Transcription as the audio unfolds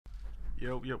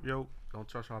Yo. Don't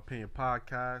Trust My Opinion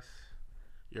podcast.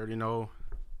 You already know.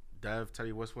 Dev, tell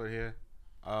you what's what here.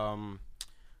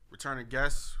 Returning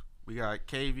guests, we got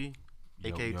KV,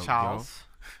 a.k.a. Charles.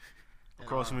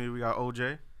 Across from me, we got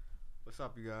OJ. What's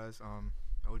up, you guys?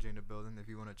 OJ in the building. If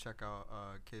you want to check out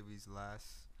KV's last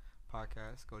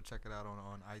podcast, go check it out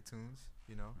on iTunes.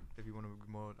 You know, if you want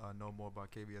to know more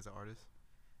about KV as an artist.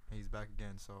 And he's back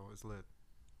again, so it's lit.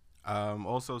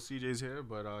 Also, CJ's here,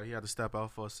 but he had to step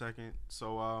out for a second.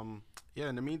 So,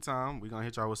 in the meantime, we're going to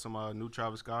hit y'all with some new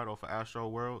Travis Scott off of Astro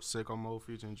World, Sicko Mode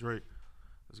featuring Drake.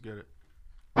 Let's get it.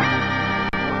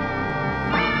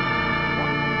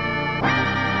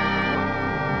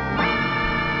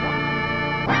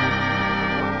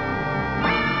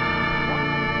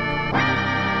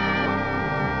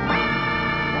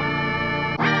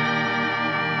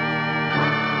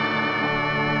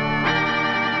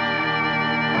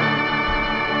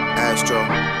 Astro.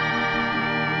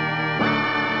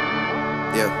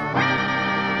 Yeah.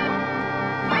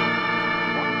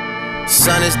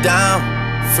 Sun is down,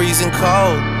 freezing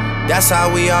cold. That's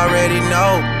how we already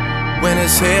know. When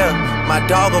it's here, my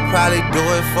dog will probably do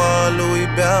it for Louis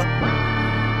Bell.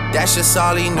 That's just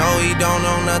all he know, he don't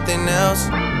know nothing else.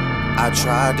 I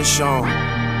tried to show him.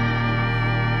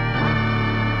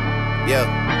 Yeah.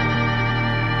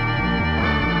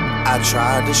 I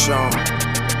tried to show him.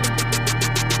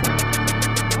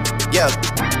 Yeah.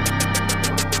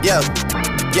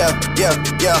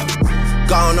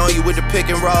 Gone on you with the pick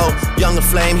and roll. Younger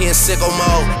Flame, he in sicko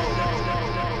mode.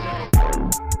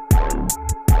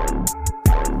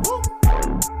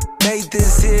 Made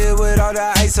this here with all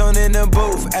the ice on in the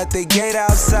booth. At the gate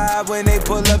outside, when they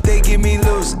pull up, they get me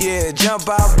loose. Yeah, jump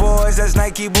out, boys. That's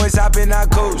Nike boys hopping our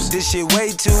coast. This shit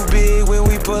way too big. When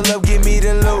we pull up, give me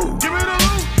the loot.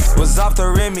 Was off the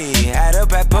Remy, had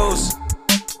up at post.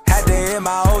 Had to hit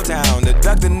my old town to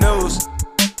duck the news.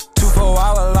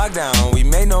 24-hour lockdown, we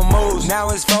made no moves. Now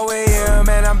it's 4 a.m.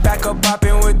 and I'm back up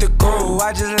popping with the crew.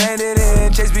 I just landed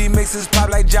in, Chase B mixes pop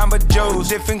like Jamba Juice.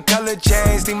 Different color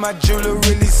chains, think my jeweler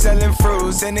really selling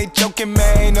fruits. And they choking,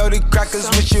 man, know the crackers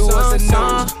wish it was a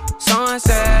news.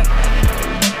 Sunset.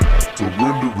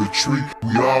 Surrender, retreat,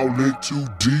 we all in too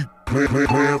deep. Plan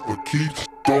for keeps,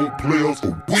 don't play us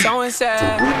for weeks.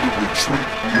 Surrender, retreat,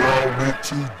 we all in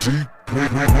too deep.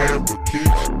 Plan for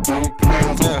keeps, don't play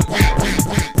us for weeks.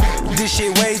 This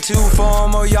shit way too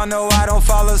formal, y'all know I don't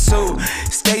follow suit.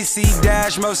 Stacy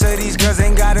Dash, most of these girls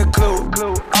ain't got a clue.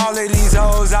 All of these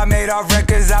hoes I made off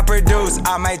records I produce.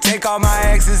 I might take all my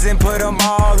exes and put them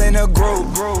all in a group.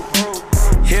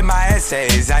 Hit my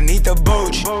essays, I need the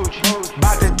booch.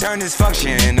 About to turn this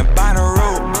function into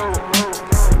Bonnaroo.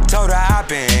 Told her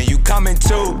hop in, you coming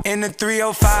too. In the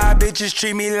 305, bitches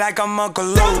treat me like I'm Uncle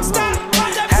Luke.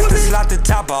 Have to slot the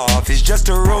top off, it's just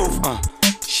a roof.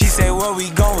 She said, where we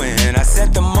going? I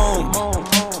said the moon.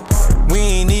 We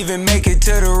ain't even make it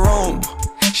to the room.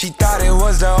 She thought it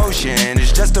was the ocean,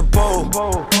 it's just a pool.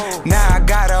 Now I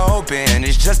gotta open,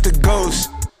 it's just a ghost.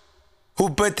 Who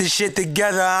put this shit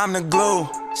together? I'm the glue.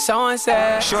 So and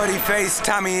said, shorty face,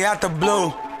 Tommy out the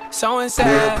blue. So and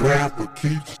said, Plan for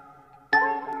keeps,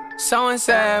 so and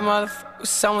said, motherfucker,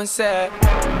 so and said.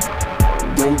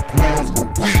 don't play us for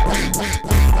weeks.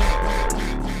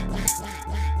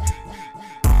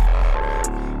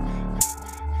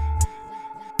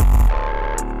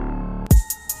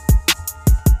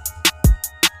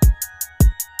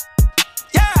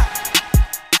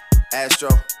 Astro.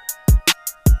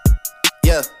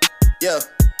 Yeah.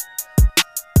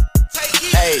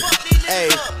 Hey.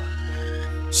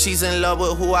 She's in love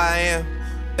with who I am.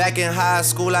 Back in high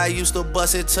school, I used to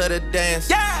bust it to the dance.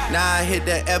 Now I hit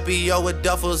the FBO with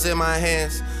duffels in my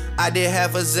hands. I did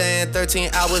half a Zan,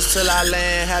 13 hours till I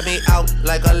land. Had me out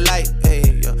like a light,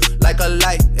 ayy, like a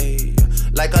light, ayy,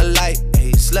 like a light,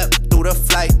 ayy. Slept through the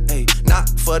flight, ayy, not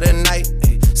for the night,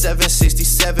 ayy.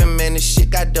 767, man, this shit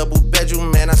got double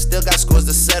bedroom, man. I still got scores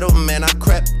to settle, man. I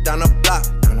crept down the block,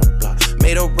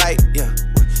 made a right, yeah.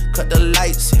 Cut the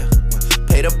lights, yeah.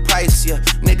 Pay the price, yeah.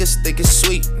 Niggas think it's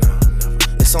sweet, no, never.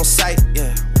 It's on sight,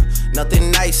 yeah.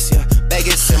 Nothing nice, yeah.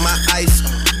 Baggage in my ice,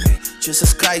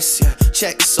 Jesus Christ, yeah.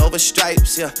 Checks over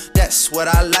stripes, yeah. That's what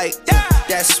I like, yeah.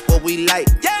 That's what we like,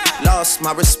 yeah. Lost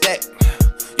my respect,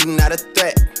 you not a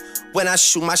threat. When I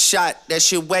shoot my shot, that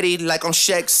shit wetty like on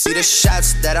Shaq. See the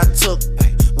shots that I took,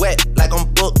 wet like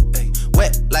on Book,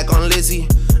 wet like on Lizzie.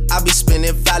 I be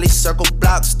spinning valley circle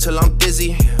blocks till I'm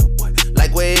busy.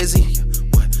 Like where is he?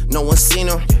 No one seen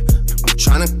him. I'm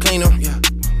tryna clean him.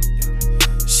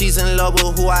 She's in love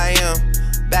with who I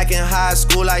am. Back in high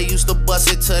school, I used to bust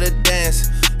it to the dance.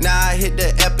 Now I hit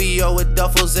the FBO with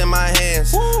duffels in my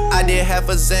hands. I did half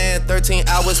a Zan, 13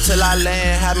 hours till I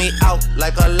land. Had me out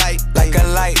like a light, Like a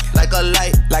light, like a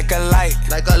light, like a light,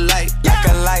 like a light, like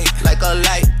a light. like a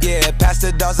light. Yeah,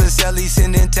 Pastor Dawson Sally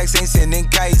sending texts, ain't sending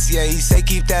kites. Yeah, he say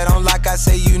keep that on lock. I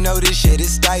say you know this shit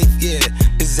is tight. Yeah,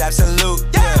 it's absolute.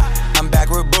 Yeah, I'm back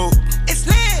with Boot. It's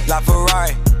lit. La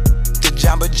Ferrari, the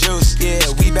Jamba Juice. Yeah,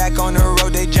 we back on the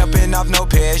road. They jumping off no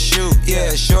parachute.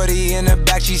 Yeah, shorty in the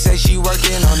back. She say she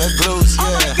working on the glutes.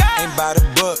 Yeah, ain't by the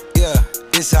book. Yeah,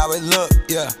 it's how it look.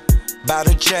 Yeah. Bout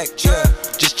to check, yeah.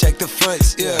 Just check the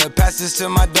foots, yeah. Pass this to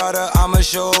my daughter, I'ma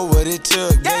show her what it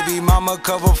took. Baby mama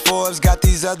cover Forbes, got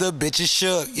these other bitches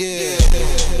shook, yeah.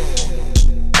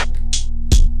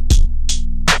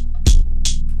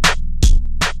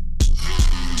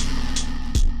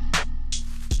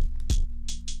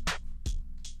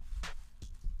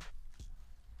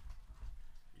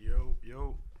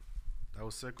 Yo. That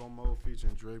was Sicko Mode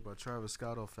featuring Drake by Travis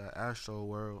Scott off that Astro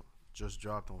World. Just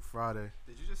dropped on Friday.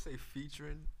 Did you just say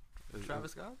featuring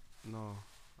Travis Scott? No.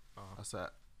 I said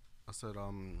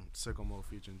Sicko Mode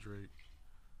featuring Drake.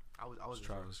 I was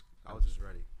Travis. I was just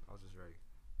ready.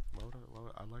 Well,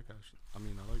 I like Astro. I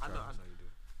like Travis. I know you do.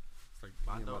 It's like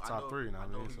my top three now.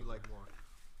 I know who you like more.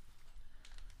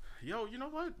 Yo, you know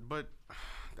what? But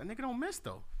that nigga don't miss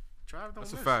though. Travis don't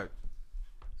miss. That's a fact.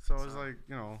 So it's like,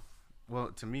 well,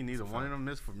 to me, neither one of them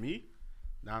miss for me.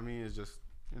 I mean, it's just,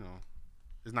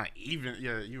 it's not even.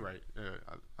 Yeah, you're right.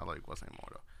 Yeah, I like what's name more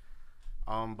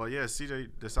though. But yeah, CJ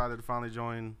decided to finally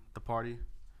join the party.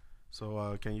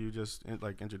 So can you just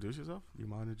introduce yourself? Do you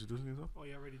mind introducing yourself? Oh,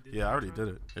 you already did. Yeah, I already did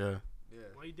it. Yeah.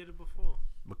 Why you did it before?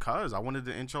 Because I wanted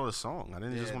to intro the song. I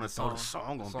didn't just want to throw the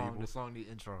song on people. The song need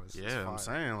intros. Yeah, I'm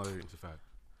saying like It's a fact.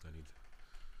 I need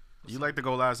to. you like to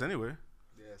go last anyway.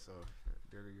 Yeah, so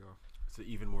there we go. It's an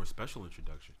even more special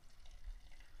introduction.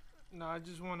 No, I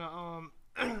just want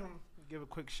to give a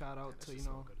quick shout out to give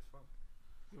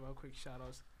out quick shout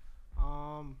outs.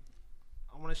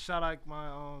 I want to shout out my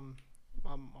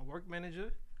my work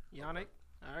manager, Yannick.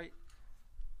 All right,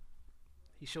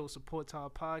 he showed support to our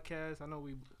podcast. I know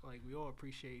we all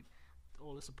appreciate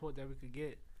all the support that we could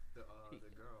get. The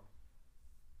girl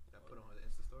that put on her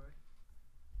Insta story.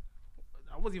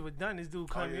 I wasn't even done. This dude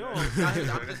cut me off.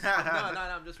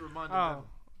 I'm just reminding them.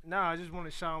 Nah, I just want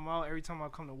to shout him out. Every time I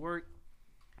come to work,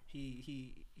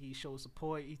 he shows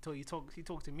support. He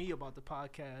talked to me about the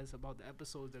podcast, about the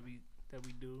episodes that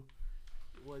we do.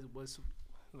 Was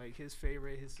like his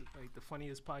favorite, the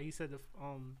funniest part. He said the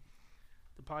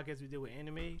podcast we did with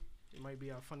Anime, it might be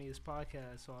our funniest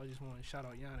podcast. So I just want to shout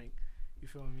out Yannick. You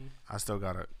feel me? I still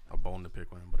got a bone to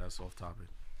pick with him, but that's off topic.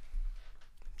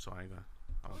 So I ain't gonna.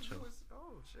 I'll chill.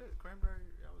 Oh shit, cranberry.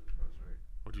 I was right.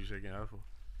 What you shaking out for?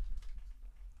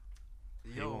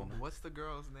 Yo, what's the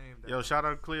girl's name? Yo, shout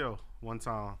out Cleo one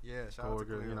time. Yeah, shout out to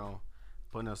Cleo.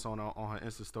 Putting us on her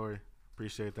Insta story.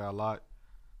 Appreciate that a lot.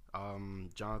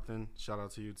 Jonathan, shout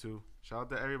out to you too. Shout out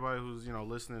to everybody who's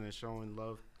listening and showing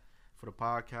love for the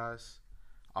podcast.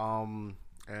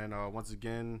 And once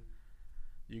again,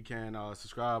 you can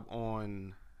subscribe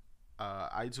on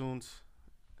iTunes,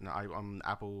 and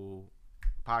Apple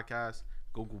Podcasts,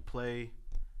 Google Play,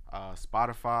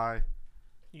 Spotify,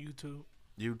 YouTube,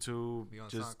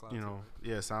 just SoundCloud too.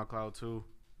 SoundCloud too.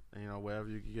 And, wherever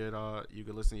you can get you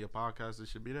can listen to your podcast, it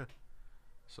should be there.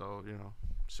 So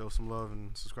show some love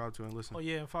and subscribe to it and listen. Oh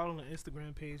yeah, and follow the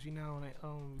Instagram page. We now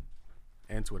on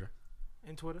and Twitter.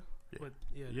 And Twitter. Yeah. But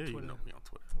Twitter. Twitter. You know me on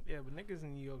Twitter. Yeah, but niggas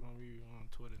in New York don't be on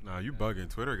Twitter. Nah, you bugging.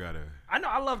 Twitter gotta. I know.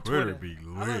 I love Twitter. Be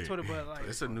I love lit. Twitter, but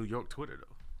It's a New York Twitter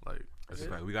though. It's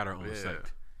like we got our own Yeah.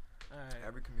 sect. all right.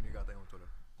 Every community got their own Twitter.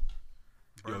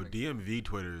 Yo, DMV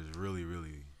Twitter is really,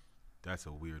 really. That's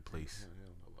a weird place. You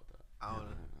don't know about that.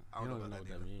 I don't know know about what that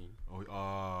that either. means. Oh,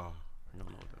 You don't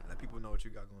know what that Let people know what you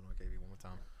got going on, KB. One more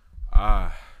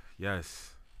time.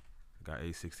 yes. Got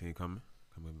A16 coming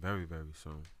very, very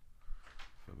soon.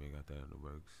 Feel me? I got that in the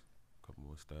works. Couple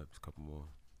more steps, couple more,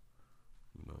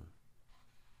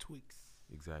 Tweaks.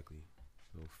 exactly.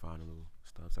 Little final little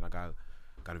stuff. And I got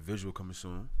a visual coming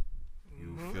soon.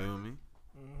 You feel me?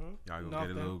 Mm-hmm. Y'all gonna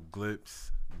get a little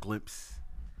glimpse,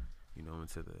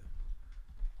 into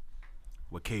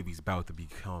what KB's about to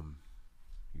become.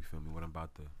 You feel me? What I'm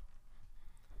about to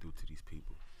do to these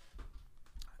people.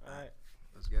 All right.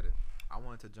 Let's get it. I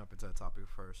wanted to jump into the topic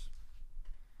first.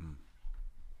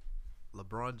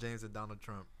 LeBron James and Donald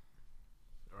Trump.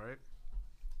 All right.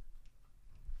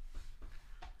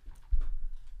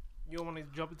 You don't want to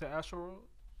jump into Astro World?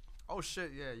 Oh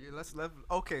shit, yeah. Let's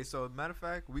okay, so matter of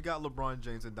fact, we got LeBron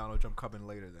James and Donald Trump coming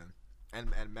later then.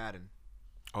 And Madden.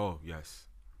 Oh yes.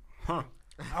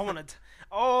 I want to.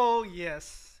 Oh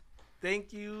yes.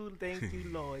 Thank you,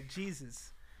 Lord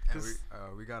Jesus. And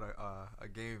we got a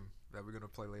game that we're gonna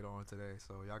play later on today,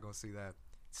 so y'all gonna see that.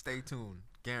 Stay tuned.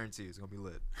 Guarantee it's gonna be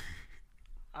lit.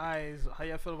 Alright, how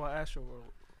y'all feel about Astro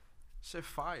World? Shit,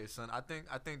 fire, son. I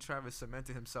think Travis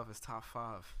cemented himself as top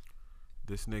 5.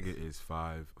 This nigga is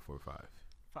 5 for 5.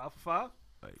 5 for 5?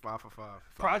 Like 5 for 5.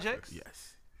 Projects?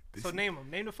 Yes. So name them.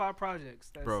 Name the 5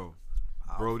 projects. That's Bro,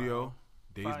 Rodeo,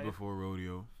 Days Fire. Before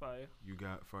Rodeo. Fire. You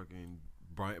got fucking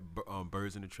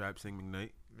Birds in the Trap, Sing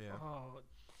McKnight. Yeah. Oh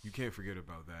You can't forget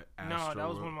about that. no, Astro that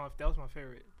was World. that was my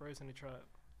favorite. Birds in the Trap.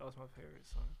 That was my favorite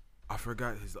song. I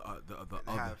forgot his the They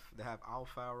other. have Al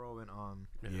Faro and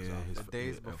his the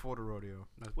days yeah. before the rodeo.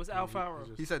 What's Al Faro?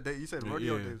 You said Yeah,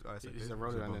 rodeo yeah. days. I said He days said before.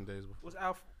 Rodeo and then Days Before. What's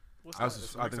Al? What's I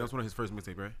that? think that's one of his first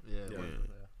mixtape, right? Yeah. Yeah.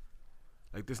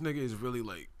 Like this nigga is really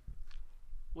like.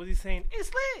 Was he saying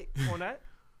it's lit on that?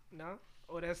 No.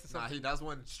 Oh, that's the Nah, song. that's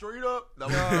one straight up. That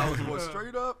was one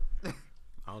straight up.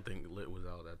 I don't think Lit was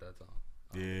out at that time.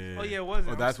 Yeah. Oh yeah, it wasn't.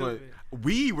 Oh, I'm that's what stupid.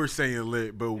 we were saying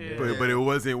lit, but Yeah. but it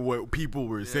wasn't what people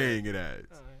were saying it as.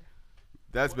 Alright.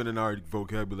 That's been in our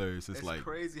vocabulary since It's like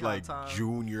crazy how like time-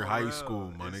 junior for high real,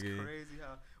 school, my it's nigga. crazy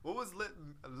how. What was lit?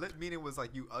 Lit meaning was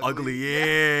like you Ugly,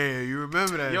 yeah. You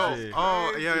remember that Yo, shit? oh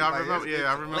Crazy. yeah, I Like, remember. it's Yeah,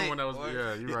 I remember lit, when that was. boy.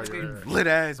 Yeah, you're right. You're right. Lit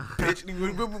ass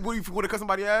bitch. What if you want to cut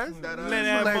somebody ass? That, Lit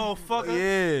ass Like, motherfucker.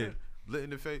 Yeah. Lit in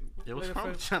the face. Yeah, what's Lit wrong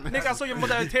in with the y'all? Nigga, I saw your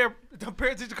mother at the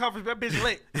parent teacher conference. That bitch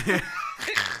lit.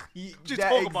 Just Yeah,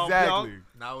 talk about y'all. exactly.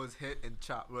 Now it's hit and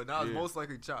chop. Well, now it's Yeah. most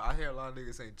likely chop. I hear a lot of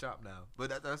niggas saying chop now, but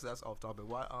that's off topic.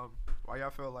 Why y'all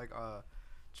feel like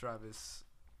Travis?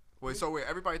 Wait,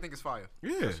 everybody think it's fire.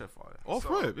 Yeah. That shit fire. Off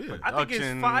So, rip, yeah. I think it's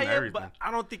Production, fire, everything. but I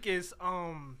don't think it's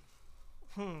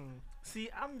See,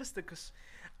 I missed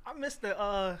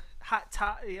the hot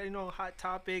top. You know, hot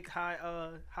topic, hot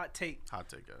take. Hot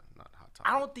take, not hot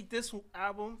topic. I don't think this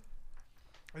album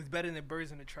is better than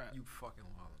Birds in the Trap. You fucking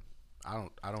wildin'.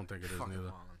 I don't think it is Fucking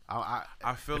neither. wildin'.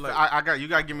 I feel If like I got you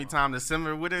gotta give me time to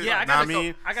simmer with it. Yeah, like, I gotta know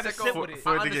what I gotta Sicko, sit with it.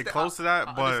 for it to get close to that,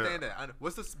 I but- understand that.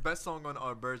 What's the best song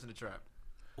on Birds in the Trap?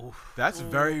 that's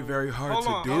very very hard Hold to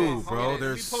on, do, hold on, bro. hold on.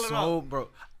 There's Let me pull it so bro.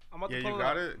 I'm about Yeah, to you pull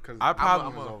got up. it. Cause I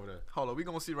probably was I'm over there. Hold on, we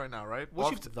gonna see right now, right? What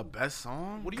Off you- The best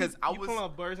song? What do you? 'Cause I You was- pulling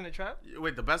up Birds in the Trap?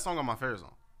 Wait, the best song on my favorite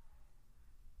song.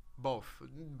 both.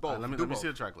 Alright, let me Do see both.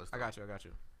 the track list. I got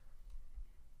you.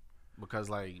 Because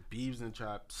like Beeves and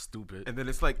Trap, stupid. And then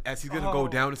it's like as he's gonna Oh. go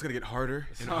down, it's gonna get harder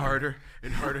and harder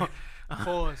and harder.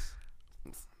 Pause.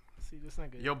 See this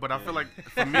nigga. Yo, but I feel like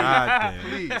for me, God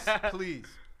damn.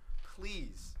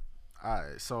 Please.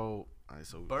 alright, so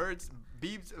Birds,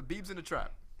 Beebs in the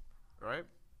Trap, right?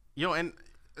 yo, and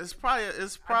it's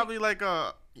probably like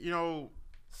a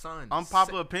Son.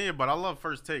 unpopular opinion, but I love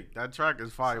First Take. That track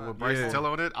is fire Son, with Bryson yeah. Tiller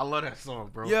on it. I love that song,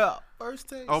 bro. Yeah, first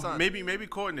take. Oh, son. maybe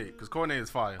Coordinate, because Coordinate is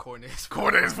fire. Coordinate.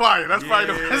 Coordinate is fire. That's probably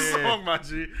the best Yeah. song, my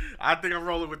G. I think I'm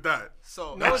rolling with that.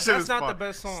 So No, That shit that's is not fire. the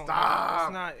best song. Stop.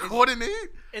 It's not. It's, Coordinate?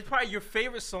 it's probably your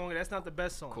favorite song. And that's not the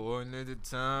best song. coordinated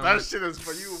time. That shit is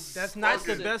for you. That's not the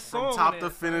Fucking- best From song. top on to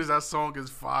it. finish, that song is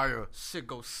fire. Shit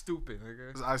goes stupid,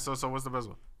 nigga. Alright, so what's the best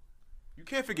one? You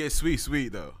can't forget Sweet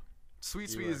Sweet though.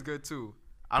 Sweet right. is good too.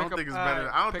 I don't Pick up- think it's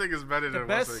better. I don't pick- think it's better the than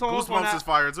best what's it? song on Goosebumps that- is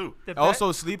fire too. The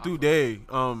Also, Sleep Through Day. Which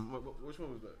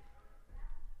one was that?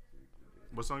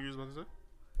 What song you was about to say?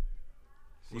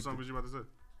 What song was you about to say?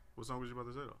 What song was you about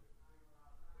to say though?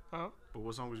 Huh? But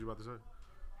what song was you about to say?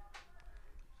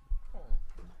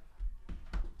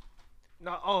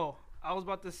 No. Oh, I was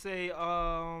about to say.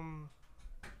 Oh,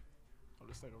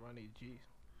 this nigga Ronnie G.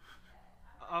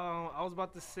 I was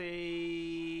about to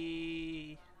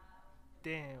say.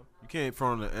 Damn. You can't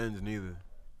front on the ends neither.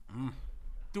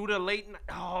 Do the late night.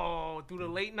 Oh, do the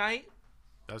late night.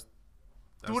 That's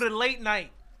Do the late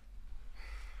night.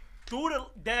 Do the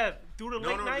Dev. Do the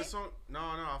late no, night. this song. No,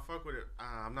 I fuck with it.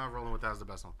 I'm not rolling with that as the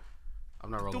best song.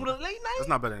 I'm not rolling. Do with the that. late night. It's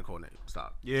not better than Coordinate.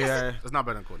 Stop. Yeah, It's not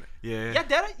better than Coordinate. yeah. Yeah,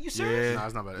 that you serious? Yeah. Nah,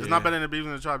 it's not better. It's Yeah. not better than Beavis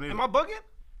and the Tribe neither. Am I bugging?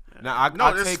 Now No,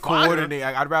 I it's take fire. Coordinate.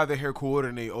 I'd rather hear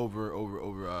Coordinate over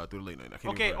Through the Late Night. I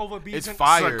can't Okay, even- over Beats It's and-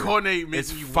 fire. So Coordinate makes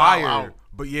It's me wild fire. out.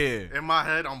 But yeah, In my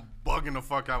head, I'm bugging the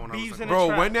fuck out when I Beavis was and like, bro,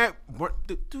 Trap. when that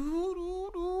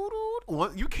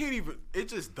you can't even. It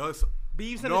just does.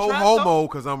 Beavis and No the Trap, homo,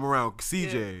 cause I'm around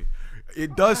CJ.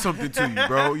 It does something to you,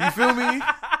 bro. You feel me?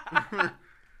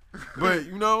 But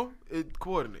it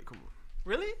Coordinate. Come on.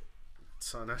 Really?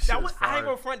 son, that shit That is was. I fire. ain't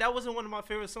gonna front. That wasn't one of my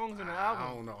favorite songs in the I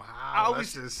album. don't know I how.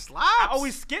 always- that shit slaps. I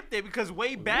always skipped it because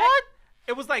way back. What?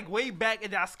 It was like way back,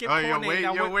 and I skipped Oh, on you're it. way, and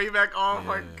I you're went- way back on.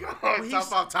 My God. he's-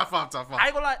 Top five. I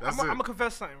ain't gonna lie. That's I'm it. gonna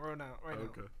confess something right now.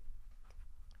 Okay.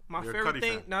 My You're a favorite Cudi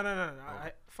thing. fan.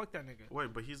 No. Fuck that nigga.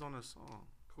 Wait, but he's on a song.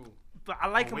 cool. But I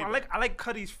like him. way I like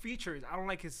Cuddy's features. I don't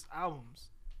like his albums.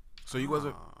 So you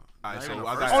wasn't. All right, Not so even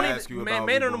I the gotta Only ask you about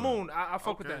Man on the Reborn. Moon. I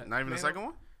fuck with that. Not even Man the second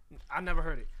one? I never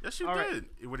heard it. Yes, you All right.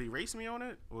 did. Would he race me on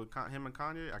it? With him and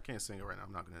Kanye? I can't sing it right now.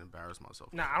 I'm not going to embarrass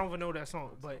myself. Nah, I don't even know that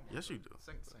song. But Yes, you do.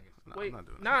 Sing it. Nah, wait, I'm not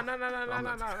doing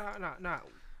nah.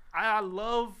 I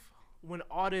love when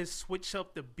artists switch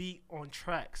up the beat on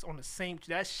tracks on the same.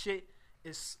 That shit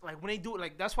is like when they do it.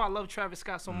 Like that's why I love Travis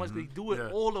Scott so much. They do it Yeah.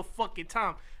 all the fucking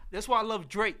time. That's why I love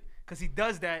Drake because he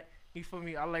does that. You feel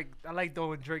me? I like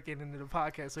throwing Drake into the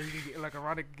podcast so he can get like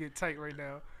ironic get tight right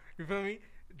now. You feel me?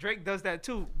 Drake does that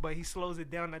too, but he slows it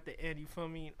down at the end. You feel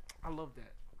me? I love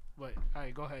that. But all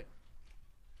right, go ahead.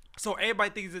 So everybody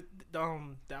thinks that the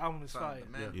album is Son, fire.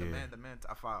 the man,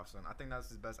 top 5, son. I think that's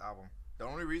his best album. The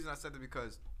only reason I said that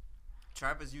because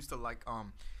Travis used to like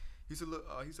he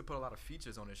used to put a lot of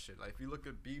features on his shit. Like if you look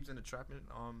at Biebs in the Trap,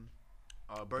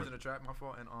 Birds in the Trap, my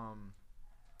fault, and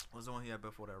what was the one he had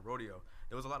before that? Rodeo.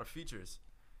 There was a lot of features.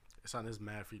 It's on his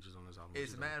mad features on this album.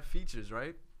 It's mad features,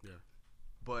 right? Yeah.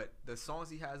 But the songs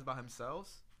he has by himself,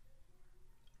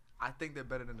 I think they're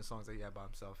better than the songs that he had by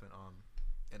himself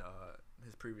in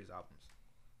his previous albums.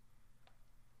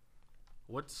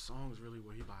 What songs really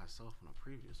were he by himself on the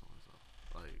previous ones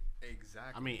though? Like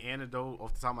Exactly. I mean, Antidote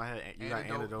off the top of my head. You got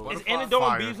Antidote. Is Butterfly Antidote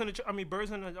Fire. and Biebs in the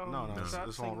Birds in the No, Trap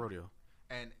it's singing? on Rodeo.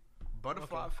 And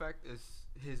Butterfly Okay. Effect is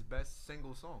his best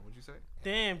single song. Would you say?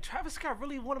 Damn, Travis Scott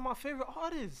really one of my favorite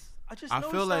artists. I just I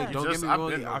noticed feel like that. don't Just- get me I've wrong.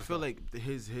 been I feel noticed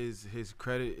like his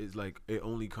credit is like it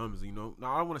only comes. You know,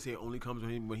 now I don't want to say it only comes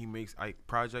when he makes like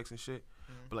projects and shit,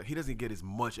 but like he doesn't get as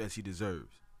much as he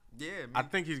deserves. Yeah. I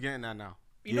think he's getting that now.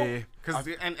 You know, Yeah, Cause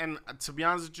and to be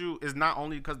honest with you, it's not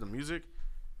only because the music,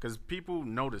 because people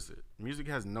notice it. Music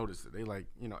has noticed it. They like,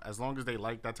 you know, as long as they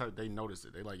like that type, they notice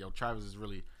it. They like, yo, Travis is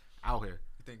really out here.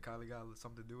 You think Kylie got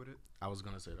something to do with it? I was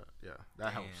gonna say that. Yeah,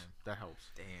 that helps. Damn. That helps.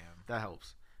 Damn. That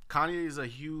helps. Kanye is a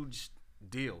huge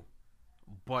deal,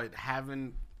 but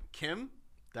having Kim,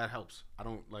 that helps. I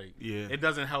don't like. Yeah. It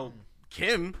doesn't help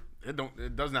Kim.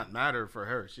 It does not matter for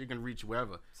her. She can reach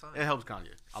wherever. Son, It helps Kanye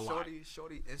a lot.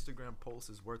 Shorty Instagram post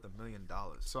is worth $1 million.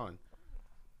 Son,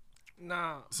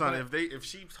 nah. Son, but if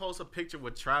she posts a picture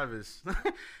with Travis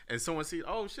and someone sees,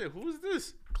 oh shit, who's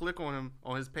this? Click on him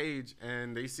on his page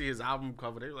and they see his album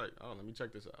cover, they're like, oh, let me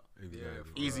check this out. Exactly. for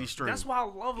Easy stream. that's what I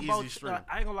love about. Easy stream.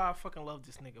 I ain't gonna lie, I fucking love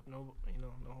this nigga. No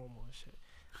homo and shit.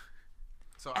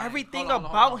 So Everything hold on.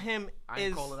 about him I is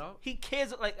ain't call it out. he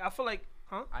cares. Like I feel like,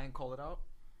 huh? I ain't call it out.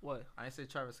 What? I ain't say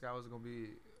Travis Scott was gonna be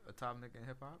a top nigga in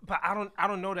hip hop. But I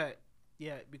don't know that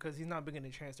yet because he's not bigger than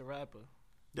Chance the Rapper.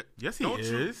 Yes, he Don't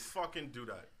you is. fucking do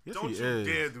that. Yes, Don't he you is.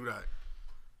 dare do that.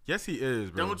 Yes, he is,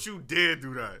 bro. Don't you dare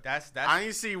do that. That's I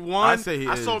ain't see one. say he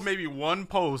I saw is. maybe one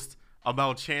post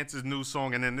about Chance's new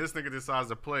song, and then this nigga decides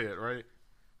to play it, right?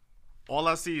 All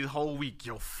I see is whole week,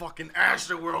 yo, fucking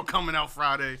Astroworld coming out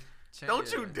Friday. Don't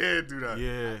you dare do that.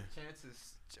 Yeah.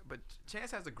 But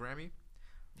Chance has a Grammy.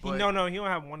 He But- no, he don't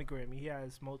have one Grammy. He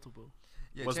has multiple.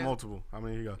 Yeah, What's Chance- multiple? How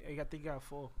many he got? I think he got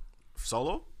 4.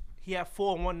 Solo? He had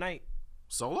 4 in one night.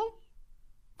 Solo?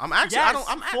 I'm actually. Yes, I don't.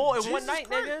 I'm 4 in one Jesus night,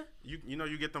 Christ. nigga. You know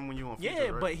you get them when you on features, Yeah,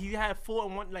 right? but he had 4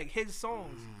 in one, like his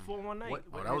songs, 4 in one night. What-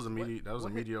 Oh, that was a what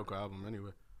hit- mediocre album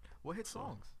anyway. What hit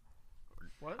songs?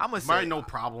 What? I'm gonna Might say no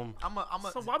problem. I'm a.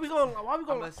 So why we going?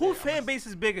 I'ma Who say- fan base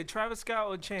is bigger, Travis Scott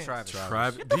or Chance? Travis.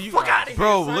 Travis. Get the fuck outta here,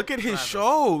 bro, son. look at his Travis.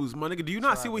 shows, my nigga. Do you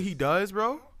not see what he does,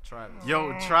 bro? Travis.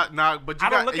 Yo, try nah, but you I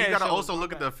don't got look you at gotta shows, also my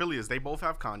look at bad. the affiliates. They both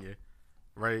have Kanye,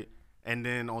 right? And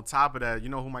then on top of that, you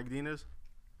know who Mike Dean is?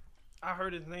 I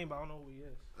heard his name, but I don't know who he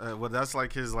is. Well, that's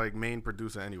like his like main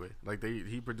producer anyway. Like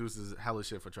he produces hella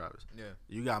shit for Travis. Yeah.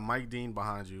 You got Mike Dean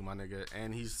behind you, my nigga,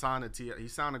 and he's signed to T. He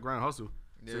signed to Grand Hustle.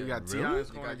 So you Yeah. got T. Really? He's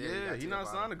going, You yeah, got he T.I. not behind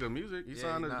signed to him. good music. He Yeah,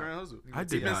 signed he to not. Grand Hustle. I He did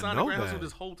been not signed know to Grand Hustle that.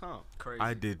 this whole time. Crazy.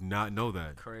 I did not know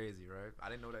that. Crazy, right? I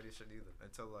didn't know that shit either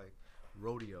until like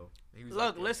Rodeo. He was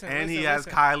Look, like, listen. And he listen, has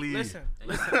listen, Kylie. Listen,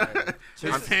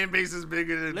 listen. My fan base is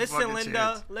bigger than listen, fucking Linda.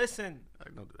 Chance. Listen.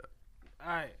 Like, don't do that.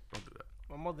 All right, Don't do that.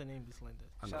 my mother named is Linda.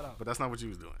 I know, Shout out. but that's not what you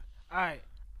was doing. All right,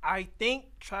 I think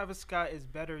Travis Scott is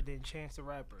better than Chance the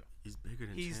Rapper. He's bigger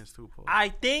than He's- Chance too, Paul. I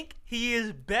think he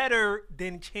is better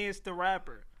than Chance the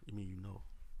Rapper. You mean you know?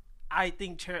 I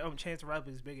think Chance the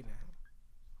Rapper is bigger than him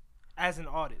as an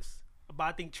artist, but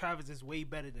I think Travis is way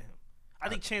better than him. I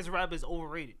think Chance the Rapper is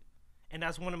overrated, and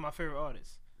that's one of my favorite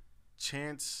artists.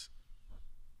 Chance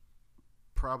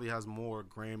probably has more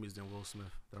Grammys than Will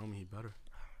Smith. That don't mean he better.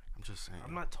 I'm just saying.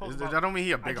 I'm not talking That about. don't mean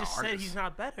he a I bigger just artist. said he's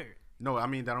not better. No, I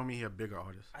mean that don't mean he a bigger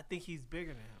artist. I think he's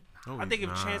bigger than him. No, I think he's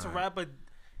if Chance the not. Rapper,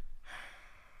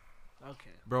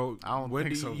 Okay. Bro, I don't when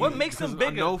think do so. you- What makes him because I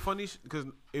bigger? know funny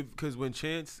because when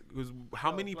Chance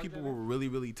how many people were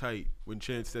really tight when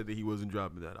Chance said that he wasn't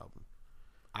dropping that album?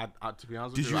 I to be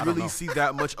honest Did with you I don't really know. see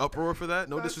that much uproar for that?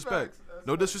 No That's disrespect. facts. That's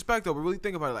No facts. disrespect though, but really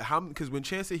think about it. Like how because when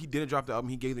Chance said he didn't drop the album,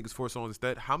 he gave niggas 4 songs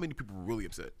instead. How many people were really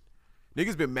upset?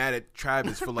 Niggas been mad at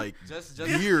Travis for like Just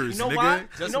years, You know nigga. why?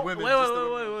 Just you know, women, wait, just the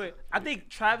wait, women. wait. I think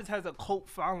Travis has a cult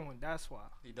following. That's why.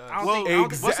 He does. I don't Well, think, I don't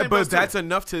think- What's Exactly, in but those two? that's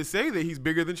enough to say that he's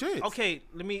bigger than Chance. Okay,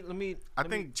 let me. I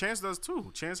think Chance does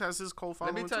too. Chance has his cult Let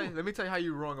following me tell you. too. Let me tell you how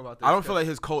you wrong about this. I don't feel like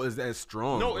his cult is as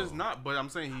strong. No, though. it's not. But I'm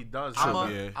saying he does. True,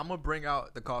 have yeah. that. I'm gonna bring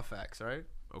out the Carfax, right?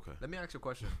 Okay. Let me ask you a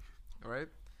question. All right.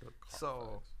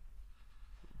 So,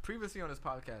 previously on this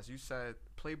podcast, you said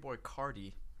Playboy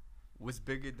Cardi was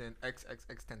bigger than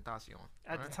XXX Tentacion.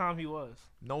 at right? the time he was.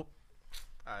 Nope.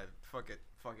 Alright, fuck it,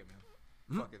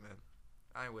 man. Fuck it, man.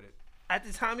 I ain't with it. At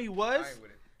the time he I was. ain't with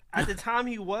it. At the time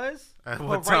he was. At But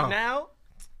what right time? now,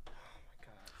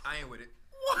 I ain't with it.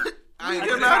 What? I ain't at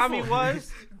the with it. time he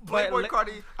was. Playboy but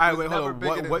Cardi. All right, was wait, never hold on.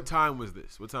 bigger than- What time was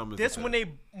this? What time was this this?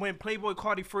 when Playboy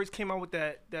Cardi first came out with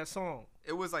that song.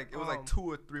 It was like 2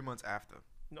 or 3 months after.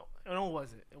 No, it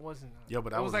wasn't. It wasn't. Yeah,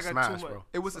 but it that was a like smash, 2 month- bro.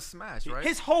 It was a smash, right?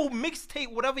 His whole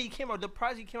mixtape, whatever he came out, the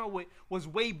project he came out with was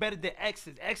way better than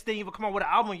X's. X didn't even come out with an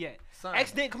album yet. Son.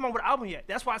 X didn't come out with an album yet.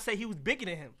 That's why I say he was bigger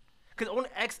than him. Cause only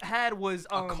X had was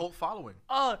a cult following.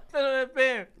 bam,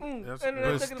 Yes, and but look at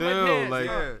my still, pants. like-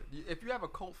 Yeah. If you have a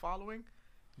cult following,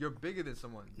 you're bigger than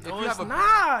someone. If No, you it's have a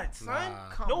not, son.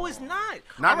 Nah. No, it's not.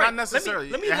 Not Alright, necessarily.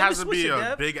 Let me it has to switch be it, a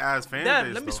Dev. big ass fan Dev,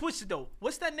 base. let me though. switch it though.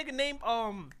 What's that nigga name?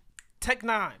 Tech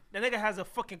Nine. That nigga has a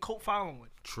fucking cult following.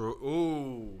 True.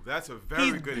 Ooh, that's a very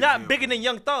He's good not example. bigger than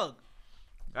Young Thug.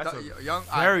 That's Th- a Young-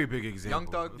 very big example.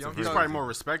 Young Thug- That's a Young very He's Thug- probably big more example.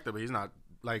 respected, but he's not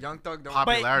like Young Thug don't-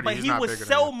 popularity. But he's he not would bigger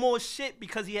sell than him. more shit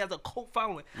because he has a cult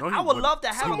following. No, he I would wouldn't. love to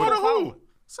have a Some more cult than who? following.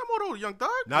 Some more than Young Thug.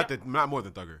 Not more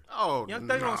than Thugger. Oh, Young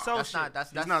Thug nah. don't sell That's shit. not.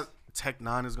 That's He's not. Tech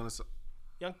Nine is gonna. Sell.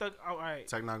 Young Thug. All right.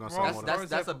 Tech Nine gonna Wrong. sell That's more. that's, than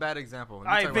that's a bad example. Let me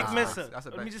All right, tell you Vic why. Mensa. That's a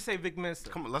Let bad. me just say Vic Mensa.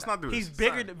 Come on, let's not do this. He's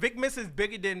bigger. Vic Mensa is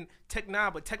bigger than Tech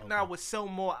Nine, but Tech Nine would sell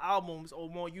more albums or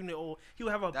more unit, or he would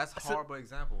have a. That's a horrible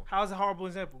example. How's a horrible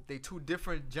example? They two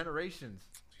different generations.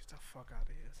 Get the fuck out of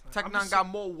here. Son. Tech I'm Nine just got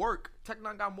more work. Tech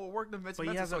Nine got more work than Vince but he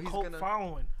Mensa, has so a he's cult gonna.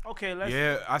 following. Okay, let's.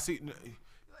 Yeah, I see.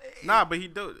 Nah, but he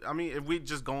do. I mean, if we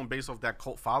just going based off that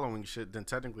cult following shit, then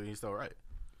technically he's still right.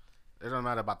 It doesn't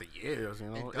matter about the years, you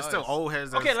know. It It's still does. old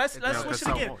heads. Okay, let's you know, switch can it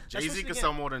sell again. more. Let's Jay-Z switch it can again.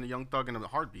 sell more than a Young Thug in a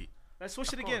heartbeat. Let's switch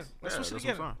it Of again. course. Let's Yeah, switch it that's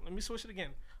what again. I'm saying. Let me switch it again.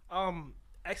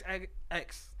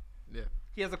 X. Yeah,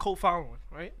 He has a cult following,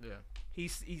 right? yeah. He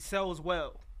sells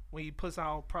well when he puts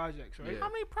out projects, right? Yeah. How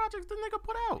many projects the nigga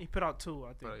put out? He put out 2, I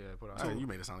think. But yeah, put out. Oh, you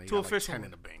made it sound like Two he got like official 10 ones.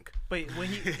 in the bank. But when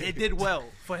it did well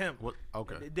for him. What?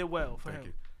 Okay. It did well for Thank him.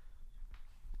 you.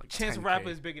 Like Chance the 10K. Rapper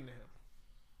is bigger than him.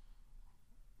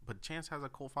 But Chance has a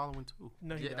cult following too.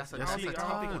 No, he Yeah, doesn't. that's I a- don't think, that's I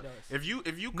don't a think he tough does.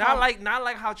 If you Not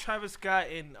like how Travis Scott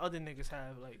and other niggas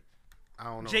have. Like I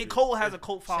don't know. J. Cole has a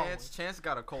cult following. Chance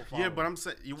got a cult following. Yeah, but I'm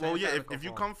saying, well, Chance yeah. has a If cult you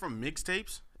following. come from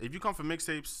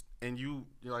mixtapes, and you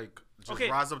like just Okay.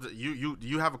 rise up,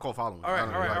 you have a cult following. All right, I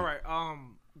don't know, all like- right.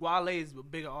 Wale is a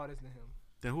bigger artist than him.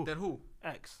 Then who? Then who?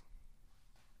 X.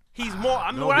 He's more.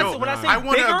 I mean, No, when yo, I say I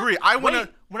wanna bigger, agree. I wanna-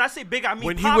 wait, when I say big, I mean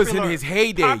When he popular. was in his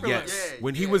heyday, Popular. yes. Yeah,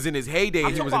 When he yeah. was in his heyday,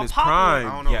 I'm he was talking in his about popular. I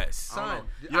prime, don't know. yes. I don't know.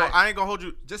 Son, Yo, I ain't gonna hold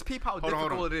you. Just peep how Hold on, hold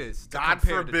difficult on. it is. To God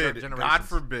compare the forbid. generations. God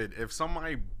forbid. If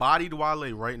somebody bodied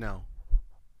Wale right now,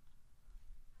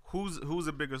 who's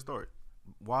a bigger story,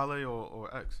 Wale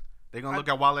or X? They gonna look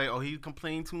at Wale. Oh, he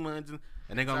complained too much,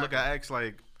 and they gonna look at X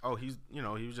like, oh, he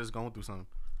was just going through something.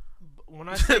 When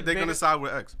I say They're big, gonna side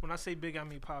with X. when I say big, I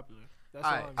mean popular. That's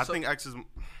Alright, all I mean. I think X is.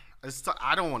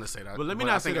 I don't want to say that. But let me I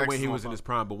not say think that X when is he more was in his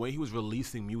prime, but when he was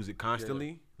releasing music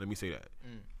constantly, let me say that.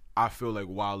 I feel like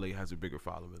Wale has a bigger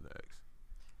following than X.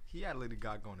 He had Lady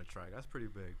Gaga on the track. That's pretty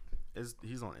big.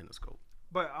 He's on Interscope.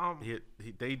 But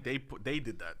They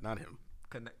did that, not him.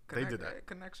 They did that.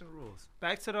 Connection rules.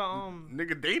 back to the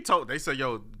Nigga, they said,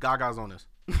 yo, Gaga's on this.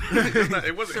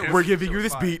 It wasn't him. We're giving you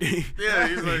this beat. Yeah,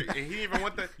 he's like, and he even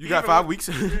want that. You he got even 5 want- weeks.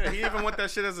 Yeah, he even want that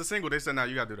shit as a single. They said, nah,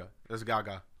 you gotta do that. That's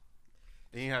Gaga.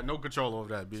 He ain't had no control over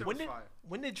that, bitch.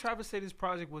 when did Travis say this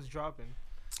project was dropping?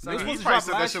 He This was probably dropped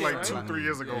said that last shit year, like right? 2-3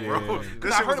 years ago, Yeah. bro. I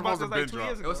This I shit heard was about supposed this to like be 2 dropped.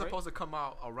 years It ago. was right? supposed to come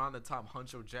out around the time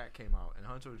Huncho Jack came out, and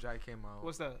Huncho Jack came out.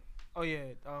 What's that? Oh yeah,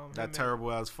 That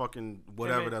terrible ass fucking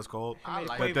whatever and- that's called. I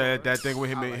like Quavo, that right? thing with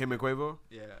him, I like him and Quavo.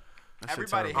 Yeah. shit Everybody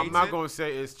terrible. hates I'm not it. gonna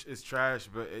say it's trash,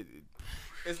 but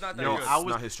It's not that Yo, good. I It's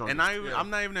was, not his strongest. and Yeah. I'm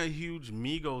not even a huge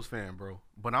Migos fan, bro.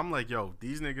 But I'm like, yo,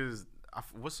 these niggas.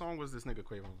 What song was this nigga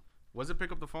Quavo on? Was it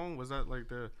Pick Up the Phone? Was that like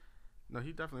the? No,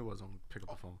 he definitely was on Pick Up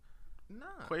the Phone. Nah.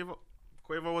 Quavo.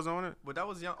 Quavo was on it. But that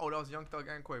was Young. Oh, that was Young Thug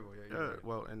and Quavo. Yeah, Yeah, right.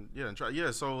 well, and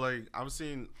so like I was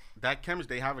seeing that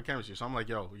chemistry. They have a chemistry, so I'm like,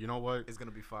 yo, you know what? It's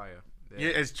gonna be fire. Yeah,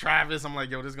 it's Travis. I'm like,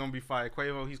 yo, this is gonna be fire.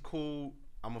 Quavo, he's cool.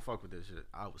 I'm gonna fuck with this shit.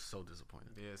 I was so disappointed.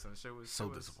 Yeah, some shit was So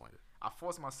disappointed. I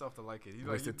forced myself to like it. You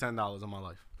Wasted $10 on my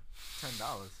life.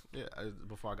 $10. Yeah,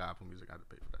 before I got Apple Music, I had to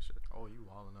pay for that shit. Oh, you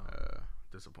wilding out.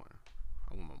 Disappointing.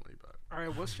 I want my money back. All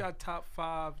right, what's your top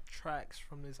 5 tracks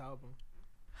from this album?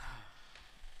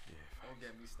 Don't get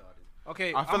me started.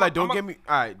 Okay, I feel like don't get me.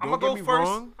 All right, I'm don't gonna get go me first.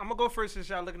 wrong. I'm gonna go first since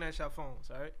y'all looking at y'all phones.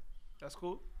 All right, that's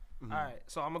cool. All right,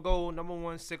 so I'm gonna go number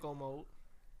 1, Sicko Mode.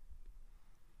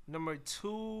 Number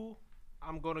 2,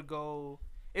 I'm gonna go.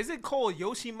 Is it called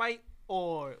Yoshi Mite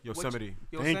or Yosemite.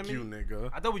 Thank you, nigga.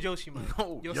 I thought it was Yoshi Mite.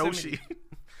 No, Yosemite. Yoshi.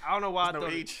 I don't know why I No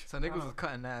thought. H. So niggas was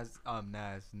cutting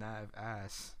Nav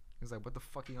ass. He's like, what the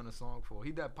fuck he on the song for?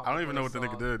 He that popped I don't up even on know what the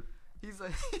nigga song. did. He's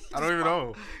like, I don't even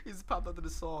know. He just popped up to the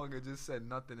song and just said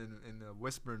nothing in the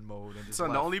whispering mode and just Son,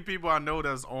 the left. only people I know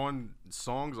that's on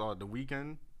songs are The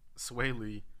Weeknd, Sway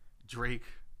Lee, Drake,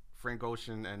 Frank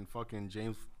Ocean, and fucking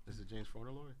James. Is it James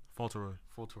Fauntleroy? Fauntleroy.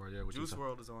 Fauntleroy, yeah. What you Juice said.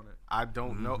 WRLD is on it. I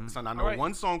don't know. Son, I know Alright.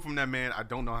 one song from that man. I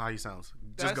don't know how he sounds.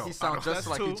 Just go. He sound I just That's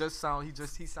like two.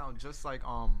 he sound just like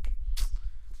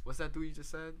what's that dude you just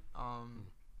said?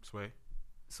 Sway.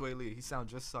 Sway Lee. He sound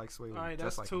just like Sway Lee. All right,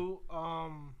 just that's like him.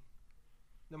 2.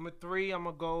 Number 3, I'm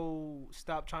gonna go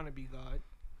Stop Trying to Be God.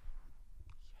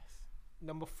 Yes.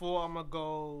 Number 4, I'm gonna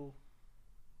go.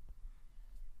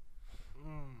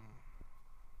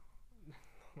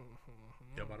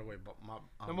 Yeah, by the way, but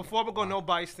Number 4, I'm gonna go No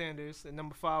Bystanders, and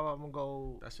number 5, I'm gonna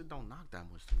go. That shit don't knock that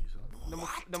much to me, son.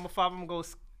 Number 5, I'm gonna go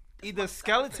either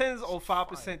Skeletons or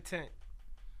 5% Tent.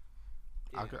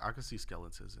 I could see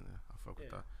Skeletons in there. I fuck with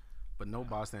Yeah. that. But No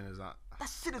Bystanders, That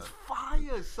shit is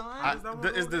fire, son.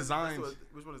 it's designed.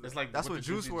 Which one is It's like That's with what the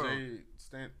Juice Juicy WRLD. J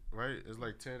stand, right? It's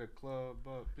like tear the club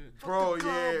up, bitch. Bro, the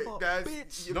yeah, club up, that's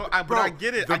bitch. No, but I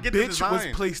get it. The I get the bitch design. was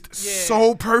placed Yeah.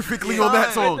 so perfectly on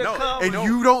that song, The club and up.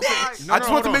 you don't. No, I no, just want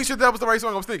hold to on. make sure that was the right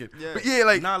song I was thinking. Yeah. But yeah,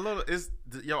 like Nah, little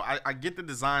I get the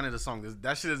design of the song.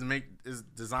 That shit is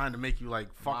designed to make you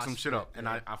like fuck Mosh some shit pit, up, and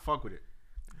yeah. I fuck with it.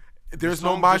 there's the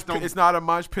no song mosh just pit. don't- It's not a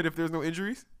mosh pit if there's no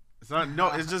injuries. It's not. No,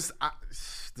 it's just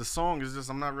the song is just.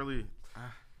 I'm not really.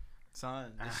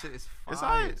 Son, this shit is fire. It's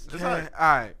alright. It's Yeah, alright. all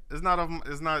right. It's not.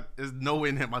 It's not. It's nowhere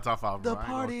in hit my top 5. The bro. I ain't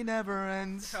party never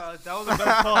ends. That was the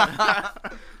best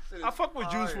part. I fuck with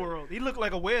Juice WRLD. He looked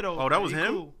like a weirdo. Oh, that was He him?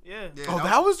 Cool. Yeah. Oh,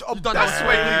 that was. Oh, You thought that was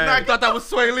Sway Lee? Nah, You thought that was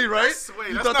Sway Lee, right? Sway.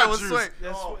 You That's thought not that was Juice. Sway.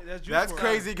 That's Juice That's WRLD.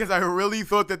 crazy because I really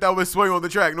thought that was Sway on the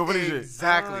track. No funny shit.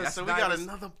 Exactly. So we got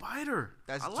another biter.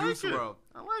 That's I like Juice it. WRLD.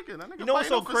 I like it. That nigga You know what's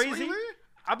so biting for Sway crazy? Lee?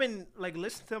 I've been like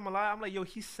listening to him a lot. I'm like, yo,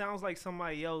 he sounds like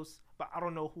somebody else, but I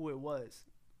don't know who it was.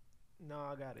 No,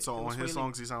 I got it. So It was on his Sway Lee.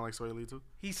 songs, he sound like Sway Lee too.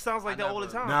 He sounds like I that all the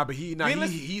never- time. Nah, but You ain't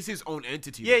listen- he's his own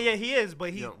entity. yeah, yeah, he is,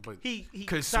 but he Yo, but- he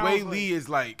Because sounds Sway like- Lee is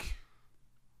like,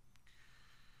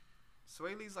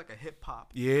 Sway Lee's like a hip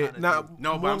hop. yeah, kinda nah, dude.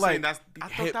 No, but more I'm like saying I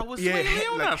thought hip, that was yeah, Sway Lee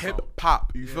hip, on like that hip song.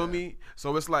 hop. You feel Yeah. me?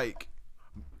 So it's like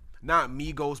not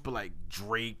Migos, but like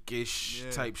Drake-ish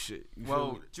Yeah. type shit. You feel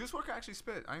Well, me? Juice WRLD can actually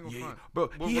spit. I ain't gonna Yeah, front. bro,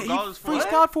 Well, he regardless for-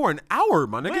 freestyled for an hour,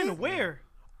 my nigga. When? Where?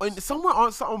 And somewhere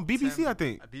on BBC, I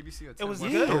think. At BBC or It was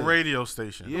 10. good. the radio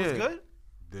station. Yeah. It was good.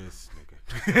 This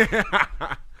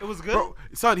nigga. It was good. Bro,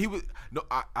 son, he was no.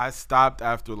 I stopped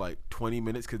after like 20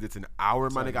 minutes because it's an hour,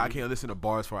 my nigga. I can't listen to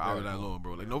bars for an hour that long,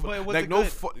 bro. Like no, But was like it no,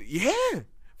 good? yeah.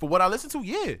 For what I listen to,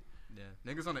 yeah. Yeah,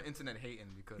 niggas on the internet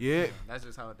hating because Yeah. that's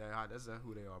just how that's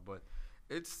who they are. But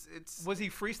it's Was he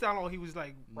freestyling or he was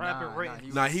like rapping? Nah, written?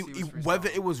 nah, Nah, was- he was whether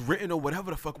freestyling. it was written or whatever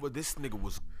the fuck, but this nigga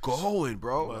was going,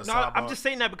 bro. But- No, I'm Sidebar. just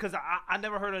saying that because I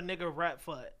never heard a nigga rap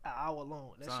for an hour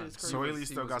long. That Son, shit is crazy. Sway was- Lee he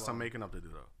still was got some wild. making up to do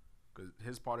though, because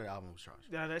his part of the album was trash.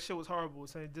 Yeah, that shit was horrible.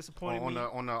 So it disappointed on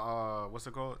me. the what's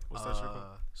it called? What's that shit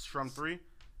called? Strum 3.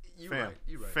 You Fam. right,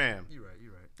 you right, Fam. you right.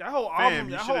 That whole Fam, album,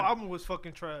 you that whole should've- album was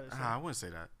fucking trash. I wouldn't say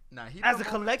that. Nah, he As a promoted-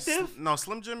 collective, No,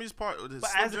 Slim Jimmy's part. but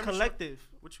as a collective,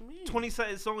 What you mean?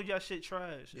 27 songs, y'all shit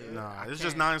trash. Yeah. Nah, I it's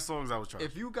just can't. 9 songs that was trash.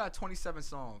 If you got 27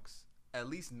 songs, at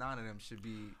least 9 of them should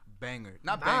be banger.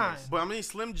 Not 9. bangers. But I mean,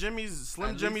 Slim Jimmy's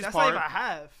At least That's part. not even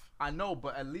half. I know,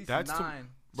 but at least That's too- 9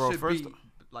 bro, should first- be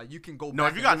like you can go. No,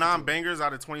 back if you and got listen 9 to it. bangers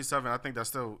out of 27, I think it's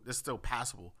still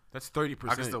passable. That's I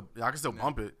 30%. can still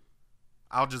bump it.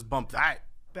 I'll just bump that.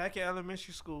 Back in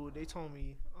elementary school, they told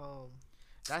me,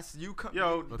 That's you.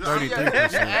 Yo, you-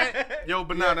 33%. Yo,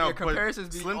 but Yeah, no, yeah, but comparisons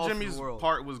be Slim off the Jimmy's world.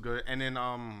 part was good, and then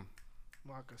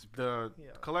Marcus. the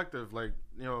Yeah. collective, like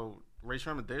Ray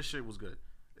Sherman, their shit was good.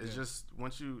 It's just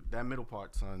once you that middle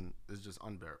part, son, is just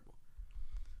unbearable.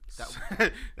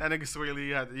 That nigga Sway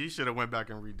Lee he should have went back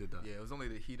and redid that. Yeah, it was only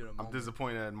the heat of the moment. I'm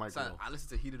disappointed at Mike. So I listened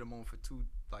to Heat of the Moment for two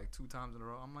times in a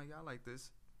row. I'm like, I like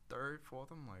this. Third, fourth,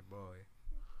 I'm like, boy.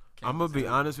 I'm gonna be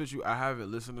honest with you. I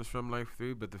haven't listened to From Life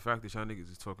 3, but the fact that y'all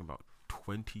niggas is talking about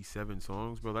 27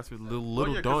 songs, bro, that's a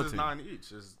little yeah, daunting. It's 9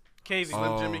 each. It's KV.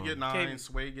 Slim Jimmy get 9, KV.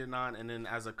 Sway get 9, and then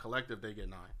as a collective they get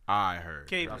 9. I heard.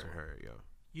 KV. That's what I heard, yo.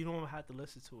 You don't have to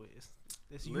listen to it.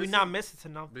 You're Listen, not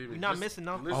missing enough. baby, You're not just missing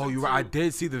enough. listen Oh, you're to- right. I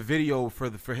did see the video for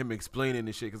him explaining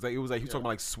this shit because like, it was like he was Yeah. talking about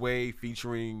like Sway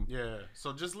featuring. Yeah.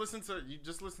 So just listen to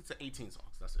 18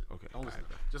 songs. That's it. Okay. Don't listen to Alright.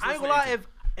 that. Just I ain't listen gonna to lie.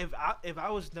 18. If I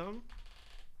was them,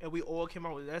 and we all came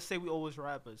out with, let's say we all was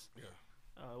rappers. Yeah.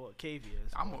 What KV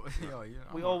is.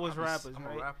 We always rappers, I'm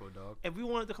right? a rapper, dog. If we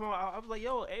wanted to come out, I was like,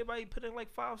 yo, everybody put in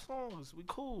like 5 songs. We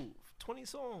cool. 20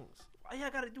 songs. Why y'all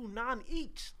gotta do 9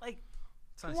 each? Like,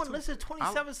 who want to listen to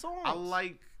 27 songs? I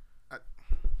like.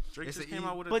 Drake It's just a came E-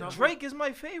 out with a But double. Drake is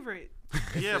my favorite.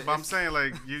 Yeah, but I'm saying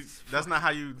like you. That's not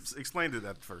how you explained it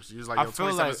at first. You was like, I yo, feel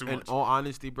 27 like, is too in much. all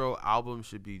honesty, bro, albums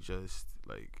should be just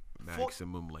like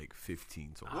maximum like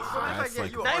 15 songs. That's yeah,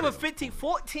 like you Not even artist. 15,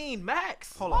 14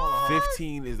 max. Hold on.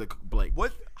 15 is the like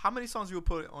What? How many songs you would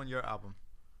put on your album?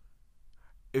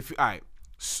 if all right.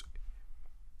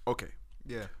 Okay,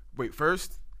 Yeah. wait.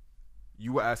 First,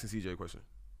 you were asking CJ a question.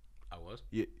 I was.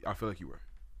 Yeah, I feel like you were.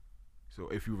 So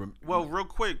if you Well, real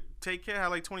quick, Take Care had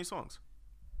like 20 songs.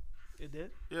 It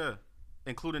did? Yeah,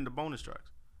 including the bonus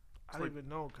tracks. I didn't even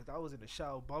know because I was in the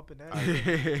shower bumping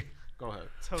that. Go ahead.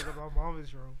 Talking about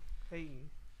mama's room. Hey.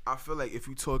 I feel like if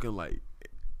you talking like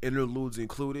interludes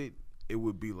included, it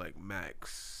would be like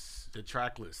max. The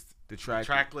track list. The track.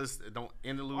 Track list. Don't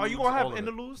interludes. Are you gonna have all of it.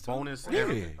 interludes too? Bonus. Yeah.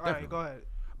 everything. All right, go ahead.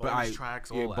 Bonus I-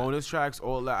 tracks. Yeah, All that. bonus tracks,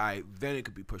 all that. Then it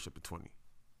could be pushed up to 20.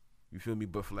 You feel me?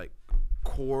 But for like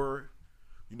core,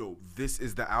 this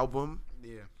is the album.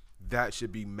 Yeah. That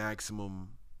should be maximum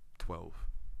 12.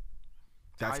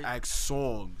 That's I-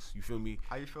 songs. You feel me?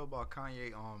 How you feel about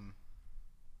Kanye?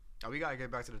 We gotta get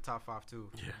back to the top 5 too.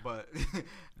 Yeah. But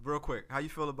real quick, how you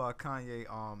feel about Kanye?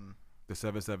 The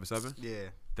 777. Yeah.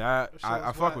 That Show I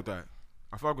us fuck what? with that.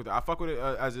 I fuck with that. I fuck with it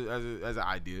as an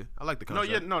idea. I like the No,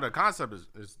 concept. the concept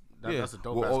is that's a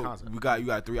dope ass concept. You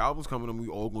got 3 albums coming, and we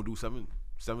all gonna do seven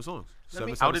songs. Let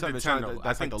me- I would have Seven, did seven, 10 though. I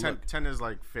that's think like the 10, look. 10 is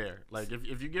like fair. Like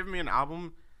if you give me an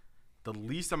album, the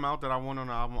least amount that I want on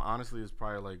an album, honestly, is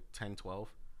probably like 10, 12.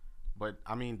 But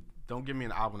I mean, don't give me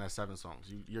an album that's 7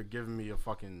 songs. You're giving me a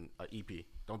fucking EP.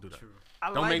 Don't do that. I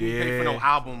Don't like make me pay for no Yeah,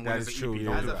 album when that it's is an true, EP. yeah.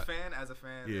 Don't As do a that.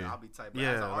 fan, Yeah. I'll be tight. But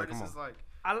Yeah, as an like, artist, come it's on. like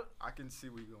I I can see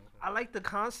where you're going. I like the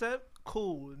concept.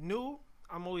 Cool. New.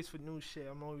 I'm always for new shit.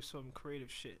 I'm always for some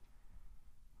creative shit.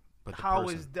 But the How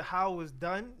person. it was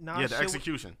done? Nah, Yeah, the shit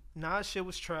execution. shit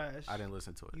was trash. I didn't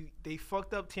listen to it. They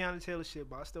fucked up Tiana Taylor shit,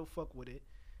 but I still fuck with it.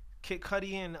 Kid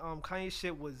Cudi and Kanye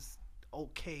shit was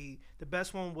okay. The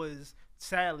best one was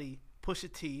sadly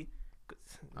Pusha T.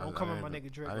 Don't come at my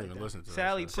nigga Drake. I didn't like even that. listen to that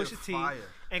Sadly shit. Pusha T. Fire.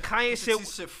 And Kanye Shit,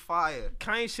 shit. fire.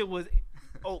 Kanye shit was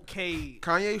okay.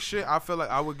 Kanye shit, I feel like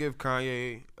I would give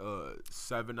Kanye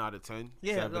 7 out of 10.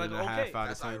 Yeah, 7 like, and a half okay. out of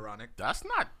That's 10. ironic. That's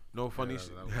not. No funny Yeah,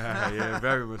 shit. that was- Yeah,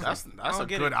 very much. That's don't a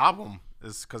get good it. album.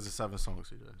 It's because it's 7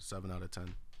 songs. 7 out of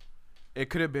 10. It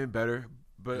could have been better,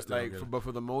 but still like, good. but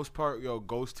for the most part,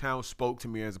 Ghost Town spoke to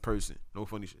me as a person. No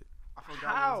funny shit. I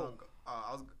forgot. How?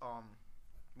 What was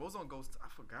what was on Ghost? I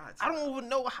forgot. I don't even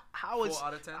know how it's. 4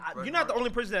 out of 10? You're Bret not the Hart? only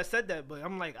person that said that, but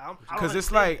I'm like, I don't Because it's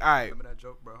understand. like, all right, Remember that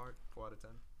joke, Bret Hart? 4 out of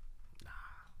 10. Nah.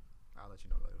 I'll let you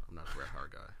know later. I'm not a Bret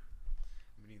Hart guy.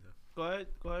 Me neither. Go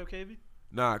ahead, KV.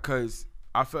 nah, cause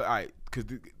I feel cause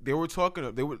they were talking,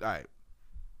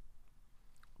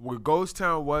 where Ghost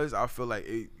Town was, I feel like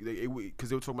cause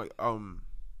they were talking about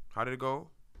how did it go?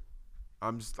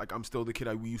 I'm still the kid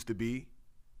we used to be.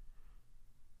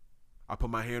 I put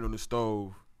my hand on the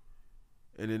stove,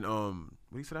 and then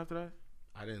what he said after that?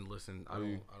 I didn't listen. I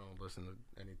don't listen to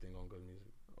anything on good music.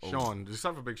 Oh. Sean,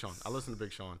 except for Big Sean. I listen to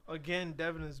Big Sean. Again,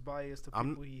 Devin is biased to I'm-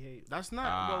 people he hates. That's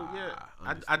not. well, yeah.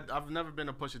 understood. I've never been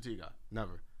a Pusha T guy.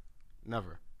 Never.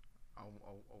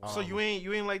 So you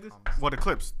ain't like this? Well, the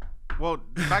clips. Well,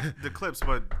 back the clips,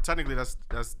 but technically that's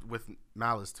with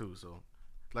Malice too. So,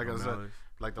 like I said, Malice.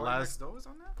 like the Party last Next Door was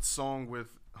on that? song with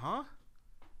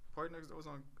Party Next Door was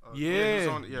on.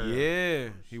 Yeah,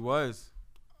 he was.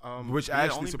 Which actually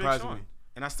only Big surprised Sean. me.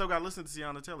 And I still got to listen to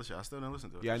Tiana Taylor shit. I still didn't listen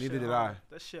to it. Yeah, That neither shit did hard. I.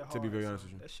 That shit hard. To be very honest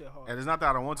with you. That shit hard. And it's not that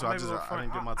I don't want to. I'm I not even just I front.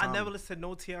 didn't get my time. I never listened to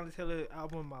no Tiana Taylor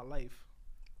album in my life.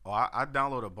 Oh, I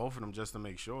downloaded both of them just to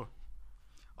make sure.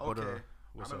 But, Okay.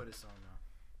 what's I remember up? this song now.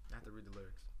 I have to read the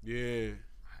lyrics. Yeah.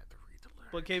 I had to read the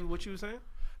lyrics. But KV, what you was saying?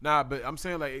 Nah, but I'm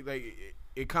saying like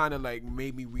it kind of like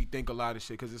made me rethink a lot of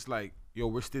shit because it's like yo,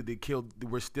 we're still the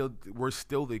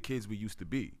the kids we used to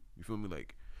be. You feel me?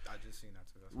 Like, I just seen that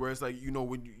too. where it's like, you know,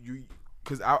 when you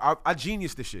cause I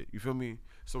genius the shit. You feel me?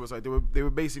 So it's like they were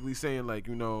basically saying like,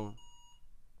 you know,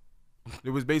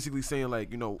 it was basically saying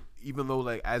like, you know, even though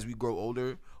like as we grow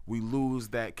older, we lose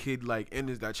that kid like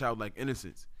innocence, that childlike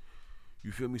innocence.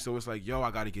 You feel me? So it's like, yo,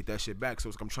 I gotta get that shit back. So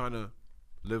it's like I'm trying to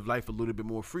live life a little bit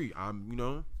more free. You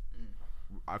know,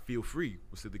 I feel free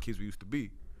instead of the kids we used to be. You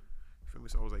feel me?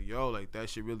 So I was like, yo, like that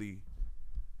shit really.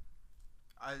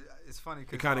 It's funny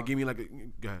because It kind of gave me like a.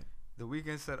 Go ahead. The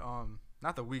Weeknd said,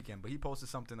 not The Weeknd, but he posted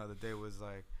something the other day. Was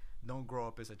like, don't grow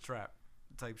up, it's a trap,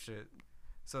 type shit.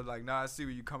 So like, now I see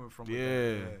where you coming from. With that.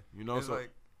 Yeah, you know, it's so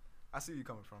like, I see where you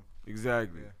coming from.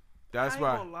 Exactly. Yeah. That's I why.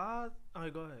 ain't gonna lie. All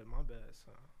right, go ahead. My bad,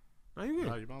 son. No, you good.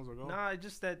 Nah, you might as well go. Nah, it's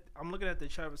just that I'm looking at the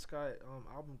Travis Scott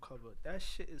album cover. That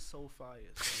shit is so fire.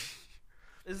 son.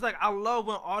 It's like I love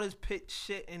when artists pitch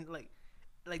shit and like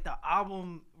the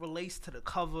album relates to the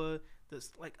cover.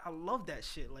 This like I love that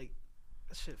shit. Like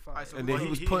that shit fire. Alright, so And then Well, he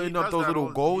was He putting up does those that little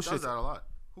all- gold He does shits. that a lot.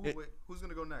 Who's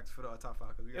gonna go next for the top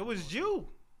 5? 'Cause we got It was more. you.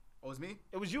 Oh, it's me.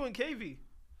 It was you and KV.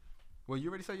 Well, you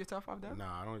already said your top 5 down.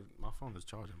 Nah, I don't. My phone is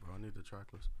charging, bro. I need the track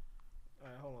list. All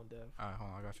right, hold on, Dev. All right,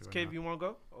 hold on, I got you. Right KV, now. you wanna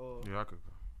go? Or Yeah, I could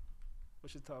go.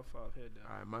 what's your top 5 here, Dev?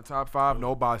 All right, my top 5,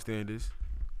 no bystanders.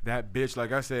 That bitch,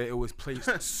 like I said, it was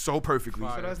placed so perfectly.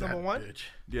 So that's number one. Bitch.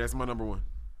 Yeah, that's my number one.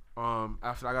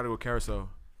 After I gotta go Carousel.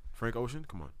 Frank Ocean,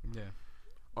 come on. Yeah.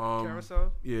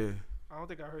 Carousel. Yeah, I don't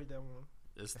think I heard that one.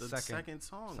 It's The the second- second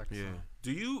song. second yeah. song.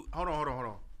 Do you hold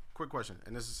on? Quick question,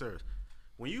 and this is serious.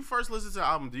 When you first listen to the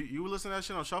album, do you listen to that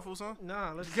shit on shuffle, son?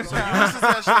 Nah, let's So go. you listen to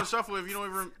that shit on shuffle if you don't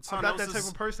even. Son, I'm not that that was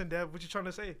type of person, Dev. What you trying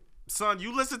to say? Son,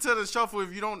 you listen to the shuffle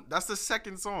if you don't. That's the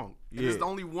second song. And there's Yeah.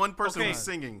 only one person Okay. who's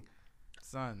singing.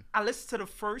 Son, I listened to the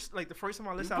first time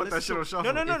I listened. put that shit on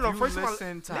shuffle. No. if you First time I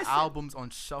listen to listen. albums on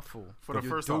shuffle, For the you're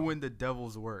first doing time. the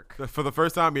devil's work. For the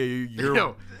first time, yeah, you're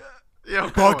Yo,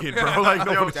 bugging, bro. Like,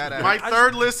 no, Yo, that my ass.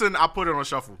 third listen, I put it on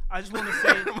shuffle. I just want to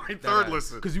say, My third ass.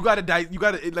 listen. because you gotta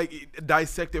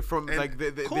dissect it from And like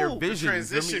their cool, the vision. you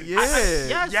feel me? transition.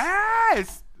 Yeah,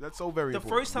 yes. That's so very. the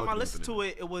important. first time I Love listened listening.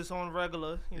 to it, it was on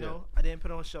regular. You Yeah. know, I didn't put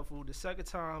it on shuffle. The second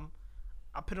time,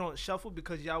 I put it on shuffle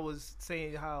because y'all was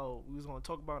saying how we was gonna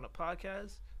talk about it on the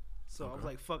podcast. So I was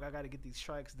like, "Fuck, I gotta get these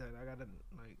tracks done. I gotta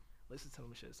like listen to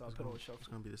them shit." So I put it on It's shuffle.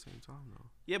 gonna be the same time though.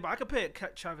 Yeah, but I could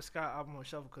put Travis Scott album on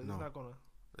shuffle because No. it's not gonna.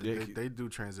 Yeah, They do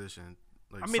transition.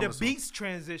 Like I mean, the some- beats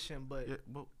transition, but Yeah,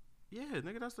 well, yeah,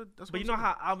 nigga, that's but what you I'm know saying.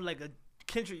 how I'm like a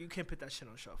Kendrick. You can't put that shit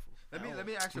on shuffle. Let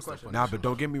me ask you a question. Nah, but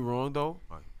don't get me wrong though.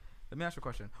 Let me ask you a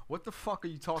question. What the fuck are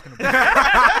you talking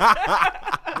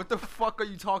about? What the fuck are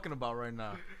you talking about right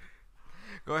now?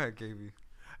 Go ahead, KB.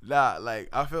 Nah, like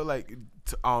I feel like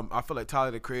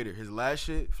Tyler the Creator, his last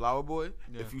shit, Flower Boy.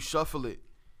 Yeah. If you shuffle it,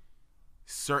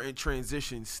 certain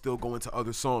transitions still go into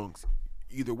other songs.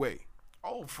 Either way,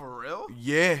 Oh, for real?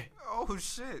 yeah. Oh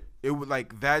shit. It would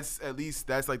like that's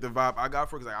like the vibe I got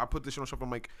for it. 'Cause, like I put this shit on shuffle.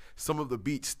 I'm like some of the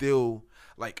beats still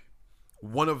like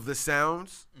one of the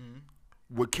sounds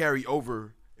would carry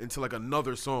over into like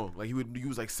another song. Like he would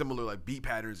use like similar like beat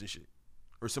patterns and shit,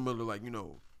 or similar like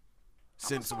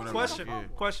synths or whatever.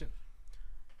 Question.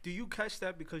 Do you catch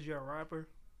that because you're a rapper?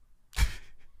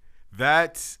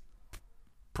 That's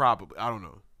probably I don't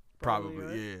know. Probably, Probably,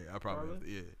 right? yeah. I probably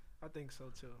Probably? yeah. I think so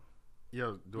too.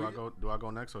 Yo, do I go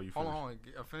next or you Hold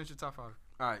finish? on. Finish your top 5.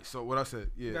 All right, so what I said,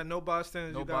 You yeah, got No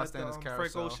Bystanders. No You got Bystanders, the Frank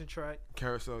Carousel. Ocean track.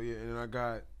 Carousel, yeah, and then I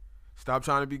got Stop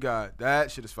Trying to Be God. That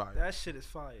shit is fire. That shit is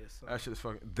fire. So. That shit is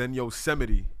fucking. Then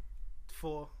Yosemite.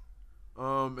 For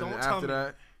And then Don't tell after me.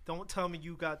 that, don't tell me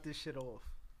you got this shit off.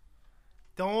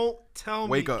 Don't tell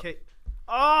Wake me. Up.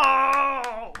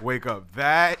 Oh Wake Up.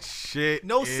 That shit.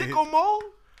 no is sicko mode.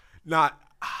 Not.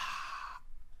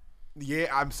 Yeah,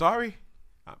 I'm sorry.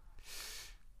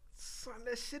 Son,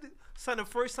 that shit. Son, the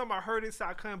first time I heard it, so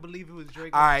I couldn't believe it was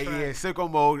Drake. All on right, the yeah, track. sicko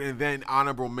mode, and then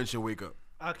honorable mention. Wake Up.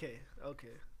 Okay.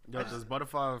 Yo, does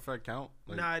Butterfly Effect count?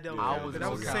 Like, Nah, I don't. yeah. I was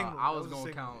That was a single. I That was was a gonna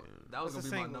single. count. That was That's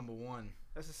gonna a be my single. number 1.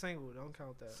 That's a single. Don't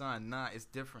count that. Son, nah, it's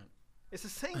different. It's a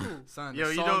single. Son, Yo, the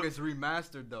you song don't- is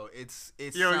remastered though. It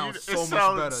Yo, sounds it so sounds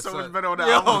much better. so son. much better on the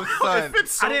Yo, album. son. It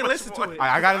fits so I didn't much listen to more. it.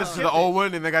 I gotta listen to the old one,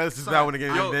 and then I gotta listen to that one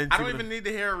again. Yo, and then I two don't of even them. need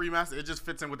to hear a remaster. It just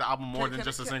fits in with the album more than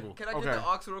just a single. Can I Okay. get the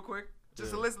aux real quick?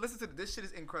 Just listen to this shit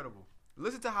is incredible.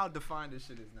 Listen to how defined this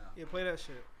shit is now. Yeah, play that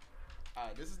shit. All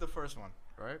right, this is the first one,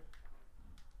 right?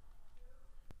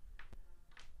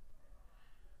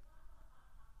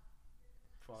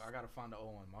 Fuck, I gotta find the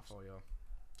old one. My fault, yo.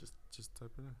 Just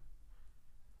type it in.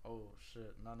 Oh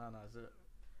shit, no, is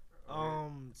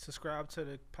it? Subscribe to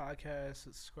the podcast.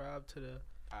 Subscribe to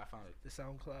I found it. the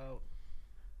SoundCloud.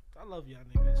 I love y'all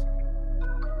niggas.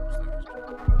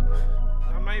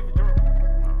 I'm not even drunk.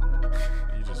 No,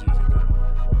 you just using that.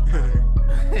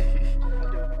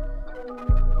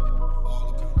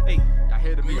 Hey, Y'all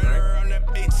hear the beat,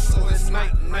 right? So it's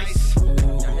not nice. Y'all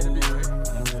hear the beat,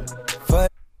 right?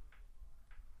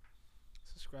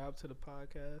 subscribe to the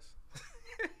podcast.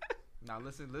 Now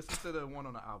listen to the one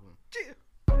on the album.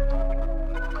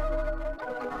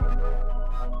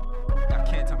 Y'all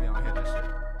can't tell me I don't hear that shit.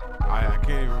 I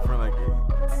can't even front like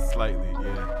it. Slightly,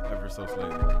 yeah, ever so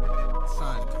slightly.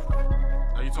 Son.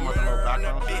 Are you talking about the little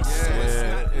background shit?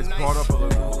 Yeah, it's brought up a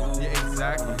little. Yeah,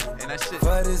 exactly. And that shit.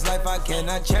 For this life I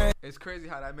cannot change. It's crazy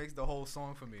how that makes the whole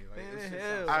song for me. Like, it's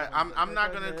just, I'm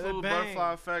not gonna include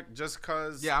Butterfly Effect just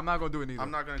cause. yeah, I'm not gonna do it either.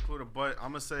 I'm not gonna include it, but I'm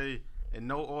gonna say in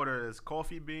no order is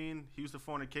Coffee Bean, Houston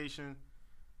Fornication,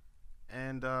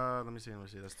 and let me see.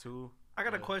 That's 2. I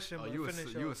got a question. Oh, but you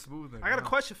finish a up. smooth nigga. I got a huh?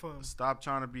 question for him. Stop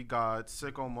Trying to Be God,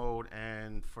 Sicko Mode,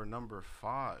 and for number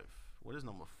 5. What is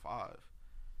number 5?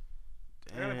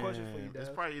 I got a question for you, It's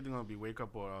Dad. probably either gonna be Wake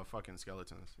Up or fucking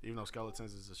Skeletons. Even though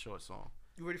Skeletons is a short song.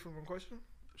 You ready for my question?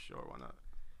 Sure, why not?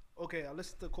 Okay, I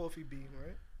listened to Coffee Bean,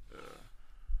 right? Yeah.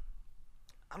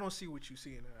 I don't see what you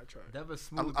see in that. I tried. Never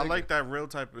smooth. I like that real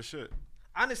type of shit.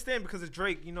 I understand because of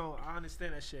Drake. You know, I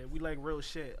understand that shit. We like real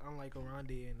shit, unlike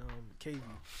Arandi and KV.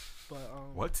 But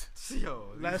What?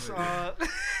 Yo, let's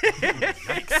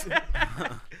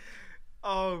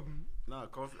Nah,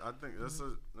 Coffee. I think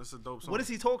that's a dope song. what is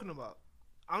he talking about?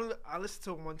 I listened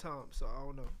to it one time, so I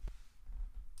don't know.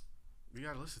 You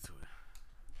gotta listen to it.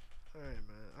 All right,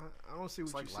 man. I don't see what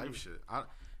It's like you life see. shit.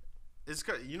 It's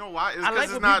you know why? It's I because like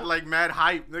it's when not people- like mad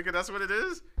hype, nigga. That's what it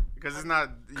is. Because it's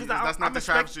not. That's not the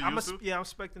Travis you used to. Yeah, I'm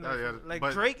expecting that. Yeah, Like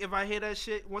but- Drake, if I hear that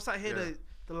shit, once I hear Yeah.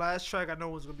 the last track, I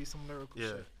know it's gonna be some lyrical Yeah.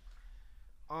 shit.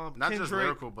 Not Kendrick, just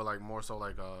lyrical, but like more so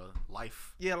like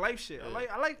life. Yeah, life shit. Yeah.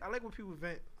 I like when people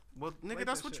vent. Well, nigga, Like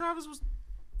that's that what shit. Travis was.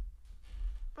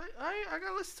 But I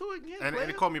gotta listen to it again. And player.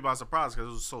 it caught me by surprise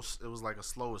because it was like a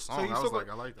slower song. So he I was talking like,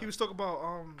 I like that. He was talking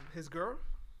about his girl.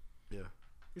 Yeah.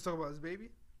 He was talking about his baby.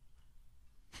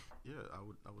 Yeah, I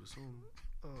would assume.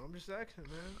 I'm just asking,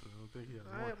 man. I don't think he has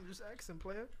Alright, more. I'm just asking,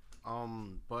 player.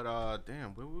 But damn,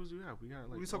 where was we at? We got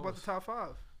like. We talk about the top 5.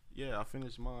 Yeah, I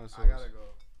finished mine. So I gotta go.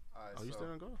 All right, Oh, you still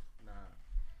gonna go? Nah.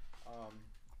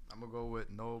 I'm gonna go with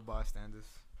No Bystanders.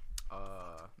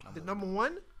 The number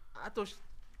 1. I thought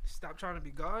stop trying to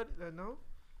be God. No.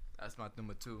 That's my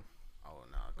number 2. Oh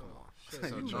nah, come on. Shit,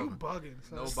 So you no- bugging.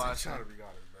 Son. No Bystanders.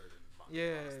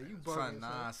 Yeah, you bugging. Son, son.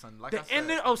 nah, son. Like The I said,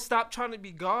 ending of Stop Trying to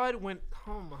Be God when,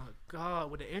 oh my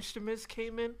God, when the instruments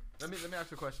came in. let me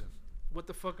ask you a question. What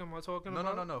the fuck am I talking No,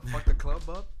 about? no. Fuck the club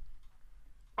up.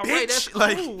 All right, that's Bitch, cool.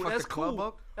 like, fuck That's the club cool.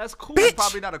 up? That's cool. That's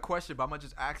probably not a question, but I'm gonna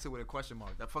just ask it with a question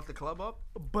mark. That fuck the club up,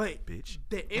 But Bitch.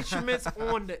 the instruments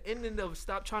on the ending of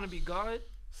Stop Trying to Be God.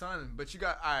 son. But you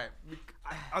got all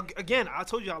right. Again, I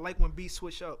told you I like when beats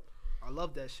switch up. I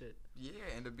love that shit. Yeah,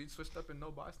 and the beat switched up and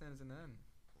No Bystanders in the end.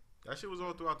 That shit was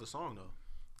all throughout the song though.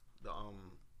 The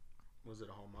was it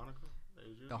a harmonica? That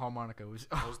was used? The harmonica was.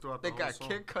 was throughout They the got whole song.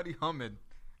 Kid Cudi humming,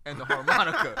 and the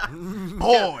harmonica.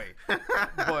 Boy.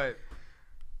 But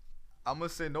I'm gonna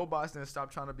say No Bystanders.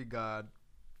 Stop Trying to Be God.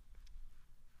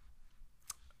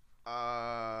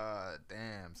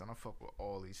 Damn, son. I fuck with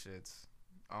all these shits.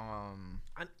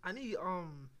 I need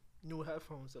new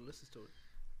headphones to listen to it.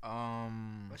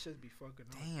 My shit be fucking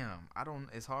up. Damn. I don't.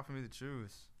 It's hard for me to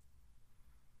choose.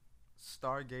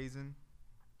 Stargazing.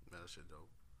 That shit dope.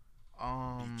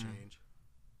 Um, Beat change.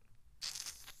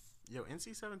 Yo,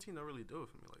 NC-17 don't really do it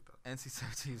for me like that.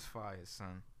 NC-17 is fire,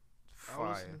 son. I was Fire.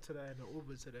 listening to that in the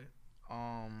Uber today.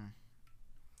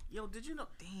 Yo, did you know?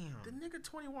 Damn. The nigga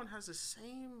 21 has the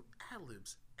same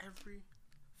ad-libs every.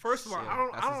 First of all, Yeah, I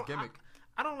don't. that's I his don't. gimmick.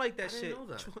 I don't like that I didn't shit. know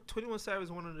that. 21 Savage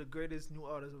is one of the greatest new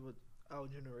artists of our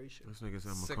generation. This nigga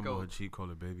said I'm gonna come Sicko. on her cheek, call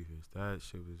her babyface. That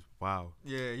shit was wow.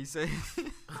 Yeah, he said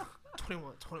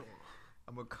 21.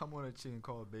 I'm gonna come on a cheek and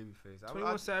call it babyface.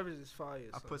 21 Savage is fire.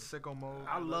 I son. put sicko mode.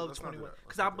 I love let's not do 21 that.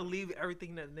 because Let's I not do that. believe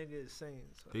everything that nigga is saying.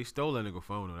 So. They stole that nigga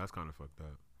phone though. That's kind of fucked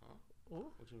up. Who?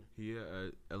 What you mean? He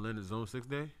at Atlanta Zone 6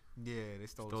 day Yeah, they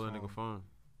stole stole his that nigga phone.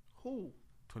 Who?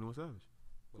 21 Savage.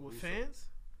 With fans?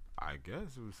 I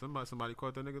guess it was somebody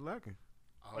caught that nigga lacking.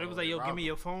 Or it was like, yo, give me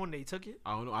your phone. They took it.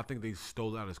 I don't know. I think they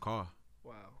stole out his car.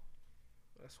 Wow,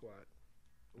 that's why.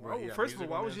 Right, Why- yeah, first of all,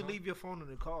 music why on would there, you huh? leave your phone in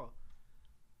the car?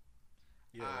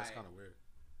 Yeah, that's Aight. kind of weird.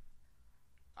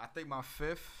 I think my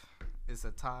fifth is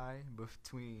a tie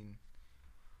between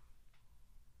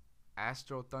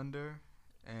Astro Thunder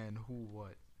and Who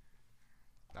What.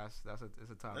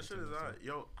 it's a time. That shit is alright.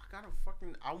 Yo,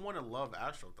 I want to love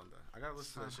Astro Thunder. I gotta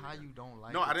listen to that shit. How again. you don't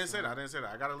like? No, it, I didn't say son? that. I didn't say that.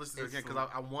 I gotta listen to it again because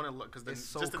I want to look because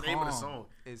just the calm. name of the song.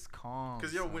 It's calm.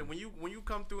 Because yo, son. when you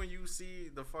come through and you see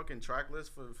the fucking track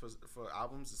list for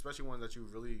albums, especially ones that you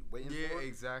really waiting for. Yeah,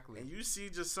 exactly. And you see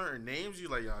just certain names, you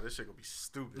like, yo, this shit gonna be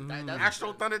stupid. That's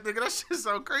Astro Thunder, nigga, that shit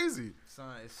so crazy.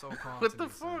 Son, it's so calm. What to the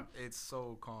me, son. fuck? It's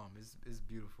so calm. It's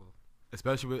beautiful.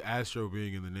 Especially with Astro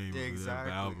being in the name of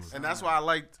Exactly. the album. And that's why I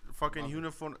liked fucking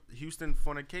Houston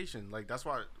Fornication. Like that's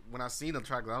why when I seen the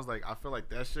track, I was like, I feel like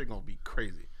that shit gonna be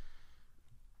crazy.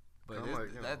 But I'm like,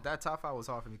 you know. that top 5 was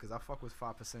hard for me because I fuck with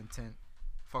 5% Tint,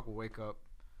 fuck with Wake Up.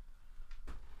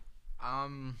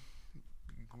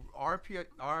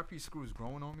 RP Screw's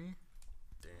growing on me.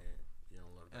 Damn, you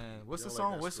don't love that. And what's You the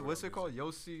don't like song? that What's screw-up it called?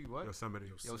 Yosi what? Yosemite.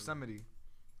 Yosemite.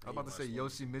 I was about to say watch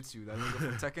Yoshi Mitsu, that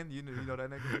nigga from Tekken. You know that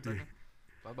nigga from Tekken?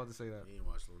 I was about to say that. You ain't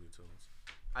watch Looney Tunes.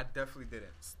 I definitely didn't.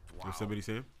 Wow. Yosemite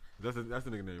Sam? That's the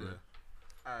nigga name, right?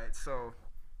 All right, so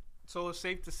it's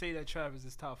safe to say that Travis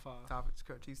is top 5.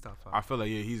 he's top 5. I feel like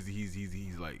he's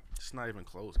like It's not even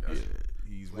close, guys.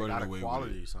 he's Like, running out of away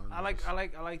quality, with it. son. I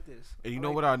like this. And you I know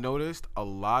like what I noticed? A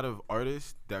lot of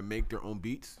artists that make their own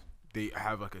beats, they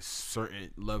have like a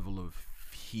certain level of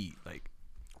heat. Like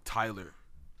Tyler,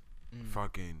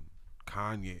 fucking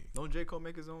Kanye. Don't J. Cole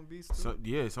make his own beats too?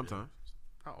 Yeah, sometimes.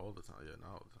 Not all the time. Yeah,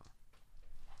 not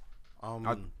all the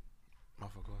time. My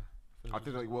fuck, go ahead. I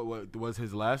think like what was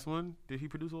his last one? Did he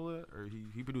produce all that, or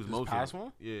he produced His most past of it?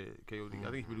 one? Yeah, KOD. I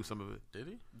think he produced some of it. Did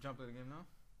he? Jump it again now?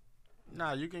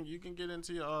 Nah, you can get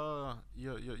into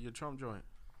your Trump joint.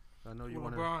 I know you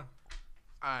want to. LeBron.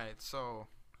 Alright, so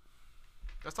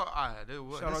let's talk. Alright,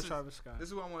 Shout out Travis Scott. This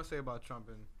is what I want to say about Trump,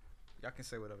 and y'all can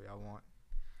say whatever y'all want.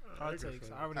 Hot takes.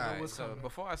 I already know Alright, what's so coming.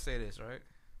 before I say this, right?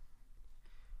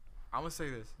 I'm gonna say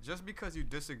this. Just because you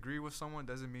disagree with someone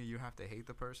doesn't mean you have to hate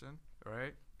the person,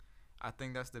 right? I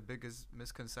think that's the biggest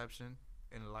misconception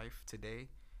in life today.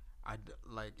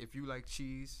 Like if you like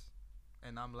cheese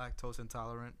and I'm lactose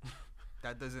intolerant,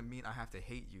 that doesn't mean I have to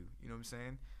hate you. You know what I'm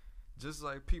saying? Just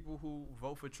like people who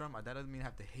vote for Trump, that doesn't mean I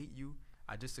have to hate you.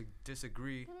 I just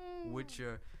disagree with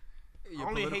your I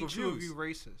only political hate you if views. you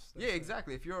racist. Yeah,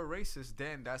 exactly. If you're a racist,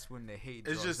 then that's when the hate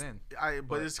It's draws just, in. but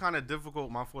But- it's kind of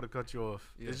difficult. My fault to cut you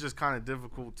off. Yeah. It's just kind of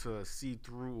difficult to see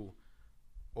through,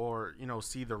 or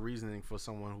see the reasoning for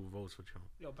someone who votes for Trump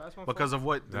Yo, pass my because phone. of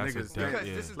what the That's niggas a- did. Because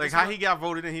yeah. this is Like this how is he got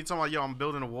voted in, he talking about, yo, I'm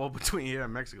building a wall between here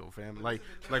and Mexico, fam. Like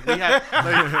we had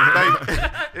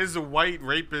like it's a white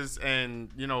rapist and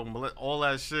all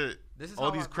that shit. This is All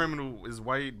how these I- criminals is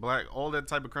white, black, all that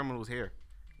type of criminals here.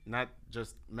 Not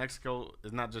just Mexico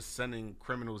is not just sending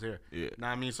criminals here. Yeah. Know what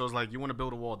I mean? So it's like you want to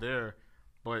build a wall there,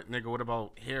 but nigga, what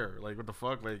about here? Like what the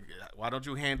fuck? Like why don't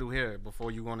you handle here before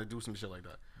you want to do some shit like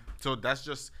that? So that's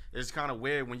just, it's kind of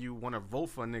weird when you want to vote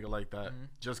for a nigga like that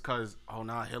just cause, oh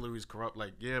nah, Hillary's corrupt.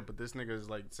 Like yeah, but this nigga is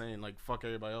like saying like fuck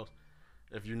everybody else.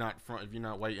 If you're not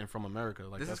white and from America,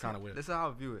 like that's kind of weird. This is how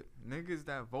I view it. Niggas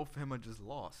that vote for him are just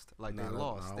lost. Like Nah, they nah,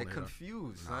 lost. nah, I They don't hear that.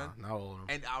 confused, Nah, son. not all of them.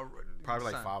 And Probably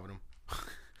like son, 5 of them.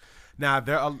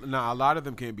 Nah, a lot of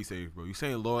them can't be saved, bro. You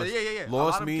saying lost? Yeah. A lot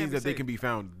Lost of them means can't be that they saved. can be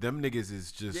found. Them niggas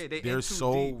is just Yeah, they they're in too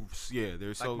so they're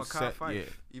Like so Mekhi set. Phife, Yeah,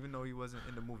 even though he wasn't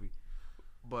in the movie,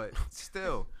 but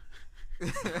still,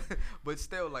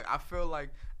 like I feel like,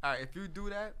 all right, if you do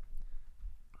that,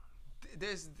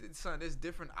 there's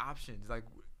different options. Like,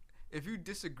 if you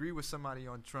disagree with somebody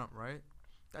on Trump, right?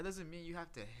 That doesn't mean you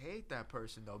have to hate that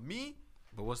person, though. Me,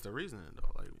 But what's the reasoning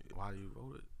though? Like why you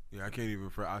voted? yeah. I can't even.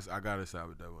 I gotta side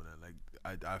with that one.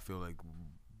 Like I feel like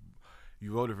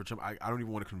you voted for Trump. I don't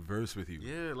even want to converse with you.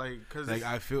 Yeah, like cause Like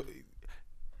I feel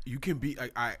you can be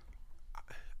like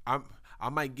I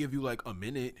might give you like a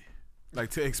minute. Like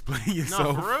to explain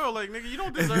yourself. no, for real, like nigga, you don't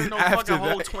And deserve then no after fucking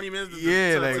whole that- 20 minutes to,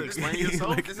 yeah, to like, explain yourself.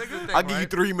 like, This is the thing, I'll give you right?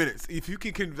 3 minutes if you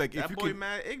can like if That you boy can.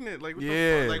 mad ignorant. Like what Yeah.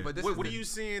 the fuck? Like But this what is are the- you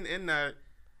seeing in that?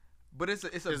 but it's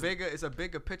a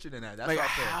bigger picture than that. That's Like what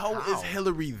I feel. how is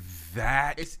Hillary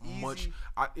that It's much? easy.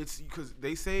 It's because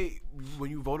they say when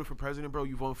you voted for president, bro,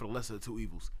 you voted for the lesser of two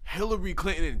evils. Hillary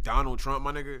Clinton and Donald Trump,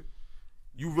 my nigga.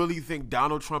 You really think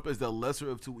Donald Trump is the lesser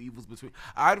of two evils between?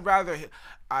 I'm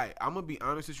gonna be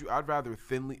honest with you. I'd rather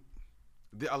thinly.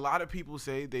 A lot of people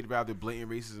say they'd rather blatant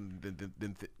racism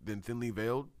than thinly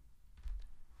veiled.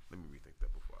 Let me rethink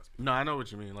that before I speak. No, I know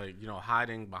what you mean. Like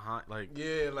hiding behind. Like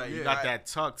Like you got that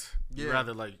tucked. You Yeah.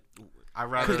 rather like. I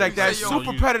rather Because like that say, yo,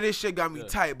 super you- predator shit got me Yeah.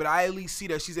 tight, but I at least see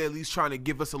that she's at least trying to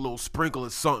give us a little sprinkle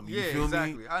of something. You Yeah, feel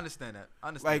exactly. me? I understand that. I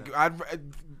understand Like that.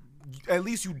 at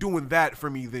least you doing that for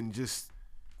me than just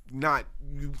not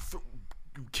you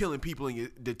killing people in your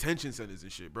detention centers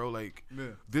and shit, bro. Like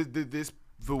Yeah. this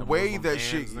the way Muslim that bans,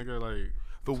 shit, nigga, like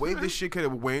the way this shit could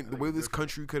have went, the way this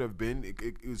country could have been,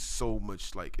 it is so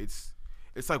much like it's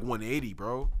like 180,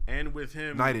 bro. and with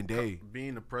him Night and day.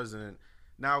 being the president.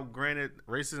 Now, granted,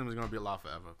 racism is gonna be a lot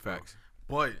forever. bro. Facts.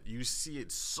 But you see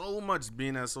it so much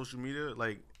being on social media,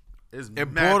 like it's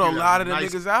It mad brought a people lot that of the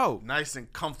nice, niggas out. nice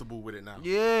and comfortable with it now.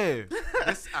 Yeah.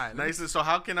 Nice. And so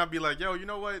how can I be like, yo, you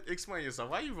know what? Explain yourself.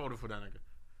 Why you voted for that nigga?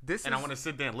 This And is, I want to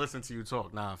sit there and listen to you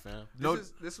talk. Nah, fam.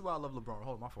 This is why I love LeBron.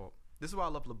 Hold on, my fault. This is why I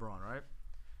love LeBron, right?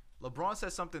 LeBron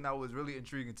said something that was really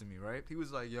intriguing to me, right? He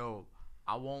was like, yo,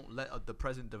 I won't let the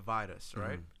president divide us,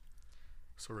 right?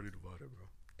 It's already divided, bro.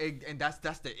 And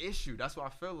that's the issue. That's what I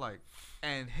feel like.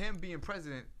 And him being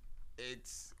president,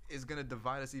 it's gonna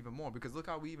divide us even more because look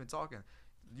how we even talking.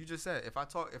 You just said if a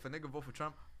nigga vote for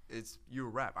Trump, it's you a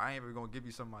rap. I ain't even gonna give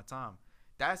you some of my time.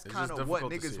 That's It's kind just of what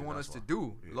difficult to niggas see, want that's us to why.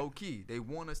 do, low key. They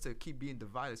want us to keep being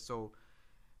divided, so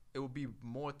it will be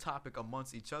more topic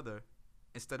amongst each other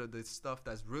instead of the stuff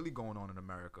that's really going on in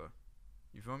America.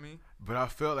 You feel me? But I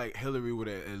felt like Hillary would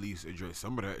have at least addressed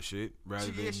some of that shit rather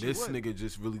She- than yeah, she this would. nigga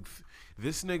just really.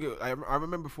 This nigga, I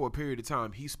remember for a period of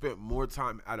time, he spent more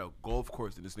time at a golf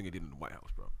course than this nigga did in the White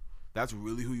House, bro. That's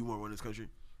really who you want to run this country.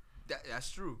 That's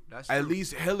true. That's At true.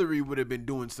 least Hillary would have been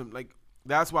doing some like.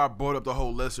 That's why I brought up the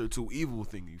whole lesser two evil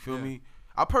thing. You feel Yeah. me?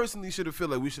 I personally should have felt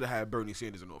like we should have had Bernie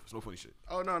Sanders in office. No funny shit.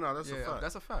 Oh no, that's a Yeah, fact.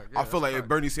 that's a fact. I feel like if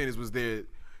Bernie Sanders was there,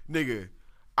 nigga,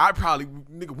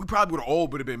 we probably would have all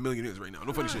would have been millionaires right now.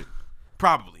 No funny shit.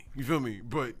 Probably. You feel me?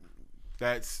 But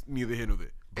that's neither here nor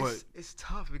there. But it's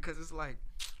tough because it's like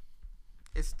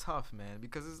it's tough, man.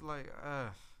 Because it's like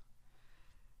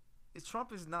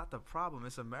Trump is not the problem.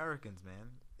 It's Americans, man.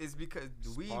 It's because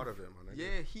we part of it, my nigga.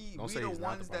 Yeah, Don't we say the he's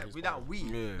not the ones problem, that he's we part not of we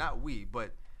Yeah. not we,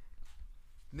 but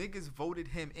niggas voted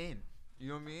him in. You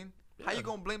know what I mean? How you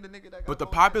gonna blame the nigga that? Got but the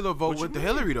voted popular vote What you went to mean?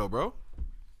 Hillary though, bro.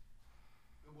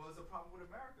 in? Well, it's a problem with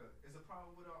America. It's a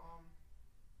problem with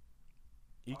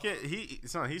You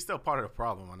can't. He's still part of the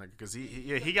problem, my nigga. Because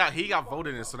he got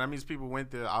voted in, so that means people went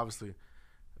there, obviously,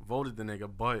 voted the nigga.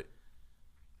 But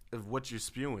if what you're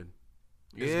spewing,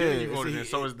 it's Yeah, good you it's voted a- in.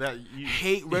 So is that you,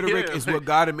 Hate rhetoric Yeah, is like- what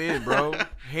got him in, bro.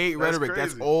 Hate That's rhetoric.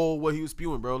 That's crazy. all what he was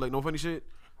spewing, bro. Like no funny shit.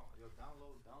 Yo,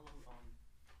 download.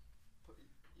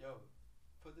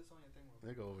 Put this on your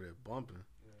thing. Nigga over there bumping.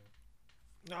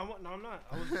 No, I'm not.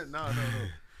 I was, no.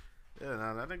 Yeah,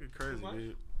 nah, that nigga crazy, What?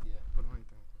 dude. Yeah, put it on your thing.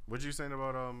 What you saying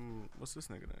about what's this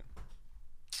nigga name?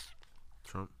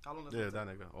 Trump. How long does Yeah, it that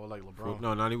nigga. Or like LeBron.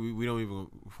 No, not we don't even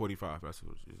 45. That's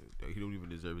what he don't even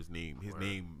deserve his name.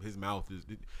 His mouth is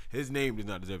his name does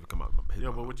not deserve to come out. His Yo,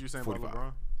 mouth. but what you saying about 45.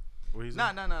 LeBron? What he's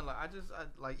Nah. Like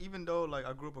like even though like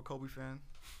I grew up a Kobe fan,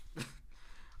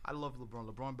 I love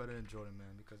LeBron. LeBron better than Jordan, man,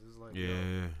 because it's like yo,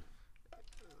 Yeah.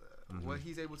 what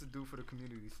he's able to do for the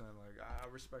community, son. Like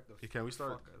I respect the. Can we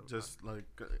start fuck out of just like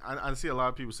I see a lot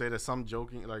of people say that, some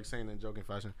joking, like saying in joking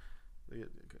fashion.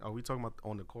 Are we talking about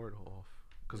on the court or off?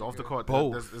 Because off the court,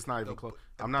 Both. it's not even The- close.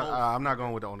 the I'm not. both. I'm not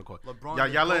going with the on the court. LeBron Y'all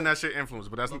the letting GOAT. that shit influence,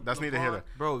 but that's neither here. nor-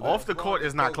 Bro, Off the LeBron court the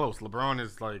is not GOAT. close. LeBron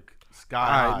is like sky All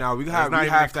high. right, now we It's have not we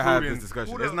even have to have including- this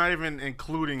discussion. Who It's not even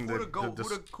including Who the. to go?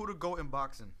 Who to go in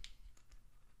boxing?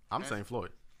 I'm saying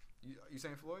Floyd. You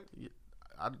saying Floyd?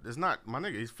 It's not my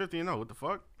nigga. He's 50-0. What the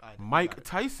fuck? Mike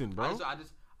Tyson, bro.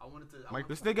 I wanted to. Mike-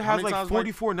 This nigga How has many like times Mike-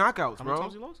 44 knockouts, How many bro.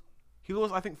 times he lost? He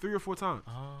lost, I think, 3 or 4 times.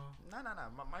 Nah.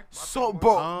 Mike. So,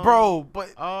 bro, but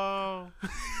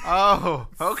Oh,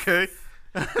 okay.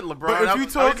 LeBron. But if you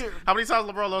talking- how many times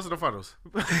LeBron lost in the finals?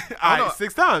 all right,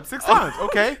 6 times. 6 times.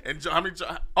 Okay. And how many?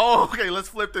 Oh, okay. Let's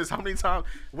flip this. How many times?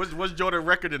 What's Jordan's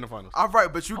record in the finals? All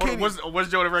right, but you Hold on, can't. what's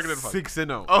Jordan's record in the finals?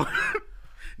 6-0. Oh,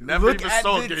 never Look even at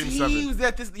saw the Game teams 7.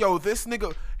 that this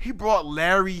nigga, he brought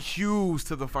Larry Hughes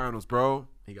to the finals, bro.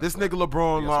 He got This swept. nigga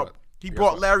LeBron, He got swept. he He got brought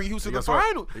swept. Larry Hughes to He the got swept.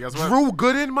 finals. He got swept. Drew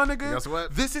Gooden, my nigga. He got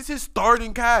swept. This is his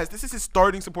starting cast. This is his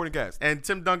starting supporting cast. And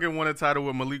Tim Duncan won a title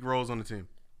with Malik Rose on the team.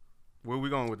 Where we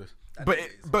going with this? But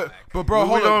bro, Where we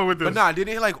hold going on. with But this? nah,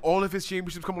 didn't like all of his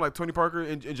championships come with like Tony Parker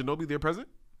and Ginobili there present?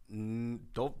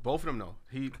 Both of them, no.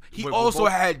 He Also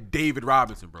had David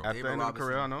Robinson, bro. at the end of the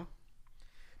career, I know.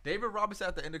 David Robinson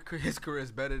at the end of his career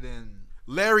is better than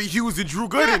Larry Hughes and Drew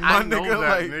Gooden, my I know nigga.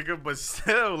 that, Like, nigga, but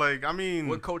still, like, I mean,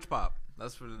 with Coach Pop.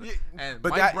 That's for the Yeah, and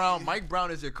but Mike Brown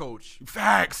is your coach.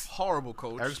 facts. Horrible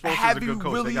coach. Eric Spoelstra is Have a good you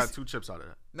coach. really They got s- 2 chips out of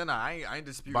that. No, I ain't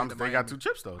disputing. But the they got Miami. 2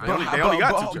 chips though. They But- only, but-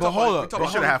 got 2 but chips. hold up. They but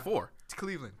should hold have up. had 4. It's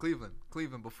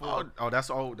Cleveland before. Oh,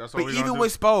 that's all. That's all. But we even gonna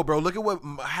with Spo, bro, look at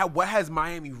what has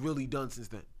Miami really done since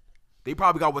then? They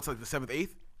probably got what's like the 7th,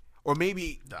 8th, or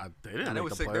maybe they didn't Nah,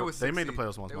 make the playoffs. They made the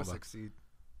playoffs once. They My were bad. 6 seed.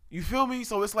 you feel me.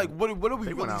 So it's like, what are we They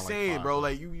went really out like saying, 5, bro? bro.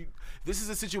 Like you, this is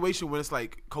a situation where it's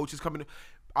like coaches coming.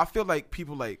 I feel like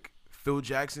people like Phil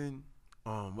Jackson.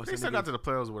 What's They his still name? got to the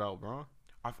playoffs without LeBron.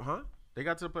 Huh? They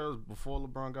got to the playoffs before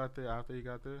LeBron got there, after he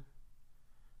got there.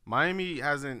 Miami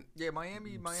hasn't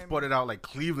Miami sputted out like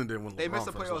Cleveland did when They LeBron missed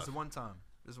the first playoffs left. one time.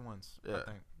 Just once. Yeah. I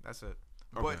think that's it.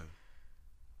 Okay. But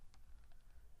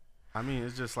I mean,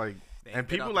 it's just like, They and ain't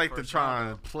get out people the like to first try round,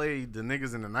 and play the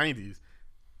niggas in the '90s.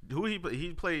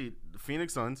 He played the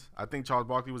Phoenix Suns. I think Charles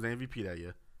Barkley was the MVP that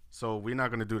year. So we're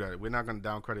not gonna do that. We're not gonna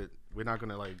down credit. We're not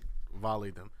gonna like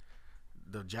violate them.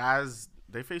 The Jazz,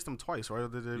 they faced them twice, right?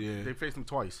 They faced them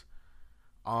twice.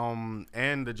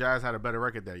 And the Jazz had a better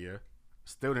record that year.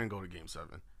 Still didn't go to Game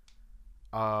 7.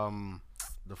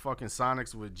 The fucking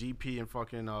Sonics with GP and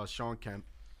fucking Sean Kemp.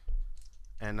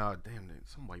 And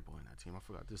some white boy in that team. I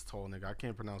forgot this tall nigga. I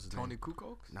can't pronounce his Tony name.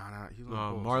 Kukoc? Nah, he's on the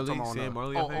Bulls. Marley, I'm talking Sam about,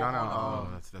 Marley. I think. no,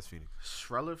 that's Phoenix.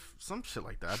 Shrelif, some shit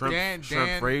like that.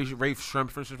 Shrimp, Rafe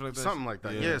Shrimp, something like that. Something like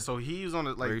that. Yeah. So he's on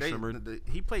the like Ray Shrimmer.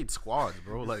 he played squads,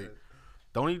 bro. Like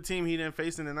the only team he didn't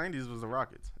face in the '90s was the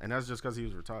Rockets, and that's just because he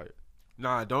was retired.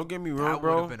 Nah, don't get me wrong, That would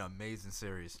bro. have been an amazing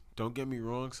series. Don't get me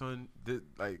wrong, son.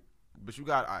 But you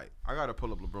got I gotta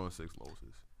pull up LeBron's 6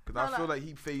 losses because I feel like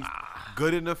he faced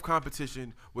good enough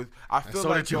competition with. I feel so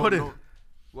like did Jordan.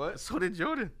 What? So did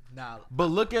Jordan. Nah. But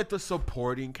look at the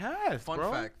supporting cast, Fun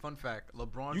bro. fact.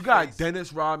 LeBron. You got faced-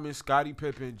 Dennis Rodman, Scottie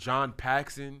Pippen, John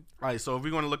Paxson. All right, so if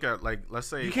we're gonna look at like let's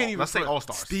say all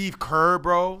stars. Steve Kerr,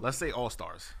 bro. Let's say all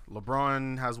stars.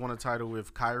 LeBron has won a title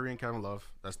with Kyrie and Kevin Love.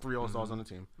 That's 3 all stars on the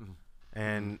team.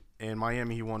 And in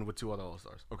Miami, he won with 2 other all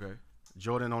stars. Okay.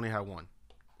 Jordan only had 1.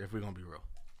 If we're gonna be real.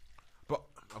 But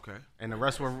okay. And the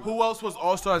rest were Who else was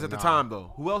all stars at the time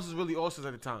though? Who else was really all stars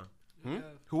at the time? Yeah.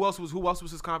 Who else was his who else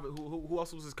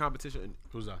was his competition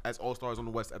Who's that? as all stars on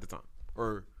the West at the time?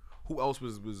 Or who else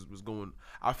was going?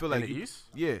 I feel like the East?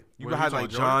 Yeah, you Wait, had who's like on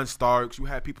John Jordan? Starks. You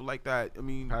had people like that. I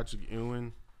mean, Patrick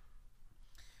Ewing.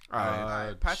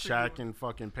 Alright, Patrick Shaq Ewing. and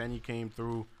fucking Penny came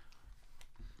through.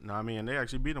 No, I mean they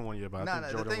actually beat him one year, but I think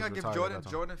the Jordan thing I was give retired at that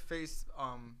time. Jordan faced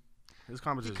His he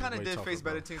competition kind of was way did tougher, face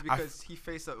bro. better teams because he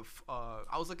faced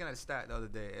I was looking at a stat the other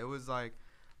day. It was like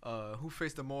who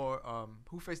faced the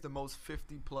most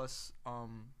 50+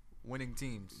 winning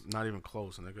teams. Not even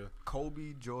close, nigga.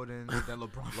 Kobe, Jordan, then LeBron.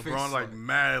 LeBron faced, like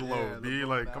mad low, yeah, B. LeBron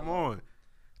Like, mad come low. on.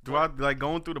 Throughout like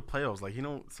going through the playoffs, like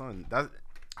son, that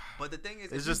But the thing is,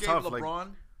 It's if just you gave tough, like-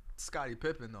 LeBron, Scottie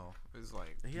Pippen though, it's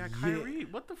like he had Kyrie.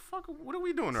 What the fuck? What are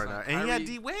we doing right Son, now? And he had Kyrie-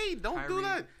 D Wade. Don't do Kyrie-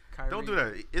 that. Don't do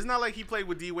Kyrie- that. It's not like he played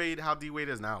with D Wade how D Wade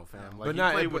is now, fam. Like But he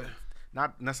not- played but- with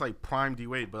not necessarily prime D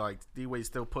Wade, but like D Wade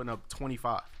still putting up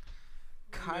 25.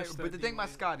 Missed But that the thing about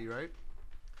D-Wade. Scottie, right?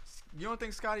 You don't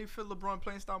think Scottie fit LeBron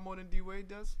playing style more than D Wade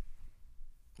does?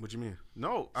 What you mean?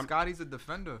 No, Scotty's a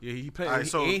defender. yeah, he plays. Alright,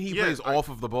 so, and he yeah, plays off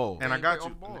of the ball. and I he got play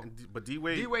you. off ball. But D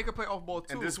Wade. D Wade can play off ball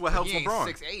too. And this is what but helps he ain't LeBron.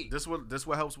 6'8". This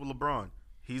what helps with LeBron.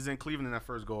 He's in Cleveland in that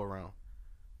first go around.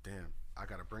 Damn, I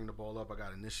gotta bring the ball up. I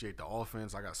gotta initiate the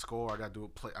offense. I gotta score. I gotta do a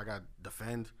play. I gotta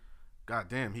defend. God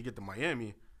damn, he get to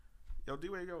Miami. Yo, D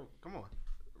Wade, go. Come on,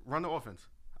 run the offense.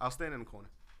 I'll stand in the corner.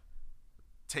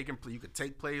 You could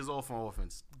take plays off on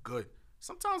offense. Good.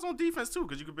 Sometimes on defense too,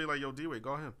 because you could be like, yo, D Wade,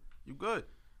 go him. You good.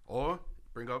 Or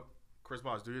bring up Chris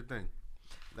Bosh. Do your thing.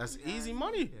 That's easy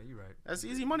money. Yeah, you're right. That's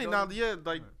easy money. Now, yeah,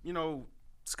 like, you know,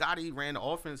 Scotty ran the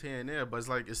offense here and there, but it's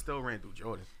like it still ran through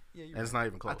Jordan. Yeah, you're And it's right. not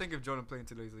even close. I think if Jordan played in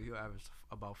today's league, he'll average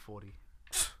about 40.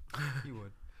 He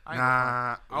would.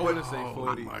 Nah, I wouldn't say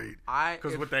 40.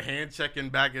 Because with the hand checking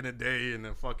back in the day and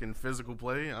the fucking physical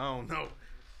play, I don't know.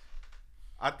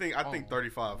 I think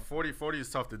 35. 40 is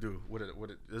tough to do.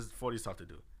 40 is tough to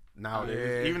do. Now,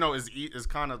 Yeah. even though it's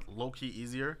kind of low key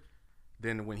easier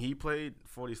than when he played,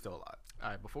 40 is still a lot. All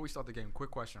right, before we start the game,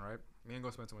 quick question, right? We ain't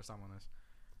gonna spend too much time on this.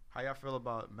 How y'all feel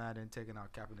about Madden taking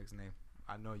out Kaepernick's name?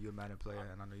 I know you're a Madden player,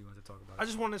 and I know you want to talk about I it.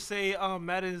 just want to say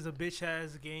Madden is a bitch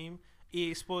ass game.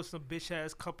 EA Sports is a bitch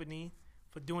ass company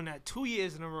for doing that 2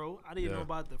 years in a row. I didn't Yeah. know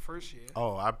about the first year.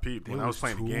 Oh, I peeped when I was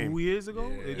playing the game. 2 years ago.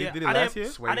 Yeah. They Yeah, did it I last didn't-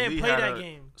 year. Sway I didn't Lee play had that a-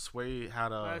 game Sway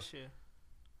had a last year.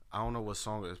 I don't know what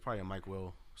song it is. Probably a Mike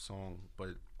Will song, but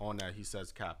on that he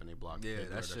says cap and they block. Yeah, they do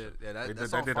that shit. Yeah, They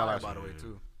that's did on that fire, last by the year. way,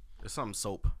 too. It's some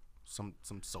soap, some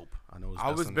soap. I know.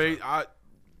 I was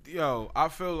I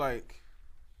feel like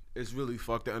it's really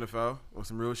fucked the NFL on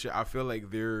some real shit. I feel like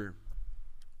their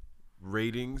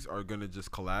ratings are gonna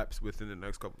just collapse within the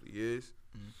next couple of years.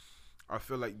 I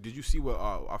feel like, did you see what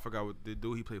I forgot what the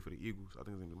dude he played for the Eagles? I think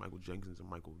his name was Michael Jenkins or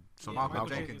Michael something. Yeah, Malcolm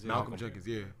Jenkins. Malcolm Jenkins,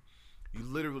 yeah. You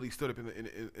literally stood up in the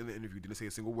interview, didn't say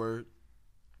a single word.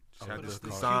 Just had the the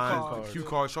card. signs, the Cue cue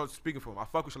card, speaking for him. I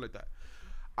fuck with shit like that.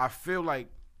 I feel like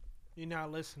You're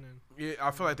not listening. yeah,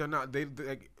 I feel like they're not. They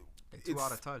like It's too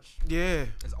out of touch. Yeah.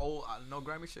 It's old. No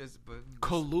Grammy shit, but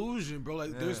Collusion, bro.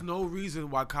 Like, there's no reason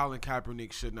why Colin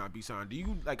Kaepernick should not be signed. Do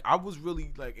you like? I was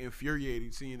really like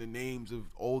infuriated seeing the names of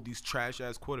all these trash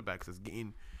ass quarterbacks that's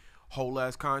getting whole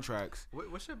ass contracts.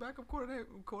 What's your backup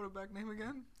quarterback name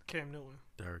again? Cam Newton.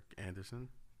 Derek Anderson.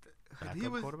 He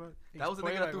was quarterback. That was the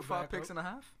nigga that threw 5 picks and a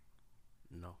half.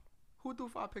 No. Who threw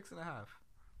 5 picks and a half?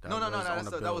 That No. was on That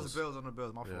the was Bills. Bills on the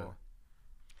Bills. My Yeah. fault.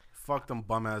 Fuck them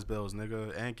bum ass Bills,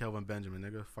 nigga, and Kelvin Benjamin,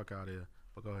 nigga. Fuck out of here.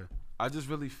 But go ahead. I just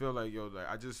really feel like, yo, like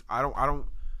I'm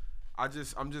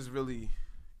just really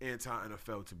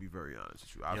anti-NFL, to be very honest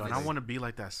with you. Yo, and I want to be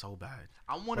like that so bad.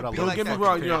 I want to But be don't like get me that.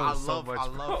 wrong, because yo. I So love much, I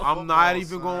bro. love I'm not football, even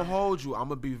son. gonna hold you. I'm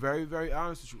gonna be very, very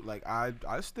honest with you. Like I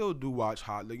still do watch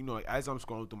hot. Like, you know, like as I'm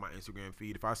scrolling through my Instagram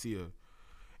feed, if I see a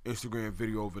Instagram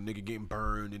video of a nigga getting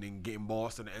burned and then getting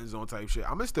lost in the end zone type shit,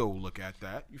 I'm gonna still look at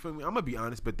that. You feel me? I'm gonna be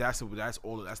honest, but that's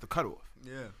the cutoff.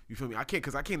 Yeah. You feel me? I can't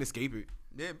escape it.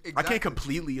 Yeah. Exactly. I can't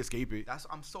completely escape it.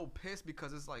 I'm so pissed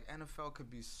because it's like NFL could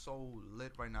be so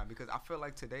lit right now because I feel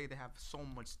like today they have so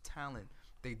much talent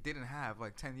they didn't have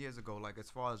like 10 years ago. Like as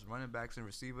far as running backs and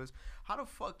receivers, how the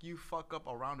fuck you fuck up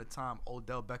around the time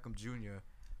Odell Beckham Jr.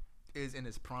 is in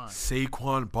his prime?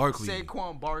 Saquon Barkley.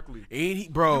 Saquon Barkley. Ain't he,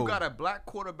 bro? You got a black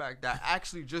quarterback that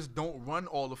actually just don't run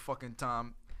all the fucking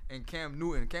time, and Cam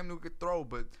Newton could throw,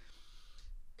 but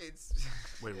it's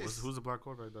Wait, who's the black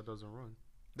quarterback that doesn't run?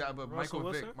 that. But Russell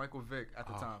Wilson? Michael Vick at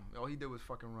the time, all he did was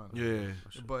fucking run. Yeah.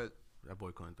 But That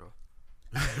boy couldn't throw.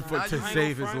 But to you ain't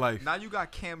save no his front. life. Now you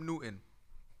got Cam Newton,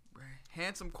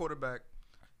 handsome quarterback.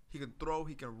 He can throw.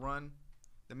 He can run.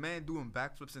 The man doing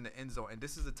backflips in the end zone, and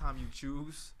this is the time you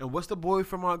choose. And what's the boy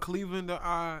from Cleveland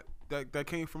that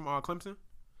came from Clemson?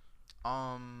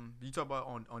 You talk about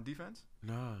on defense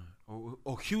Nah.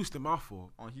 Oh, Houston, my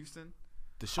fault. on Houston.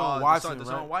 Deshaun Watson,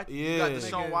 Deshaun right? Watson. Yeah. You got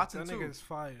Deshaun Watson that too. nigga is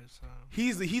fire, son.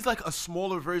 He's like a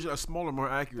smaller, more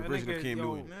accurate That version of nigga, Cam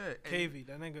yo, Newton. Yeah, KV,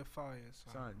 that nigga fire,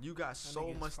 son. Son, you got so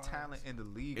nigga is much fire, talent son. in the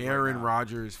league. Aaron right now.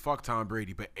 Rodgers, fuck Tom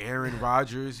Brady, but Aaron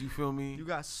Rodgers, you feel me? You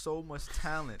got so much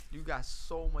talent. You got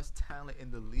so much talent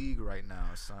in the league right now,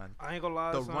 son. I ain't gonna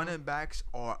lie, The son. running backs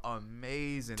are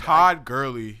amazing. Todd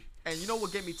Gurley. And you know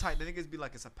what get me tight? The niggas be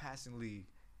like, it's a passing league.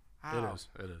 How?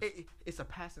 It is. It's a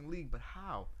passing league, but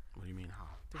how? What do you mean how?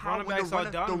 The How running when backs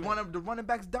are dominant. the running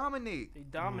backs dominate? They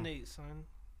dominate, son.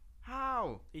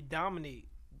 How? They dominate.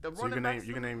 The So running backs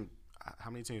you can name how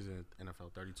many teams in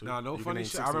NFL? 32. Nah, no You can funny name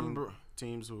shit. I 16 remember-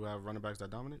 teams who have running backs that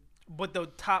dominate. But the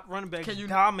top running backs Can you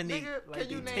dominate. nigga, Like, can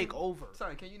you they name, take over.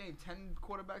 Sorry, can you name 10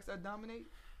 quarterbacks that dominate?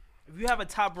 If you have a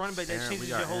top running back, that We changes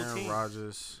got your whole Aaron team.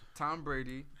 Rodgers. Tom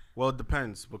Brady. Well, it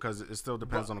depends because it still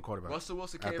depends on the quarterback. Russell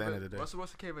Wilson at can't the end of the day. Russell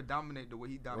Wilson can't even dominate the way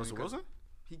he dominates. Russell Wilson?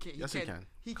 He can't. Yes, he can.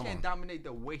 He Come can't on. dominate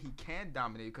the way he can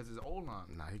dominate because his O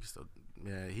line. Nah, he can still.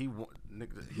 Yeah, he won. Look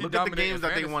at the dominated games that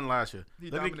they fantasy. won last year. He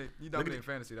Look at- dominated. He look at dominated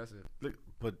fantasy. That's it. Look,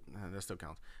 but that still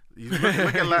counts. You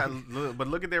but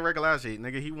look at their record last year,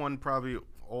 nigga. He won probably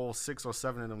all 6 or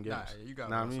 7 of them games. Nah, you got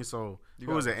Know what I mean? Russell. So You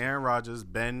who got was it? Russell. Aaron Rodgers,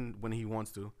 Ben when he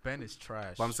wants to. Ben is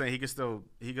trash. But I'm saying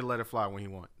he could let it fly when he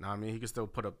wants. Know what I mean? He can still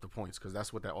put up the points because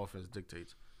that's what that offense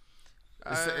dictates.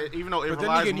 Even though it But then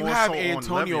relies again, you more have so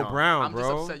Antonio on Le'Veon. Brown, I'm just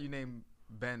bro. upset you named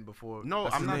Ben before. No,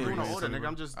 That's I'm his not name. doing the He's order, Antonio nigga.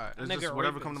 I'm Brown. just Alright. it's Nigga, just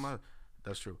whatever Ravens. comes to mind.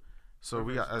 That's true. So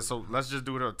we got so let's just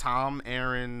do it. Tom,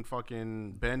 Aaron,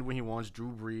 fucking Ben when he wants.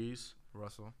 Drew Brees.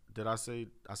 Russell. Did I say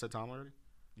Tom already?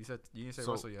 You didn't say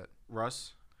So- Russell yet.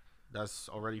 Russ. That's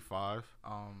already 5.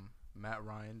 Matt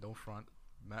Ryan, don't front.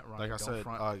 Matt Ryan, Like I don't said,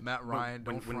 front. Matt Ryan,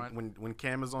 don't front. when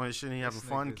Cam is on his shit and he This having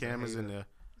fun, nigga's a Cam is in hater. there.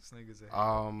 This nigga's a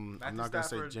I'm Matthew not gonna say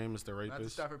Stafford- James the Matthew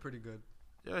rapist. Stafford pretty good.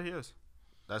 Yeah, he is.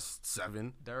 That's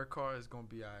 7. Derek Carr is gonna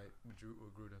be alright with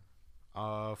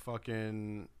Gruden.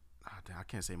 Fucking. Damn, I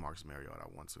can't say Marcus Mariota. I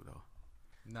want to though.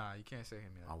 Nah, you can't say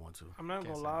him yet. I want to. I'm not Can't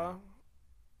gonna say lie. that.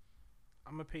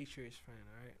 I'm a Patriots fan,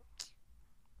 alright?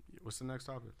 What's the next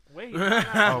topic? Wait.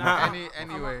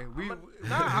 Anyway, we I'm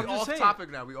just off saying. topic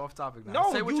now. We off topic now.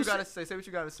 No, say what you you gotta said- say. Say what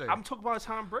you gotta say. I'm talking about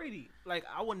Tom Brady. Like,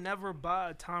 I would never buy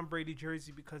a Tom Brady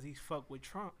jersey because he's fucked with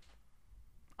Trump.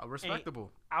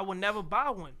 Respectable. I would never buy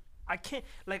one. I can't.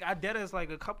 Like, I did this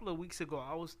like a couple of weeks ago.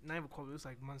 I was not even called. It was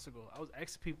like months ago. I was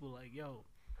asking people like, "Yo,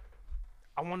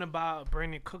 I want to buy a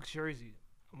Brandon Cooks jersey.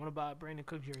 I want to buy a Brandon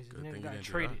Cooks jersey." Good Nigga thing you got didn't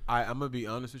do traded. I'm gonna be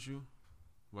honest with you.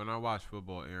 When I watch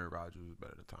football, Aaron Rodgers is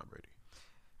better than Tom Brady.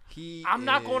 I'm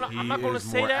not gonna is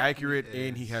say more that. accurate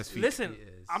and he has feet. Listen,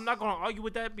 I'm not gonna argue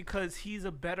with that because he's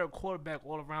a better quarterback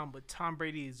all around. But Tom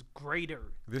Brady is greater.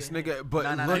 This than nigga, him. but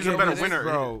look He's a at better this, winner,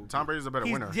 bro. Tom Brady's a better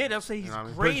winner. Yeah, that's say he's You know what I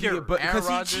mean? greater. But Aaron because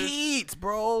Rodgers- he cheats,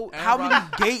 bro. Aaron How many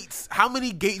Rodgers- gates? How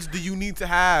many gates do you need to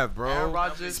have, bro? Aaron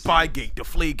Rodgers- Spygate,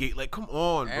 Deflategate. Like, come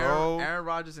on, bro. Aaron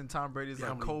Rodgers and Tom Brady is Yeah,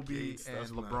 like how many Kobe gates? and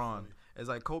That's not LeBron. funny. It's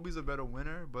like Kobe's a better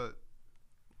winner, but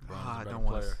LeBron's a I better don't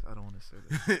want player. to. I don't want to say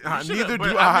that. Neither should've- do but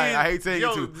I. mean, I hate saying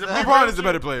yo, it too. the LeBron is a real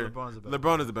better truth- player. LeBron's a better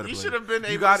LeBron is a better You player. should have been You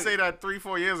able got to it. say that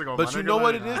 3-4 years ago. But my you nigga. know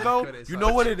what Like, it is I though. could've. You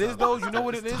know what it is though. You know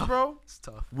what It's it is, tough. bro. It's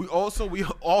tough. We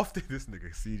often this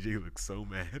nigga CJ looks so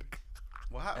mad.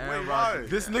 Well, how, Aaron wait, why?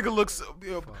 Rodgers. This nigga looks.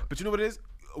 But you know what it is?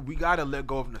 We gotta let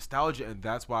go of nostalgia, and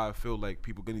that's why I feel like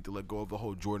people gonna need to let go of the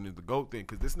whole Jordan is the GOAT thing.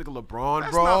 Cause this nigga LeBron,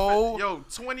 That's bro. not fair. Yo,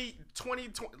 20,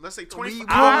 let's say 20, Come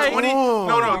 20 on,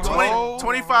 no, bro.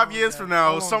 25 years from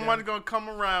now, Hold on, someone Dad. gonna come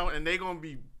around and they gonna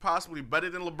be possibly better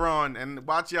than LeBron, and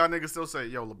watch y'all niggas still say,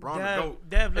 yo, LeBron the GOAT.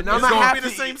 Dev, And let I'm me- not It's gonna happy. be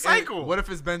the same cycle. What if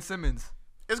it's Ben Simmons?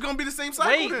 It's gonna be the same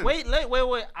cycle. then. Wait.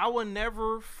 I will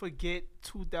never forget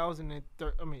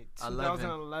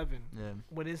 2011 Yeah.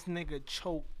 when this nigga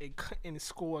choked and couldn't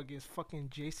score against fucking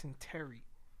Jason Terry.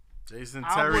 Jason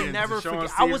I Terry will and never Deshaun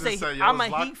forget. I'm Stevenson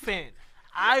a Heat fan.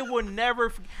 I will never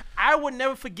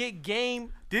forget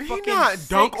game. Did he fucking not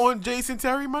dunk 6. on Jason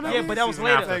Terry, my nigga? Yeah, but that was Season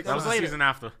later. after. That was the later. season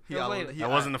after. That was later. That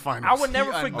wasn't the finals. I would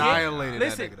never He forget. annihilated that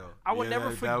Listen, nigga, though. I would never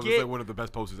That was forget like one of the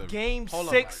best posters ever. game Hold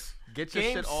on. 6. Get your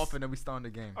Game shit off and then we start the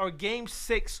game. Or game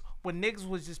 6 when niggas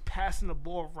was just passing the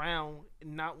ball around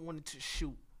and not wanting to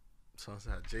shoot. So it's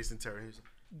that Jason Terry.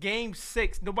 Game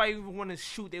 6, nobody even wanted to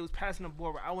shoot. They was passing the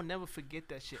ball around. I will never forget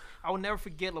that shit. I will never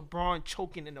forget LeBron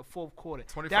choking in the fourth quarter.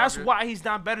 25 That's years- why he's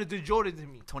not better than Jordan to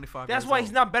me. 25 That's years why old.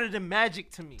 he's not better than Magic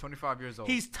to me. 25 years old.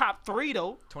 He's top 3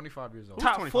 though. 25 years old.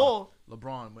 Top 25? 4.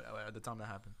 LeBron at the time that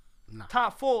happened.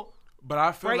 Top 4. But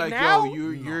I feel Right like now?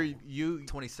 you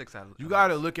 26 out of you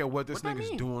gotta look at what this What that nigga's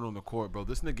mean? doing on the court, bro.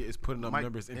 This nigga is putting up Mike,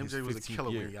 numbers in MJ his was a 15th killer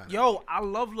when year. he got it. Yo, I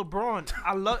love LeBron.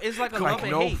 It's like a love Like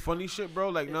and no hate. funny shit, bro.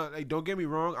 Like no, like, don't get me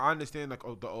wrong. I understand like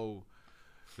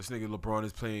this nigga LeBron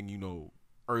is playing,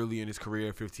 early in his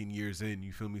career, 15 years in.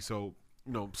 You feel me? So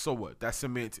so what? That's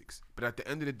semantics. But at the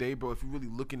end of the day, bro, if you're really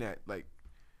looking at like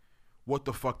what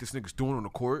the fuck this nigga's doing on the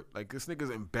court, like this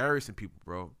nigga's embarrassing people,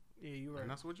 bro. Yeah, you're right. And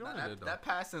that's what Jordan did, though. that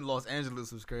pass in Los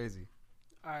Angeles was crazy.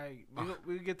 All right,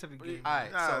 we'll get to the game. All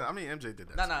right, Nah, so I mean, MJ did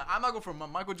that. nah, I'm not going for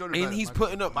Michael Jordan. And better. he's Michael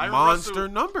putting up Byron monster Russell-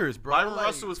 numbers, bro. Byron Like,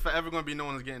 Russell is forever going to be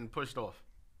known as getting pushed off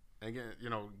and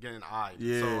getting eyed.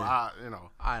 Yeah. So, All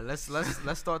right,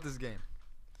 let's start this game.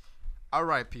 All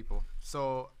right, people.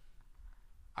 So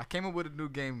I came up with a new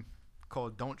game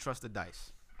called Don't Trust the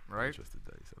Dice. Right? Trust the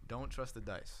dice. Don't trust the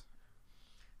dice.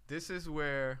 This is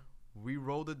where we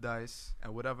roll the dice,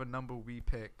 and whatever number we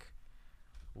pick,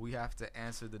 we have to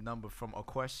answer the number from a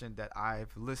question that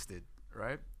I've listed,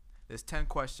 right? There's 10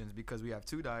 questions because we have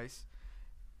 2 dice.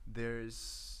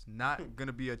 There's not going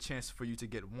to be a chance for you to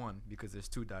get 1 because there's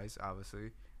 2 dice,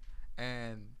 obviously.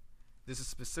 And there's a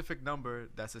specific number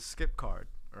that's a skip card,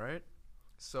 right?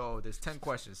 So there's 10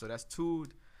 questions. So that's two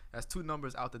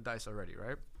numbers out the dice already,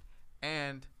 right?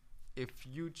 And if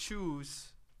you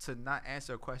choose to not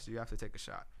answer a question, you have to take a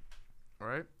shot,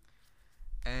 right?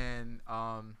 And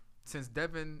since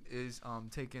Devin is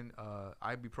taking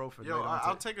ibuprofen, Yo, later on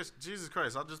I'll today- take a. Jesus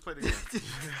Christ, I'll just play the game.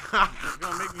 You're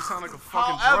going to make me sound like a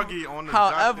fucking druggie on the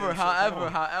goddamn show.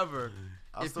 However,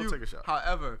 I'll if still you- take a shot.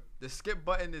 However, the skip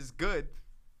button is good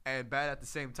and bad at the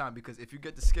same time because if you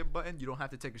get the skip button, you don't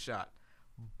have to take a shot,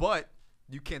 but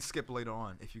you can't skip later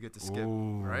on if you get the skip,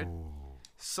 right?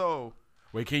 So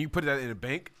Wait, can you put that in a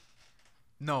bank?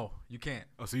 no, you can't.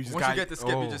 Oh, so you just Once got you get the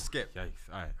skip, you just skip, Yikes!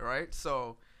 All right. right?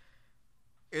 So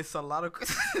it's a lot of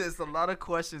it's a lot of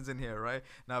questions in here, right?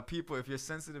 Now, people, if you're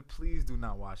sensitive, please do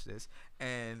not watch this.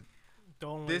 And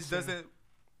Don't this listen.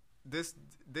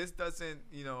 doesn't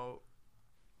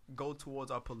go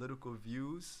towards our political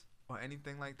views or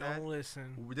anything like that. Don't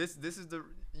listen. This is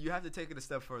you have to take it a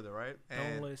step further, right?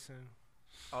 Don't listen.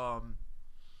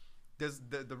 There's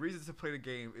the reason to play the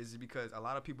game is because a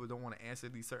lot of people don't want to answer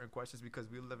these certain questions because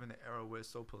we live in an era where it's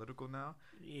so political now,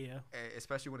 Yeah.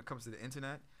 especially when it comes to the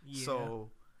internet. Yeah. So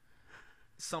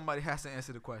somebody has to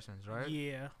answer the questions, right?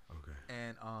 Yeah. Okay.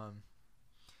 And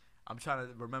I'm trying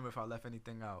to remember if I left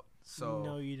anything out. So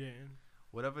No, you didn't.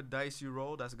 whatever dice you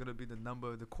roll, that's gonna be the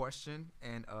number of the question.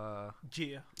 And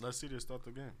Yeah. Let's see this start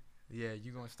the game. yeah,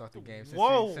 you're gonna start the game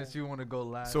Whoa. since you want to go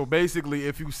last. So basically,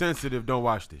 if you sensitive, don't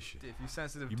watch this shit. if you're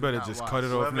sensitive, You do better not just watch. cut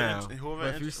it off Whoever now. whoever But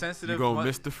if you're intro- sensitive, You gonna what-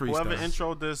 miss the whoever freestyle.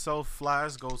 introed this self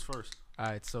flies goes first. All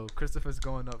right, so Christopher's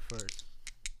going up first.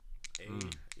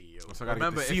 So I gotta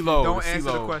Remember, get if the you CeeLo. don't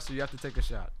answer the CeeLo. question, you have to take a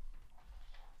shot.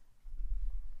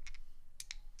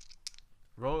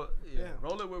 Roll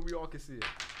it where we all can see it.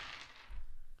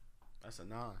 That's a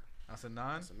 9. That's a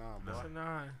 9? That's a 9, boy. That's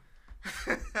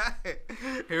a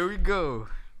 9. Here we go.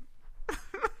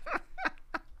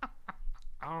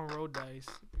 I don't roll dice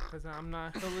because I'm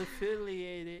not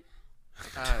affiliated.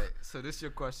 Alright, so this is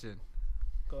your question.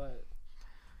 Go ahead.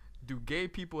 Do gay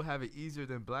people have it easier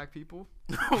than black people?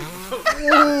 Nah, this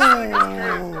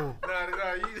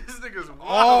nigga's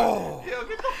wild. Yo,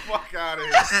 get the fuck out of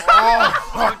here.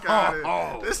 Fuck out of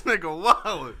here. This nigga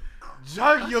wild.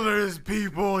 Jugulars,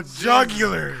 people.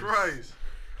 Jugulars. Christ.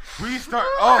 We start.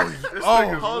 This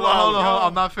nigga's Hold wild. on.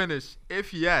 I'm not finished.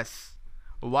 If yes,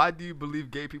 why do you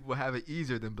believe gay people have it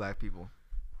easier than black people?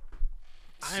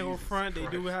 I ain't gonna front. They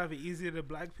do have it easier than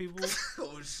black people.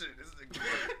 Oh shit, this nigga.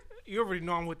 You already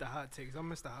know I'm with the hot takes. I'm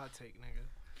Mr. Hot Take, nigga.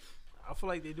 I feel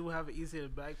like they do have it easier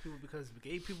than black people because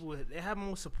gay people, they have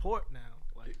more support now.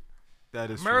 Like, That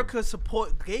is America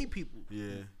support gay people true.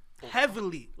 Yeah.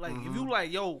 heavily. Like, if you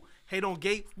like, yo, hate on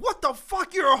gay, what the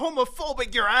fuck? You're a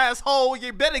homophobic. You're an asshole.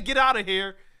 You better get out of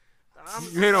here.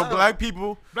 You hate on black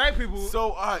people. Black people.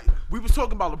 So we was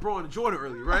talking about LeBron and Jordan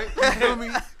earlier, right? You feel me?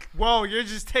 Well, you're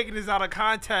just taking this out of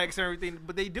context and everything,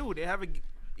 but they do. They have it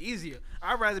easier.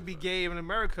 I'd rather be gay in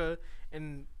America.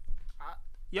 And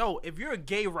yo, if you're a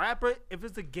gay rapper, if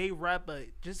it's a gay rapper,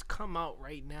 just come out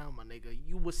right now, my nigga.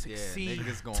 You will succeed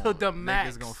to the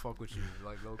max. Niggas gonna fuck with you.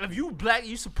 Like, if you black,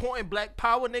 you supporting Black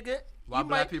Power, nigga. Why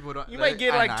black people don't? You might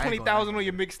get like 20,000 on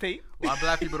your mixtape. Why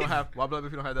black people don't have? Why black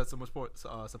people don't have that so much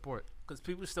support? Because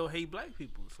people still hate black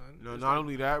people, son. No, not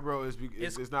only that, bro.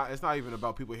 It's not even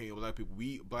about people hating black people.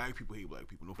 Black people hate black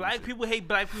people. No black people hate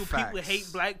black people. Facts. People hate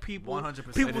black people.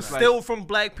 100%. People steal from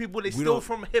black people. They steal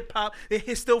from hip hop.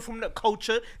 They steal from the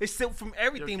culture. They steal from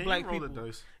everything. Yo, black you roll people. the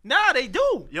dice? Nah, they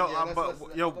do. Yo,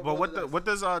 but what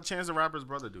does Chance the Rapper's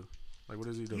brother do? Like, what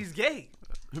does he do? He's gay.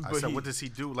 I said, what does he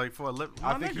do? Like, for a living?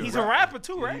 I think He's a rapper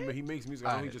too, right? He makes music.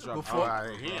 I know he just dropped.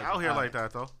 He ain't out here like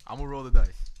that though. I'm gonna roll the dice.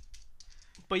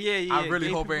 But yeah. I really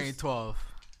hope it ain't 12.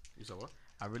 You said what?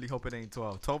 I really hope it ain't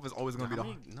 12. 12 is always gonna be the. How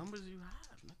many numbers you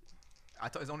have? I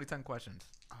thought it's only 10 questions.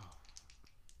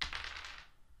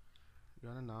 You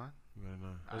got a 9.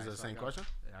 Is it the so same question?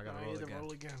 Yeah, I gotta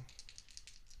roll again.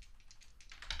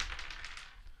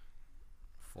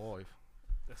 5.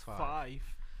 That's 5.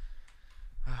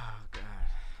 Oh God.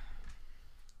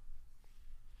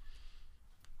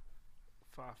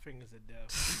 5 fingers of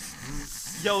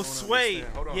death. Yo, Sway.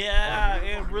 Hold on. Yeah, Hold on,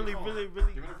 and really. Give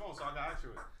me the phone so I can ask you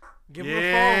it. Give him the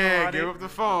phone. Give up the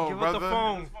phone, Give brother. up the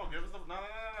phone. Give us the no.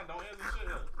 Don't answer shit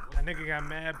yet. That nigga got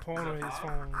mad porn on his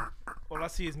phone. All I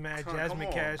see is mad Jasmine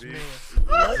on, Cashmere.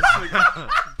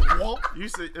 You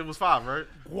said it was 5, right?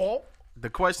 What? The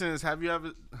question is, have you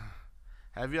ever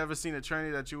seen a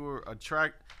tranny that you were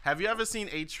Have you ever seen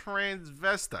a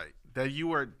transvestite that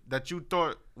you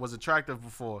thought was attractive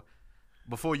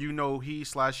before you know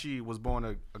he/she was born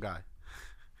a guy?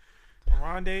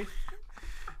 Rondé.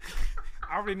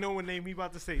 I already know what name he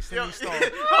about to say. Semi Star.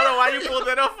 Hold on, why you pulled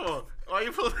that up for? Why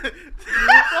you pulled it?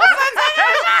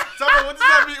 Tell me, what does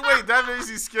that mean? Wait, that means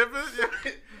he's skipping?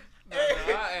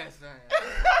 I asked that.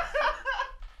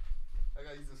 I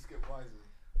gotta use a skip wisely.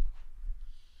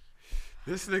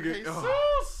 This nigga,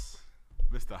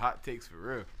 Mr. Hot Takes for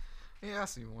real. Yeah, I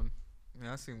seen one.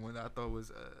 Yeah, I seen one that I thought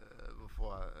was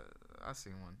before I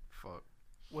seen one. Fuck.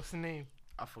 What's the name?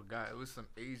 I forgot. It was some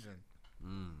Asian.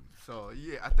 So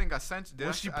yeah, I think I sent you.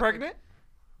 Was she pregnant?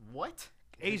 What?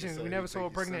 Asian. We never saw a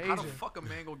pregnant How Asian. the fuck a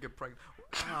man gonna get pregnant?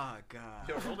 Oh God.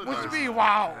 What you mean?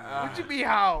 Wow. What you mean?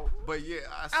 How? But yeah,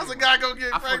 How's a guy gonna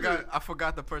get pregnant? I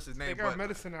forgot the person's They name. got But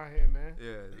medicine out here, man.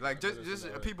 yeah, like just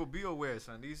people be aware,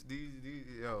 son. These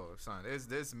son.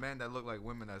 There's men that look like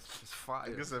women that's just fire.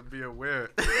 Nigga said be aware.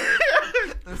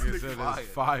 Nigga said it's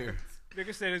fire.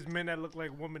 Nigga said there's men that look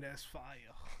like women that's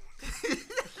fire.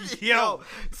 Yo,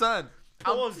 son.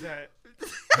 Pause that.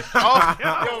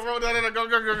 Yo, bro, no, go.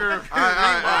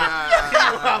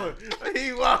 He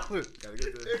wildin'. Gotta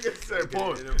get the. Nigga said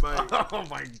pause. Oh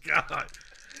my god.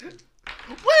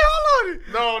 Wait, hold on.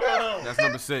 No. That's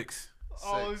number 6.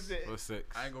 Oh shit. Or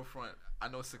 6. I ain't gonna front. I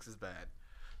know 6 is bad.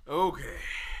 Okay.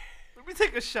 Let me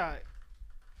take a shot.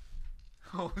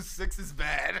 Oh, 6 is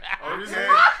bad. Oh, you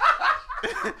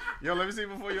saying? Yo, let me see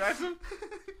before you ask him.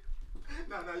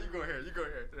 No, you go here.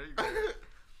 There you go.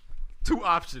 2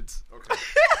 options. Okay.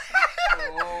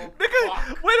 Nigga,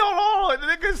 wait, hold on. The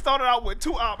nigga started out with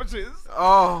 2 options.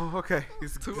 Oh, okay.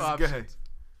 It's 2 Go options. ahead.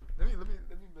 Let me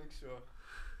make sure.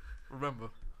 Remember,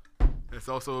 It's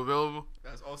also available.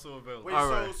 That's also available.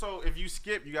 Wait, so if you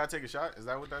skip, you gotta take a shot. Is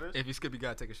that what that is? If you skip, you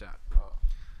gotta take a shot. Oh.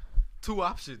 2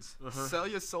 options: sell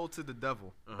your soul to the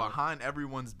devil behind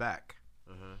everyone's back,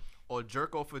 or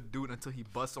jerk off a dude until he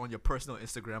busts on your personal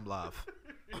Instagram live.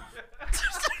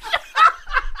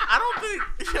 I don't think,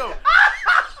 yo.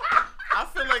 I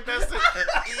feel like that's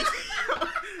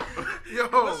Yo,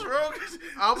 what's wrong?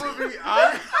 I'm gonna be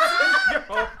honest.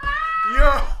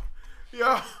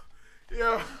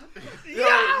 Yo.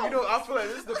 You know, I feel like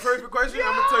this is the perfect question.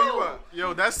 I'm gonna tell you what.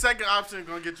 Yo, that second option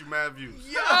gonna get you mad views.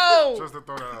 Yo, Just to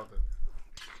throw that out there.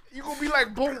 you gonna be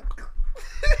like boom.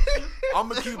 I'm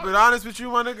gonna keep it honest with you,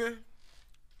 my nigga.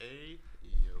 Hey,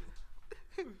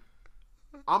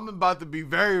 I'm about to be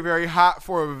very, very hot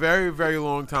for a very, very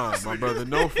long time, my brother.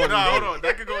 No funny. Nah, hold on.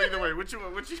 That could go either way. What you,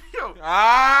 yo?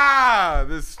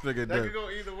 This nigga That could dead. go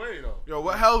either way, though. Yo,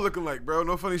 what hell looking like, bro?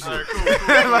 No funny shit. All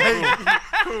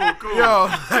right, cool.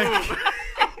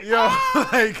 Yo,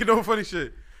 like no funny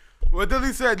shit. What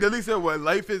Dilly said what?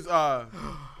 Life is I'm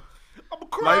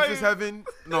crying. life is heaven.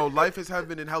 No, life is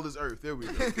heaven and hell is earth. There we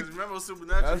go. Because remember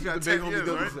Supernatural, That's you what got the big 10 homie years,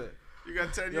 Dilly right? said. You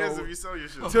got 10 Yo, years if you sell your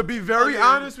shit. To be very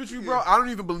honest with you, bro, I don't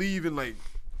even believe in like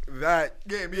that.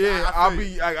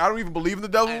 I don't even believe in the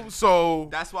devil. And So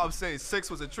That's why I'm saying 6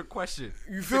 was a trick question.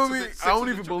 you feel me? Six I don't was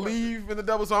a even trick believe in the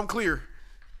devil, so I'm clear.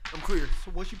 So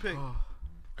what you pick? I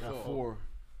got 4.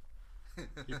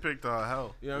 You picked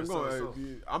hell. Yeah, I'm What's going. up?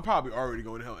 I'm probably already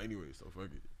going to hell anyway, so fuck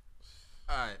it.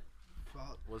 All right.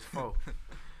 What's 4?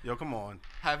 Yo, come on.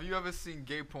 Have you ever seen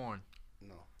gay porn?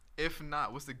 No. If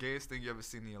not, what's the gayest thing you ever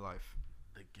seen in your life?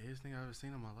 The gayest thing I've ever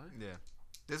seen in my life? Yeah.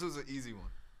 This was an easy one.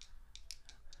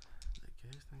 The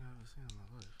gayest thing I've ever seen in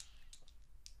my life.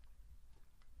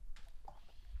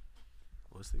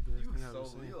 What's the gayest thing I've ever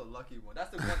seen? You're a lucky one. That's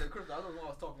the one that Chris. That's the one I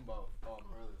was talking about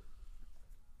earlier.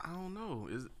 I don't know.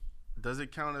 Does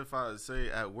it count if I say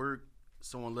at work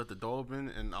someone left the door open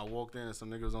and I walked in and some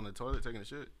nigga was on the toilet taking a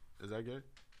shit? Is that gay?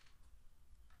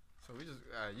 So we just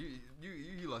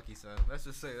you lucky, son. Let's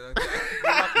just say that.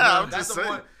 I'm That's just the saying.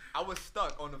 one. I was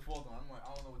stuck on the fourth one. I'm like,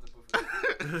 I don't know what to put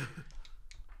for this.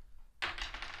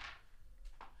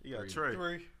 You got Trey.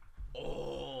 3.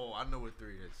 Oh, I know what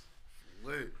 3 is.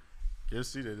 Lit. Guess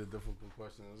see that the difficult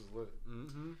question. This is lit.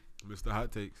 Mr.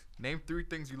 Hot Takes. Name 3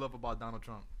 things you love about Donald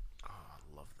Trump. Oh, I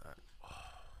love that. Oh,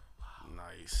 wow.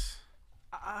 Nice.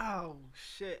 Oh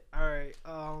shit. All right.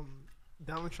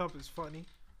 Donald Trump is funny.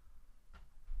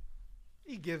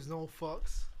 He gives no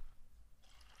fucks.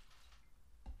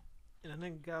 And I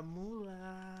nigga got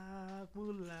moolah.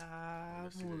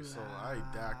 So I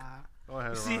Dak. Go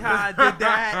ahead. You see Ron. how I did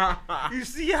that? You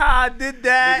see how I did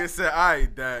that? Nigga said,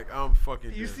 "Alright, Dak, I'm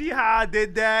fucking." You dead." see how I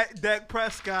did that? Dak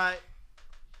Prescott.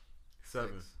 7.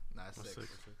 Nah, What's 6.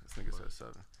 6? This nigga said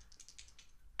 7.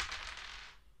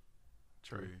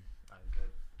 Trey.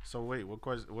 So wait, what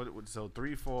question? What? So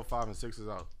 3, 4, 5, and 6 is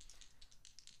out.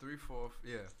 3, 4,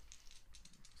 yeah.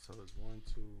 So it's 1,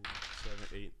 2, 7,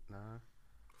 8, 9.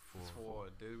 It's 4.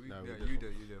 Did we? No, we Yeah, did you 4.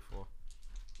 did 4.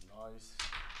 Nice.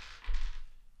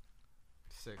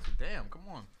 6. Damn, come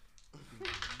on.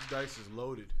 Dice is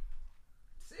loaded.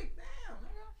 6. Damn,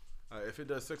 nigga. If it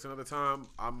does 6 another time,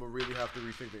 I'm gonna really have to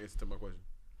rethink the answer to my question.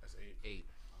 That's 8. 8.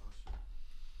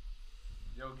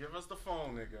 Yo, give us the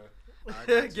phone, nigga.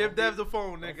 Give Dev the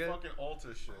phone, Don't nigga. fucking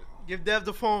alter shit. Give Dev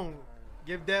the phone.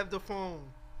 Give Dev the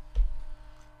phone.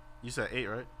 You said 8,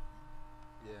 right?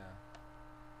 Yeah.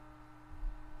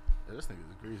 Yeah, this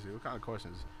nigga's greasy. What kind of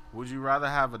questions? Would you rather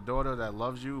have a daughter that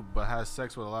loves you but has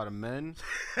sex with a lot of men?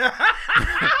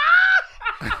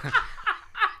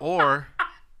 or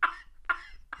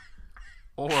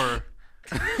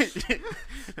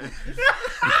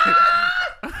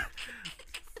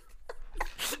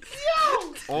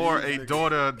or a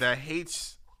daughter that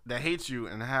hates you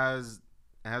and has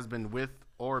been with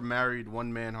or married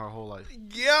one man her whole life.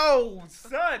 Yo,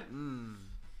 son.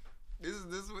 This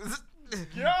was.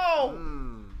 Yo.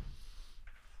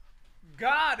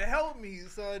 God help me,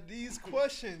 son. These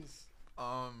questions.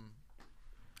 I'd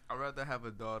rather have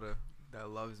a daughter that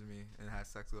loves me and has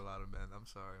sex with a lot of men. I'm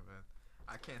sorry, man.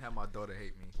 I can't have my daughter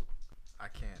hate me. I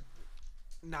can't.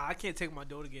 Nah, I can't take my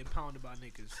daughter getting pounded by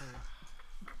niggas, son.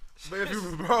 But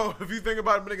if you think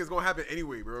about it, nigga, it's gonna happen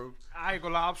anyway, bro. I ain't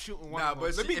gonna lie, I'm shooting one. Nah, of them.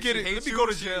 but Let me if get she it. hates Let me you, go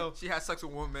to jail. She has sex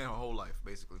with one man her whole life,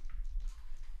 basically.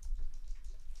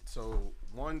 So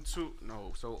 1, 2,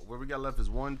 no. So what we got left is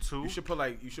 1, 2. You should put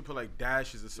like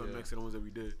dashes or something Yeah. next to the ones that we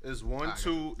did. It's 1, got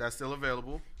 2 that's still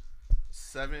available.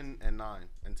 7 and 9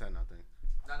 and 10, I think.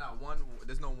 No, 1.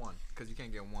 There's no 1 because you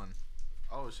can't get 1.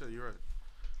 Oh shit, you're right.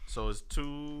 So it's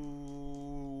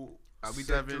 2, We did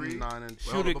 7, 3. 9, and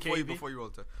Shoot it, KB. Before you roll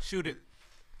it. Shoot it.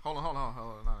 Hold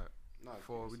on. No,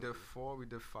 Four. We did 4. We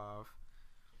did 5.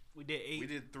 We did 8. We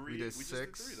did 3. We did just 6.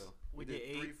 did 3 though. We did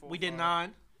 8. 3, 4, We did 5.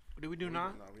 9. Did we do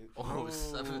 9? Oh,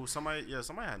 7. Somebody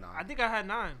had 9. I think I had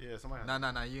 9. Yeah, somebody had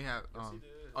 9. No. You have. Yes, he did.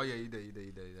 Oh yeah, you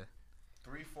did.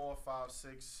 3, 4, 5,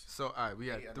 6. So all right, we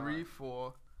had 8 and 3, 9.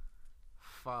 4,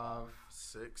 5,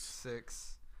 6,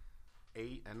 6.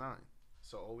 8, and 9.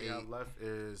 So all we have 8. left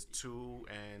is 2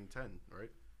 and 10, right?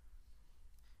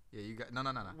 Yeah, you got no.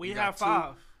 We You have got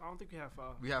 5. I don't think we have 5.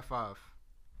 We have 5.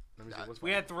 Let me see. What's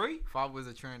We had 3. 5 was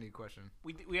a Trinity question.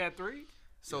 We had 3.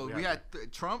 So Yeah, we we had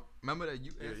Trump. Remember that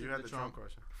you Yeah, answered you had the Trump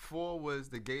question. 4 was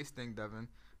the gays thing, Devin.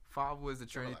 5 was the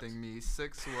Trinity thing, me.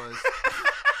 6 was.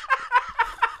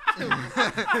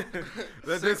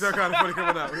 That did sound kind of funny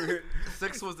coming out.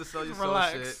 6 was the sell your soul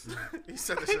Relax. shit. He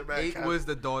said the shit back. 8 was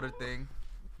the daughter thing.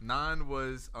 9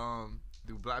 was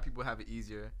do black people have it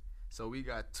easier? So we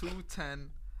got 2,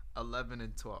 10, 11,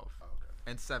 and 12, Oh, okay.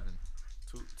 and 7.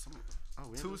 2, some, oh,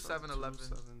 we 2, didn't do 7, 2, 11,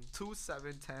 7. 2,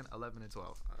 7, 10, 11, and 12.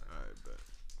 All right,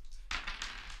 bet.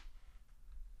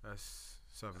 That's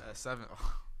 7. 7.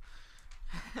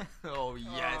 Oh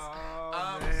yes. Oh,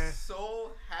 I'm man.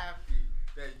 so happy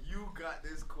that you got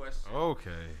this question.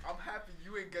 Okay. I'm happy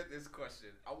you ain't get this question.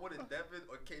 I wanted Devin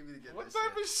or KB to get What this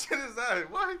type shit. of shit is that?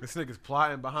 What? This nigga's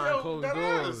plotting behind Yo, closed that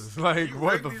doors. is. Like, You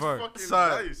what rigged the these fuck? fucking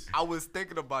Son, dice. I was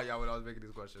thinking about y'all when I was making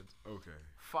this question. Okay.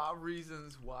 5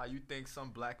 reasons why you think some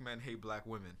black men hate black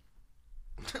women.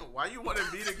 Why you wanted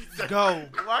me to get that? Go.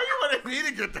 Why you wanted me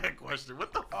to get that question?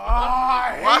 What the fuck?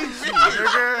 I Why hate me, you,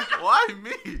 nigga. Why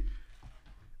me?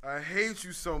 I hate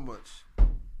you so much.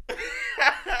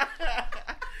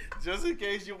 Just in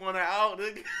case you want to out,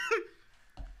 nigga.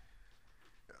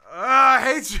 I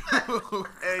hate you.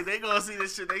 Hey, they gonna see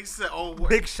this shit. They said, "Oh, what?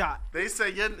 Big shot. They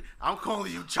say, I'm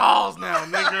calling you Charles now,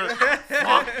 nigga.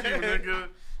 Fuck you, nigga."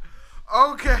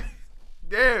 Okay.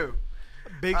 Damn.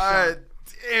 Big All shot. right.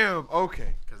 Damn.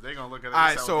 Okay. Because they gonna look at it. All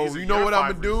right. and say, So these are you know your what I'm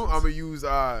 5 gonna do? reasons. I'm gonna use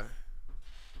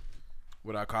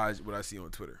what I see on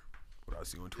Twitter. What I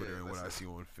see on Twitter and what I see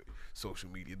on social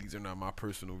media. These are not my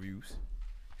personal views.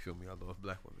 Feel me? I love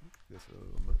black women. That's,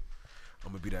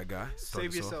 I'm gonna be that guy. Start Save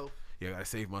us off. yourself. Yeah, I gotta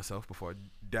save myself before I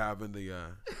dive in the. I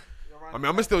mean, I'm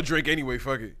gonna still drink anyway.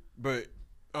 Fuck it. But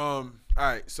all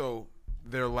right. So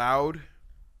they're loud.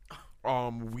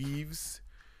 Weaves,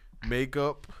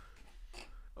 makeup.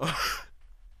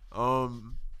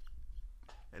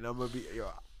 And I'm gonna be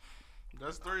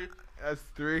That's 3. That's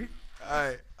 3.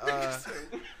 All right.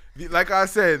 Like I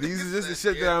said, these are just the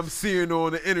shit that I'm seeing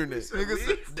on the internet. Niggas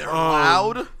said they're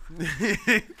loud. loud.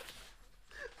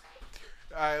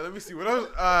 All right, let me see what else.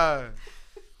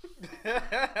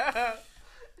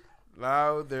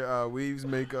 Loud. They're weaves,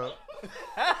 makeup.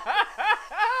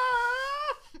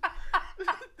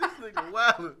 This nigga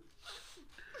wild.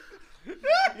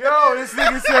 Yo, this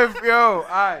nigga said, yo, all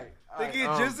right. They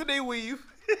get just in they weave.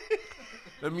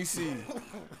 Let me see.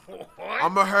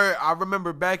 I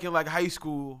remember back in like high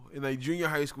school, in like junior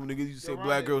high school, niggas used to say Yo, black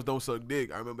Ryan. girls don't suck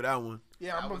dick. I remember that one.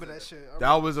 Yeah, I remember that shit.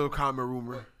 That was a common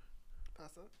rumor.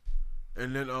 That's it.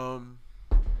 And then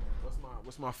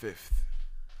what's my 5th?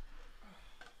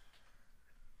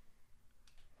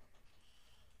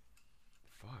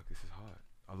 Fuck, this is hard.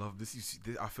 I love this. You see,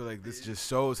 I feel like this just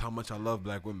shows how much I love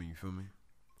black women. You feel me?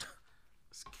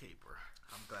 It's caper.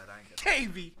 I'm glad I ain't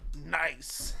get KV.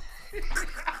 Nice.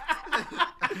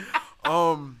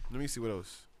 Let me see what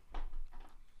else.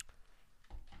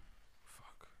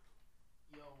 Fuck.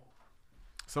 Yo,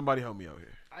 Somebody help me out here.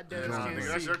 I dead John, can't nigga, see.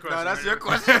 That's your question. No, that's nigga. your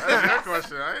question. That's your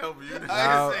question. I ain't helping you.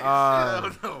 Nigga.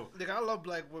 Uh, No. Nigga, I love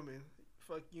black women.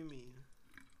 Fuck you mean?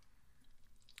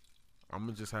 I'm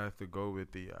gonna just have to go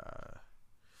with the.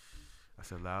 I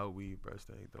said loud weed, breast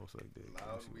thing, don't suck dick. Let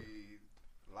me see what-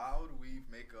 Loud weave,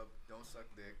 makeup, don't suck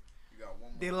dick. You got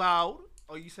one more. They loud.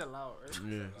 Oh, you said loud, right?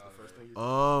 Yeah. First thing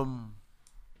you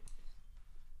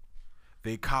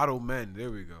They coddle men. There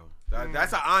we go.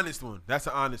 That's an honest one. That's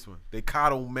an honest one. They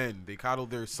coddle men. They coddle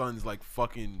their sons like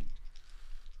fucking.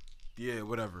 Yeah,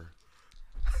 whatever.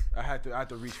 I had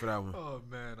to reach for that one. Oh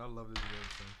man, I love this game,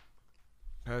 son.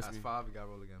 Pass That's me. 5. We got to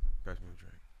roll again. Pass me a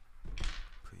drink,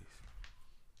 please.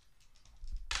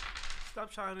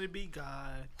 Stop trying to be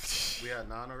God. We had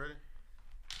 9 already?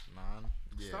 9.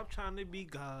 Yeah. Stop trying to be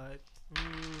God.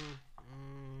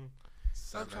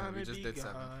 Stop 7. trying We to just be did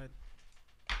 7. God.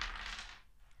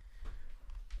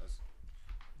 That's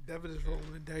Devin is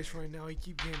rolling the dice right now. He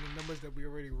keep getting the numbers that we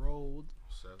already rolled.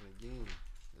 7 again.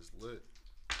 It's lit.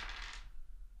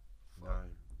 9,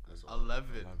 That's all. 11.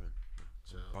 11.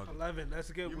 Chill. Bugging. 11. That's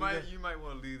a good You one. might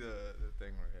want to leave the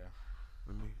thing right here.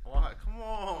 Let me Why? Come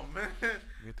on, man.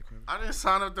 get the camera. I didn't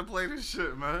sign up to play this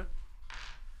shit, man.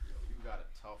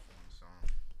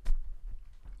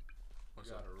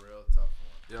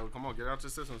 Yo, come on, get out your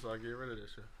system so I get rid of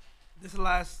this shit. This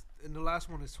last and the last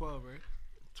one is 12, right?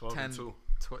 12 and 2.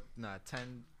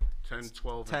 10, 10,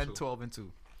 12, 10, and 2. 12, and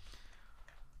 2.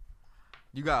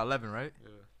 You got 11, right? Yeah.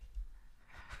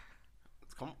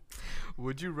 Come on.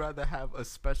 Would you rather have a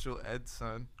special ed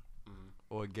son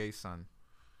or a gay son?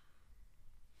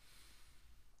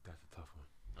 That's a tough one.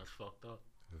 That's fucked up.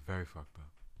 Very fucked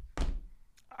up.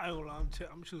 I ain't gonna lie,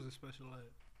 I'm choosing special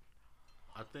ed.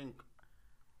 I think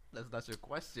That's not your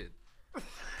question. That's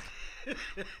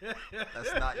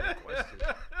not your question.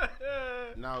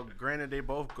 now, granted, they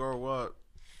both grow up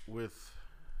with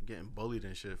getting bullied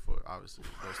and shit for obviously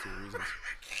those two reasons.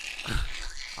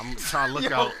 I'm trying to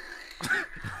look out.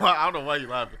 Well, I don't know why you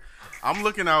laughing. I'm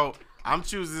looking out. I'm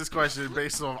choosing this question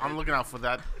based on I'm looking out for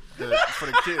that for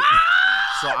the kid.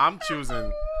 So I'm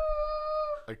choosing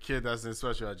a kid that's in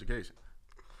special education.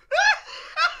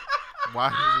 Why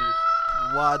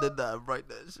did I write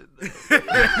that shit down?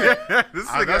 This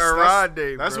nigga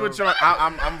Arade, That's bro. what you're.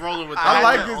 I'm rolling with. I that.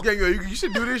 like this game. Yo, you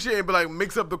should do this shit and be like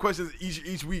mix up the questions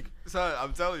each week. Son,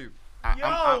 I'm telling you.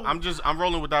 I'm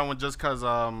rolling with that one just cause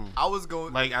I was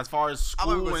going like as far as I'm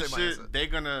not school gonna and say my shit, answer. they're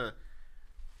gonna,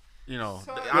 I Yo,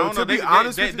 don't know. to be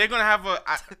honest with you- They're gonna have a.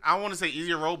 I want to say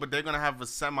easier road, but they're gonna have a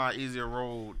semi easier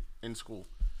road in school,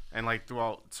 and like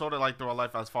throughout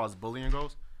life as far as bullying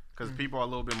goes, because people are a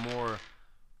little bit more,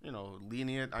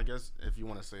 lenient. I guess if you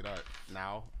want to say that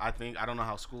now. I don't know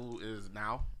how school is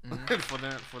now for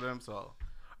them. So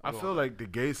I feel like the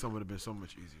gay son would have been so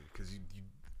much easier because you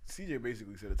CJ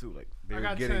basically said it too. Like I they're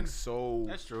got getting 10. so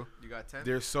that's true. You got 10?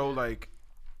 they're so like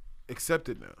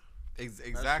accepted now. That's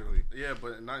Exactly. true. Yeah,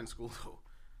 but not in school though.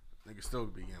 Niggas still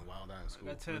be getting wild out in school.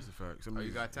 I got 10. That's a fact. Oh,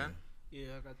 you got 10?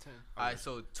 Yeah, I got 10. All right,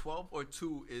 so 12 or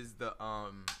 2 is the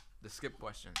skip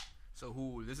question.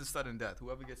 So this is sudden death.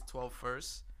 Whoever gets 12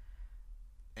 first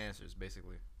answers,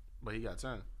 basically. But he got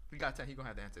 10. He got 10. He gonna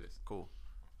have to answer this. Cool.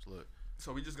 Let's look.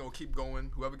 So we just gonna keep going.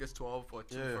 Whoever gets 12 or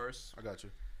 2 first. I got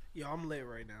you. Yo, I'm late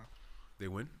right now. They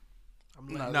win. I'm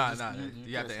late. Nah.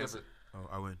 You have can't to skip answer. it. Oh,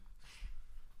 I win.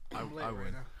 I'm late I right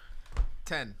win. now.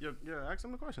 10. Yeah, ask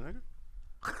him the question, nigga.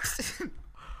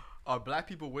 Are black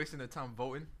people wasting their time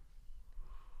voting?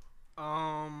 That's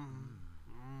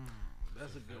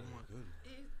a good one.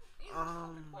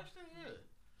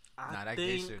 Nah, that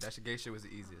gay shit. That gay shit was the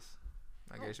easiest.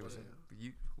 That gay shit was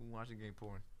you who watching gay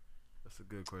porn. That's a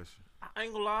good question. I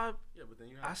ain't gonna lie. Yeah, but then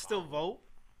you I still vote.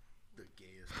 the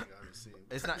gayest thing I've ever seen.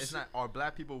 It's not. Are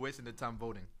black people wasting their time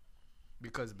voting?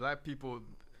 Because black people,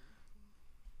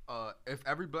 if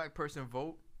every black person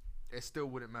vote, it still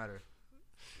wouldn't matter.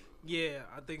 Yeah,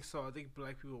 I think so. I think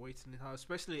black people wasting their time,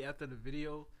 especially after the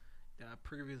video that I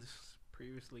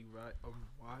previously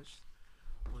watched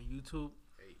on YouTube.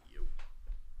 Hey, you.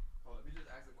 Oh, let me just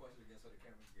ask the question again so the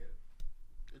cameras get it.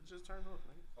 It just turned off,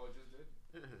 nigga. Oh, it just did?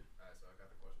 Yeah. Alright, so I got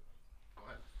the question. Go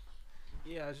ahead.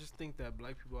 Yeah, I just think that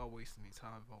black people are wasting their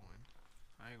time voting.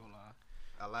 I ain't gonna lie.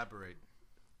 Elaborate.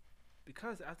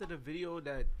 Because after the video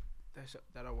that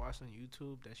I watched on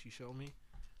YouTube that she showed me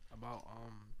about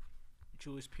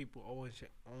Jewish people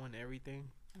own everything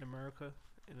in America,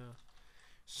 and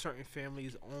certain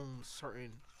families own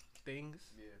certain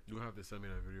things. Yeah. You have to send me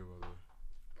that video, by the way.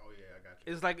 Oh yeah, I got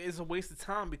you. It's like it's a waste of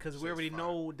time because we already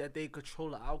know that they control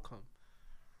the outcome.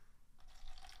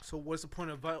 So what's the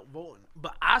point of voting?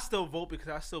 But I still vote because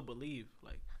I still believe.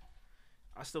 Like,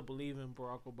 I still believe in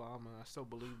Barack Obama. I still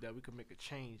believe that we can make a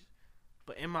change.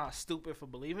 But am I stupid for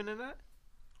believing in that?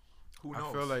 Who knows?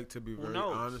 I feel like, to be very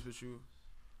knows? honest with you,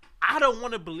 I don't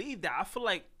want to believe that. I feel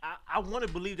like I want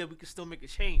to believe that we can still make a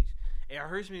change. It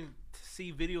hurts me to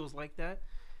see videos like that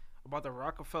about the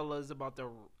Rockefellers, about the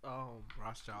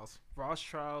Rothschilds.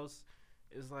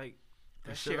 It's like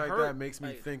that shit shit like hurt. that makes me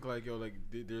Like, think like, yo, like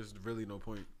there's really no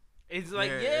point. It's like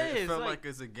it it's felt like, like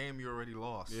it's a game you already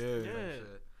lost. Yeah. yeah.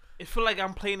 It feel like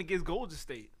I'm playing against Golden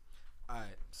State. All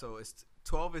right, so it's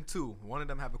 12 and 2. One of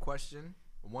them have a question.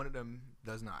 One of them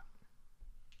does not.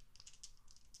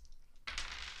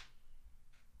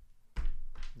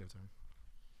 Your turn.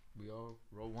 We all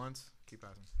roll once. Keep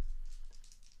passing.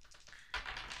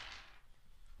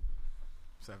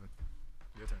 7.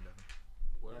 Your turn, Devin.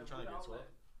 What am I trying to get 12?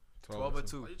 12 or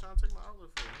 2. Why you trying to take my outlet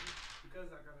for? Nigga? Because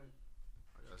I got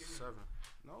I got 7.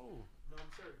 No. I'm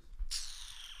serious.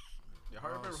 Yeah,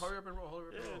 hurry up and roll.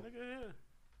 Yeah, nigga, yeah.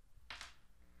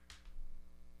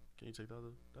 Can you take the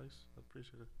other dice? I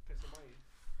appreciate it.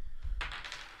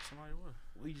 Somebody what?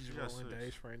 We just You got rolling 6.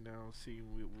 dice right now, see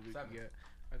what we can 7. get.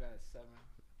 I got 7.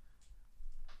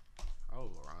 I'll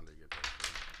go around to get that.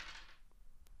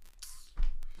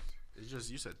 It's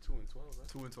just, you said 2 and 12, right?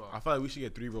 2 and 12. I feel like we should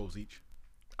get 3 rolls each.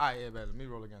 Alright, yeah, man. Let me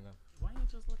roll again then. Why you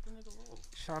just let the nigga roll?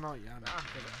 Shout out Yana.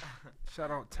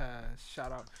 Shout out Taz.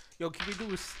 Shout out. Yo, can we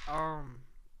do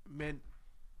mid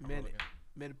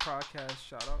podcast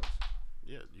shout outs?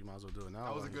 Yeah, you might as well do it now.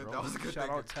 That was a while he's good. That was a good. Shout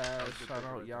thing. out Taz. Shout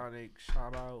out Yannick.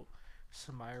 Shout out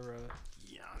Samira.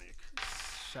 Yannick.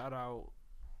 Shout out.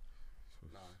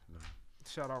 No.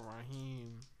 Shout out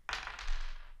Raheem.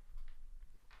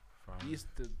 Fine. These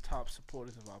the top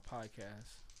supporters of our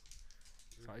podcast.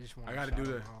 So I just want. I gotta do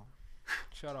that.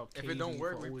 Shout out. If it don't KV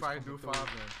work, for we always probably coming do through. 5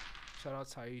 then. Shout out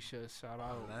Taisha. Shout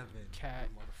out 11. Kat.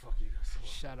 Motherfucker, you got so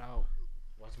Shout out.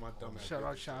 Watch my dumb ass. Shout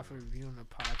out Chad for reviewing the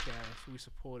podcast. We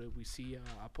support it. We see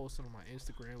I posted on my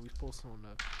Instagram. We posted on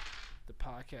the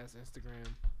podcast Instagram.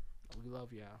 We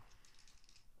love y'all.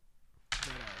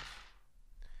 Deadass.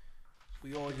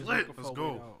 We all just Lit. looking Let's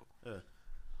forward go. out. Yeah.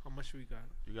 How much we got?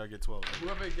 You gotta get 12.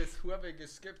 Whoever it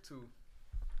gets skipped to.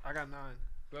 I got 9.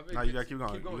 Whoever Nah, it you gets- gotta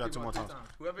keep going. You got keep 2 more going, times.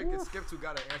 Whoever it gets skipped to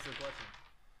gotta answer the question.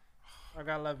 I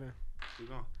got 11. Keep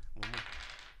going. One more.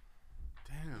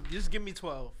 Damn. Just give me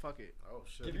 12. Fuck it. Oh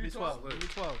shit. Give me 12. Give me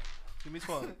 12. Give me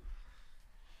 12.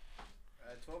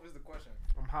 12 is the question.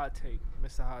 I'm hot take,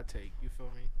 Mr. Hot Take. You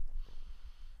feel me?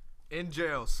 In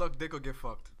jail, suck dick or get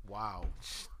fucked. Wow.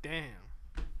 Damn.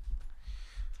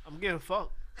 I'm getting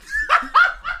fucked.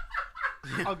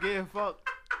 I'm getting fucked.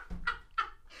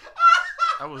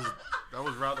 That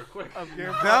was rather quick. I'm getting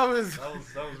That was. That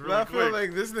was really I feel quick.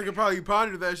 like this nigga probably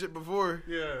pondered that shit before.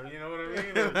 Yeah, you know what I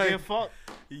mean? I'm getting fucked.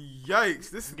 Yikes!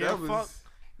 That Getting was. fucked.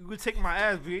 You could take my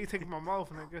ass, but you ain't taking my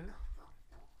mouth, nigga.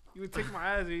 You would take my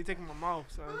ass, but you ain't taking my mouth,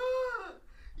 son.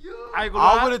 I ain't gonna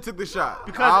I lie. would have took the shot.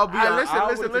 Because I'll be I, honest, I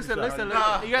would've took the listen.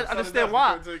 shot. Nah, You gotta that's understand not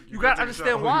why. enough. You You gotta gotta take a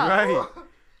understand shot. why. Right.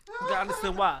 You gotta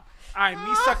understand why. All right,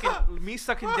 me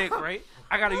sucking dick, right?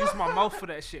 I gotta use my mouth for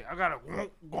that shit. I gotta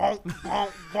gonk.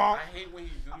 I hate when you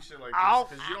do shit like I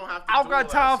this because you don't have to. don't do got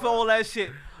all time that for all that shit.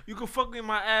 You can fuck in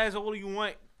my ass all you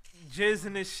want, jizz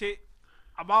and this shit.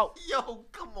 About Yo,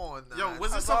 come on now. Yo,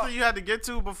 was this something you had to get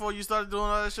to before you started doing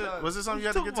all that shit? Was this something you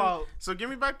had to What you get to? talking about? So give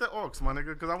me back the orcs, my nigga,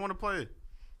 because I want to play it.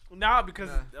 nah, because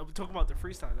I'm talking about the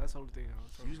freestyle. That's the only thing.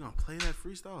 You gonna play that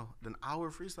freestyle? An hour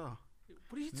freestyle?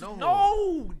 What are you No.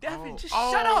 No, Devin, just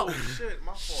shut up. Shit,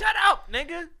 my fault. Shut up,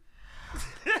 nigga.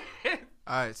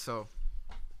 Alright, so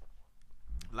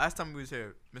last time we was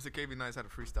here, Mr. KB Nice had a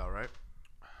freestyle, right?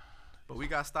 But we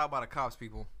got stopped by the cops,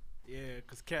 people. Yeah,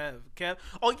 cause Kev.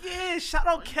 Oh yeah, shout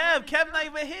out Kev. Kev not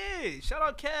even here. Shout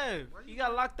out Kev. He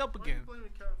got locked up again.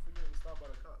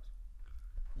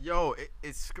 Yo,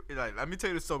 it's like, let me tell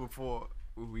you the story before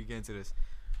we get into this.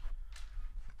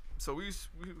 So we was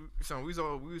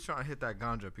trying to hit that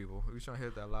ganja, people. We was trying to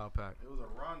hit that loud pack, It was a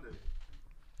rendezvous.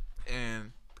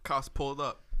 and the cops pulled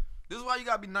up. This is why you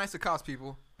gotta be nice to cops,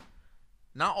 people.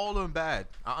 Not all of them bad.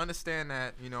 I understand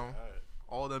that, you know.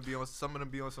 All of them be on, some of them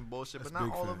be on some bullshit, That's but not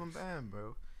big all of them facts. bad,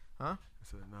 bro. I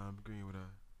said, nah, I'm agreeing with that.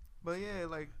 But yeah,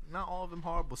 like not all of them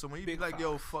horrible. So when you Big be like,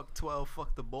 yo, Fox. fuck 12,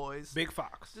 fuck the boys. Big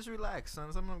Fox. Just relax,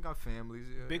 son. Some of them got families.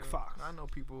 Yeah, Big Fox. I know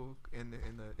people in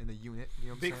the unit. You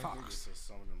know what Big I'm saying? Fox.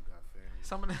 Some of them got families.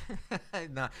 Some of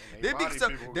them, nah. And There they be body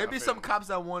some, people there got be some families. cops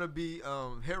that want to be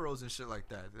heroes and shit like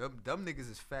that. Them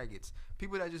niggas is faggots.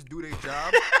 People that just do their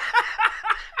job.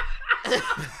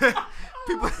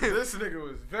 People. This nigga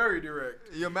was very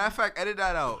direct. Yo, matter of fact, edit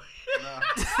that out. Yeah,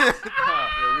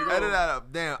 we go. Edit that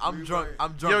out. Damn, I'm drunk.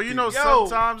 I'm drunk. Yo, you know, people.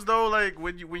 sometimes though, like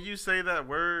when you say that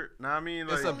word, know what I mean,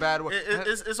 like It's a bad word.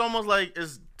 It's almost like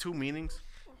it's two meanings.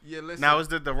 Yeah, listen. Now, is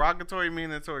the derogatory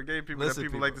meaning toward gay people Listen, that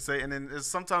people like to say, and then it's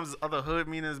sometimes other hood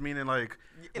meanings, meaning like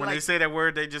when they like- say that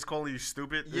word, they just call you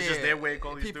stupid. It's just their way of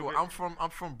calling you people. stupid. I'm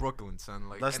from Brooklyn, son.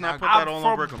 Like, Let's and not I- put that I'm all from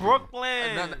on Brooklyn. people.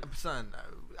 Brooklyn. son,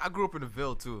 I grew up in the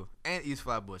Ville too, and East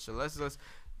Flatbush. So let's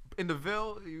in the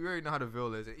Ville, you already know how the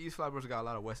Ville is. And East Flatbush got a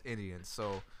lot of West Indians,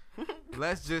 so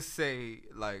let's just say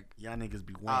like. Y'all niggas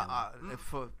be winning.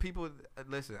 For people,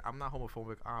 listen, I'm not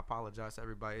homophobic. I apologize to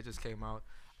everybody. It just came out.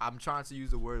 I'm trying to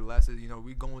use the word less. You know,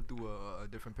 we going through a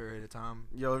different period of time.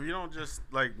 Yo, if you don't just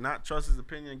like not trust his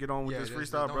opinion, get on with this just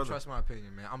freestyle, don't brother. trust my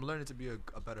opinion, man. I'm learning to be a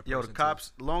better person. Yo, the too.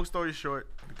 cops. Long story short,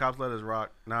 the cops let us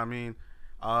rock. Know what I mean?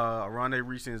 Aronde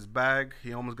reached in his bag.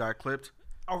 He almost got clipped.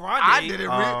 I didn't.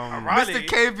 Arande. Mr.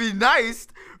 KB Nice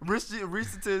reached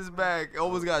into his bag.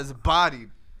 Almost got his body.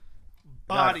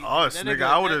 Body. Not us, That nigga.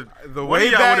 I would have. The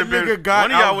way that nigga got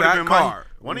out that car.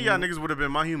 One of y'all niggas would have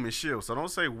been my human shield. So don't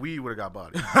say we would have got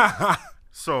bodied.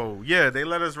 So yeah, they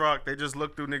let us rock. They just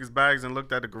looked through niggas' bags and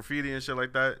looked at the graffiti and shit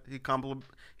like that. He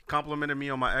complimented me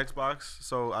on my Xbox.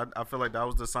 So I feel like that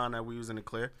was the sign that we was in the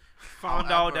clear.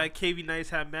 Found out that KV Nice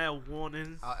had mad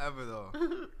warnings. However, though,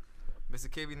 Mr.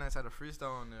 KB Nice had a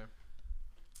freestyle on there.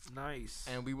 Nice.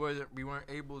 And we weren't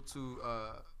able to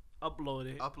upload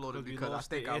it because I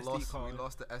think we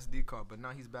lost the SD card. But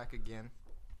now he's back again.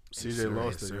 CJ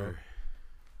lost it, yo.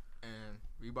 And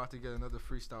we about to get another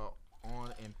freestyle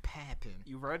on and papping.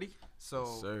 You ready? So,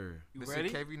 sir. You Mr. ready?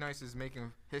 KV Nice is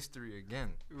making history again.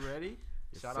 You ready?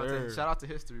 Shout out to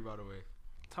history, by the way.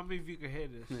 Tell me if you can hear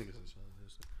this.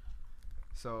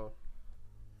 So,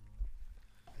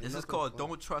 this is called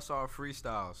Don't Trust Our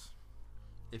Freestyles.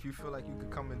 If you feel like you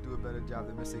could come and do a better job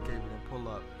than Mr. KV, then pull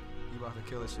up. He about to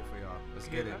kill this shit for y'all. Let's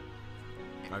get it.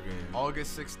 Okay.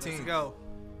 August 16th. Let's go.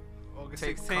 August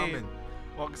 16th.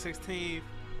 August 16th.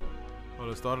 Oh,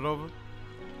 let's start it over?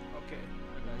 Okay.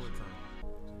 I got you.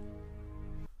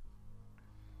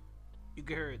 You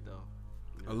can hear it though.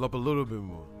 I'll up a little bit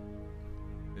more,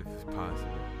 if it's possible.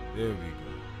 There we go.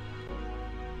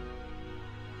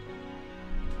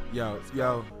 Yo.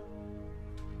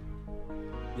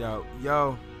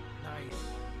 Nice.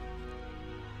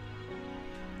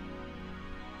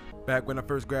 Back when I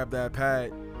first grabbed that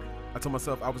pad, I told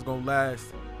myself I was gonna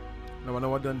last. Now I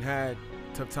know I done had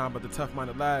tough time, but the tough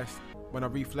might last. When I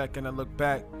reflect and I look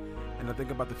back, and I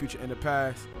think about the future and the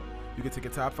past, you can take a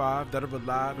top 5 that are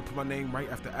alive and put my name right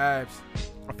after abs.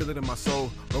 I feel it in my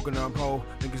soul, broken arm hole.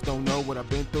 Niggas don't know what I've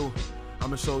been through.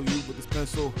 I'ma show you with this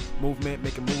pencil movement,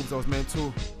 making moves I was meant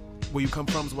to. Where you come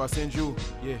from is where I send you.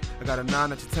 Yeah, I got a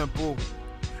 9 at your temple,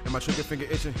 and my trigger finger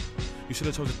itching. You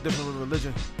should've chose a different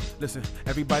religion. Listen,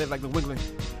 everybody like New England.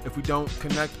 If we don't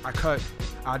connect, I cut.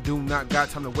 I do not got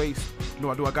time to waste.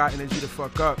 Nor do I got energy to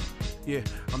fuck up. Yeah,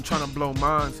 I'm trying to blow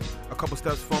minds. A couple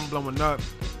steps from blowing up.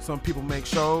 Some people make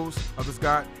shows, others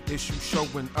got issues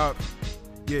showing up.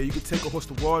 Yeah, you can take a horse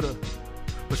to water,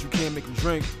 but you can't make him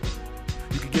drink.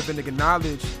 You can give a nigga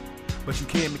knowledge, but you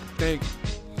can't make him think.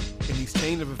 In these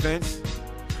chain of events,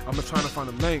 I'm just trying to find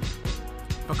a link.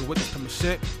 Fucking with this pimp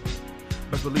shit,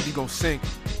 best believe you gon' sink.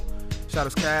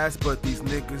 Shadows cast, but these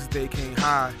niggas, they can't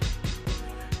hide.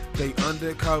 They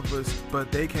undercovers,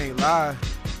 but they can't lie.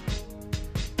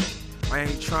 I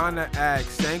ain't trying to act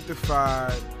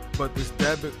sanctified, but this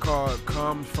debit card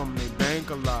comes from the bank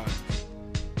a lot.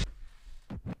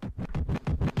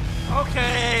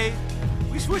 Okay,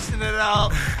 we switching it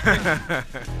up.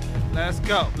 Let's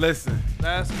go. Listen.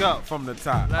 Let's go. From the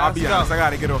top. Let's I'll be go. honest, I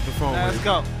gotta get off the phone Let's with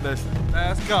go. you. Listen.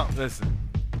 Let's go. Listen.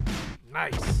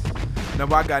 Nice.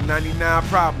 Now I got 99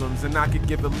 problems and I could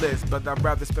give a list, but I'd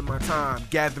rather spend my time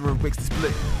gathering bricks to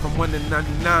split. From 1 to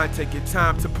 99, take your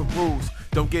time to peruse.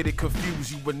 Don't get it confused,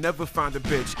 you will never find a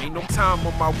bitch. Ain't no time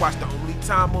on my watch, the only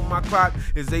time on my clock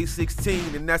is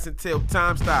 8:16, and that's until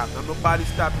time stops. Now nobody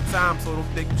stopping time, so don't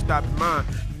think you stopping mine.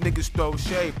 You niggas throw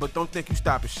shade, but don't think you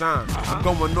stopping shine. I'm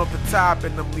going off the top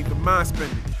and I'm leaving mine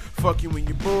spinning. Fuck you and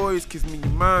your boys, kiss me your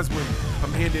minds winning.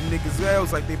 I'm handing niggas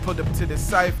L's like they put up to the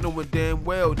scythe, knowing damn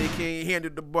well they can't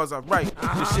handle the bars I write.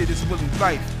 This shit is really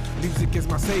life. Music is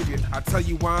my savior. I tell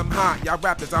you why I'm hot. Y'all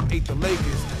rappers, I'm 8 the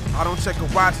Lakers. I don't check a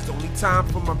watch, it's only time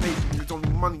for my baby. There's only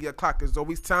money a clock, there's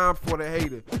always time for the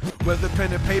hater. Whether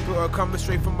pen and paper or coming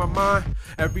straight from my mind,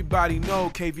 everybody know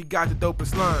KV got the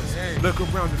dopest lines. Look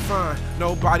around and find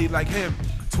nobody like him.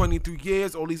 23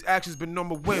 years, all these actions been on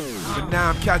my whim. But now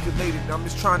I'm calculated, I'm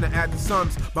just trying to add the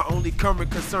sums. My only current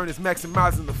concern is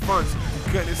maximizing the funds.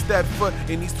 You couldn't step foot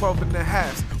in these 12 and a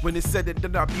halves when it said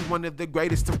that I'd be one of the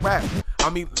greatest to rap. I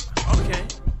mean, okay.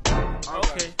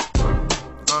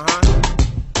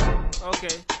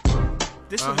 Okay.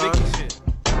 This some Biggie shit.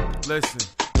 Listen.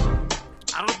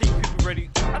 I don't think people ready.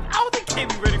 I don't think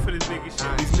KB ready for this Biggie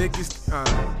shit. These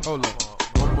niggas, hold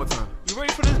up. One more time. You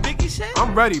ready for this Biggie shit?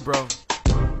 I'm ready, bro.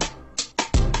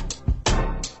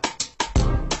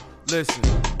 Listen.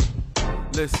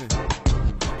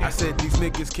 I said these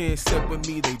niggas can't sip with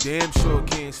me, they damn sure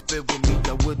can't spit with me.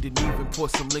 I wouldn't even pour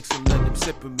some licks and let them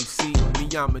sip with me. See me,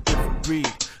 I'm a different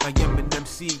breed. I am an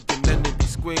MC, and none of these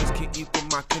squares can equal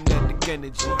my kinetic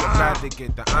energy. I'd rather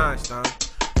get the Einstein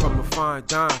from a fine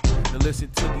dime than listen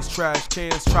to these trash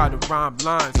cans try to rhyme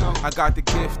lines. I got the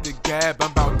gift to gab,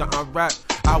 I'm about to unwrap.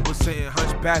 I was saying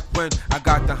hunchback when I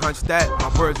got the hunch that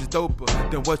my words is doper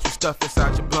than what you stuff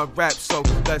inside your blunt rap. So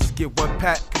let's get one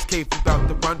pack, cause KV about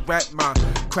to run rap. My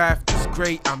craft is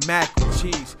great, I'm mac with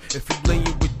cheese. If you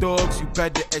playing with dogs, you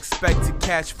better expect to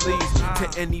catch fleas.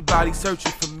 To anybody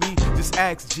searching for me, just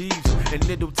ask Jeeves, and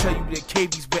it'll tell you that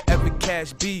KV's wherever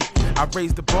cash be. I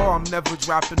raise the bar, I'm never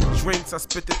dropping the drinks. I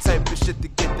spit the type of shit to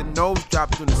get the nose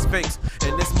dropped on the Sphinx.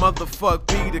 And this motherfuck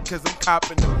beat it, cause I'm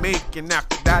copping the mink. And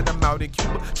after that, I'm out in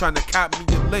Cuba trying to cop me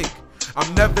a link.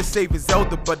 I'm never safe as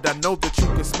Zelda, but I know that you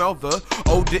can smell the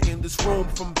odor in this room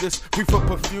from this reefer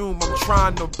perfume. I'm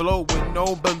trying to blow with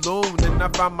no balloon, and I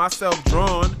find myself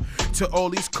drawn to all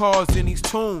these chords and these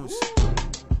tunes.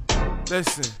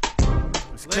 Listen,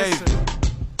 it's crazy.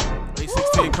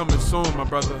 A16 coming soon, my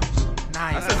brother.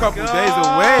 Nice. That's a couple days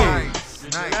away.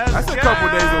 Nice. That's a couple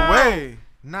days away.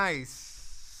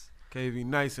 Nice. KV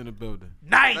Nice in the building.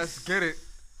 Nice. Let's get it.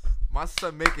 My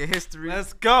son making history.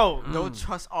 Let's go. Don't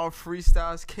trust our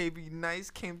freestyles. KV Nice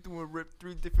came through and ripped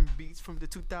 3 different beats from the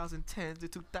 2010s, the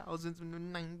 2000s, and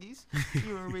the 90s.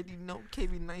 You already know.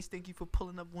 KV Nice, thank you for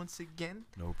pulling up once again.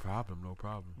 No problem, no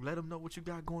problem. Let them know what you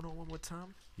got going on one more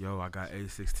time. Yo, I got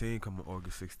A16 coming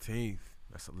August 16th.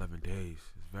 That's 11 days.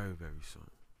 It's very, very soon.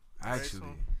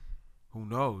 Actually, who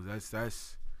knows?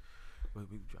 That's. Wait,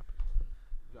 we drop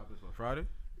it. Drop this on Friday?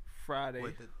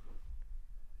 Friday.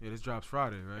 Yeah, this drops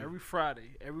Friday, right? Every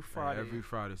Friday. Every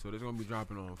Friday. So this gonna be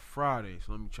dropping on Friday.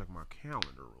 So let me check my calendar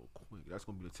real quick. That's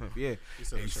gonna be the 10th. Yeah,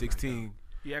 A16.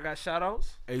 Yeah, I got shout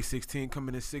outs. A16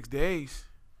 coming in 6 days.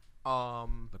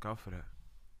 Look out for that.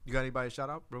 You got anybody shout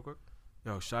out real quick?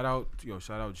 Yo, shout out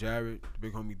Jared, the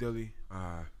big homie Dilly.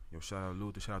 Yo, shout out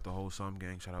Luther, shout out the whole Sum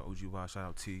Gang, shout out OGY, shout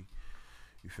out T.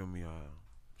 You feel me?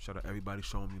 Shout out everybody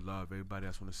showing me love, everybody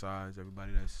that's on the sides,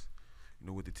 everybody that's,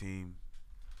 with the team.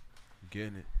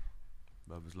 Getting it.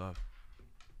 Love is love.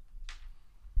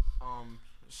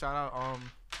 Shout out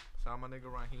my nigga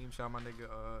Raheem, shout out my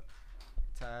nigga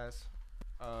Taz.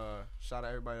 Shout out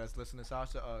everybody that's listening.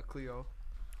 Shout out to Cleo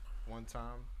one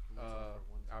time.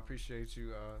 I appreciate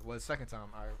you. Well, the second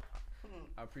time I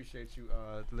appreciate you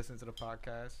listening to the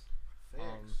podcast.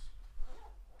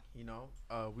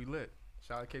 We lit.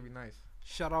 Shout out KB Nice.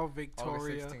 Shout out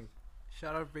Victoria. August 16th.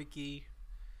 Shout out Vicky.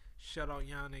 Shout out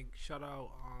Yannick. Shout out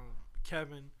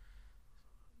Kevin.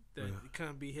 That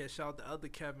couldn't be here. Shout out the other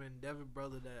Kevin, Devin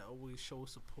brother that always shows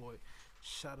support.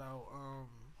 Shout out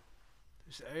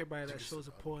just everybody that shows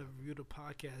support and review the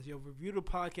podcast. Yo, review the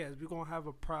podcast. We're gonna have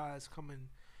a prize coming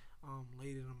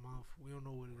later in the month. We don't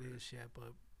know what it is yet,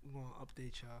 but we're gonna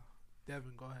update y'all.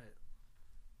 Devin, go ahead.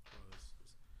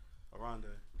 Around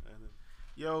there.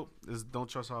 Yo, this is Don't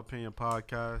Trust Our Opinion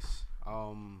podcast.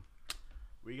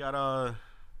 We gotta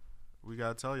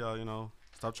tell y'all,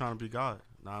 stop trying to be God.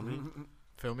 Know what I mean?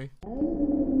 Feel me?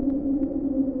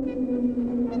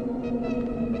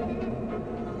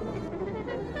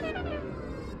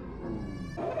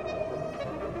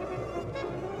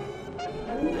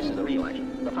 This is the real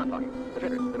action, the fun part, the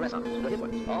triggers, the renaissance, the hit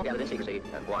ones, all gathered in secrecy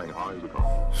and flying high as a kite.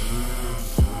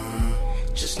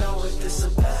 Just know what this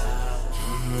about.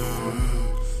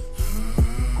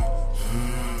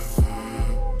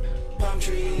 Palm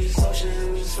trees,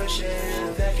 oceans, fresh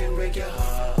air that can break your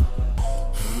heart.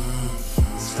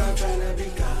 Stop trying to be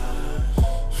God.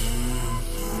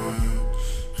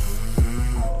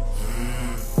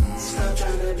 Stop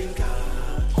trying to be God.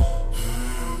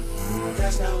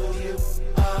 That's not who you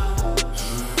are.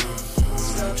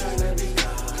 Stop trying to be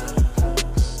God.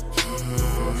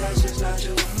 That's just not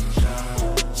your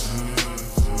job.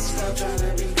 Stop trying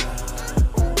to be God.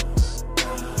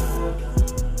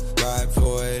 Ride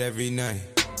for it every night.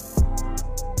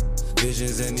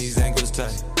 Visions in these ankles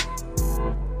tight.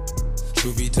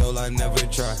 Truth be told, I never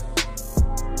tried.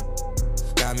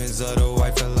 Diamonds are the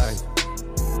white for life.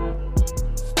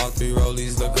 All 3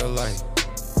 rollies look alike.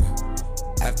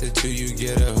 After 2, you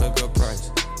get a hookup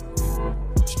price.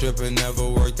 Stripper never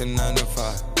worked a 9 to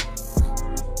 5.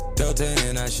 Delta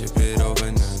and I ship it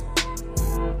overnight.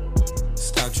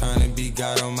 Stop trying to be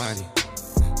God Almighty.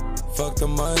 Fuck the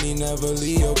money, never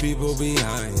leave your people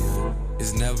behind.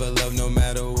 It's never love no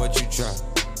matter what you try.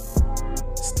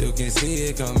 Still can see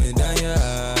it coming down your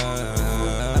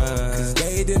eye. Cause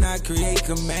they did not create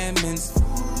commandments.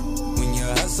 When you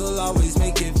hustle, always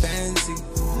make it fancy.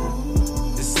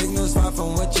 The signal's far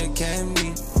from what you can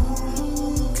be.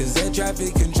 Cause air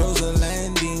traffic controls the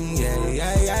landing.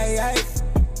 Yeah.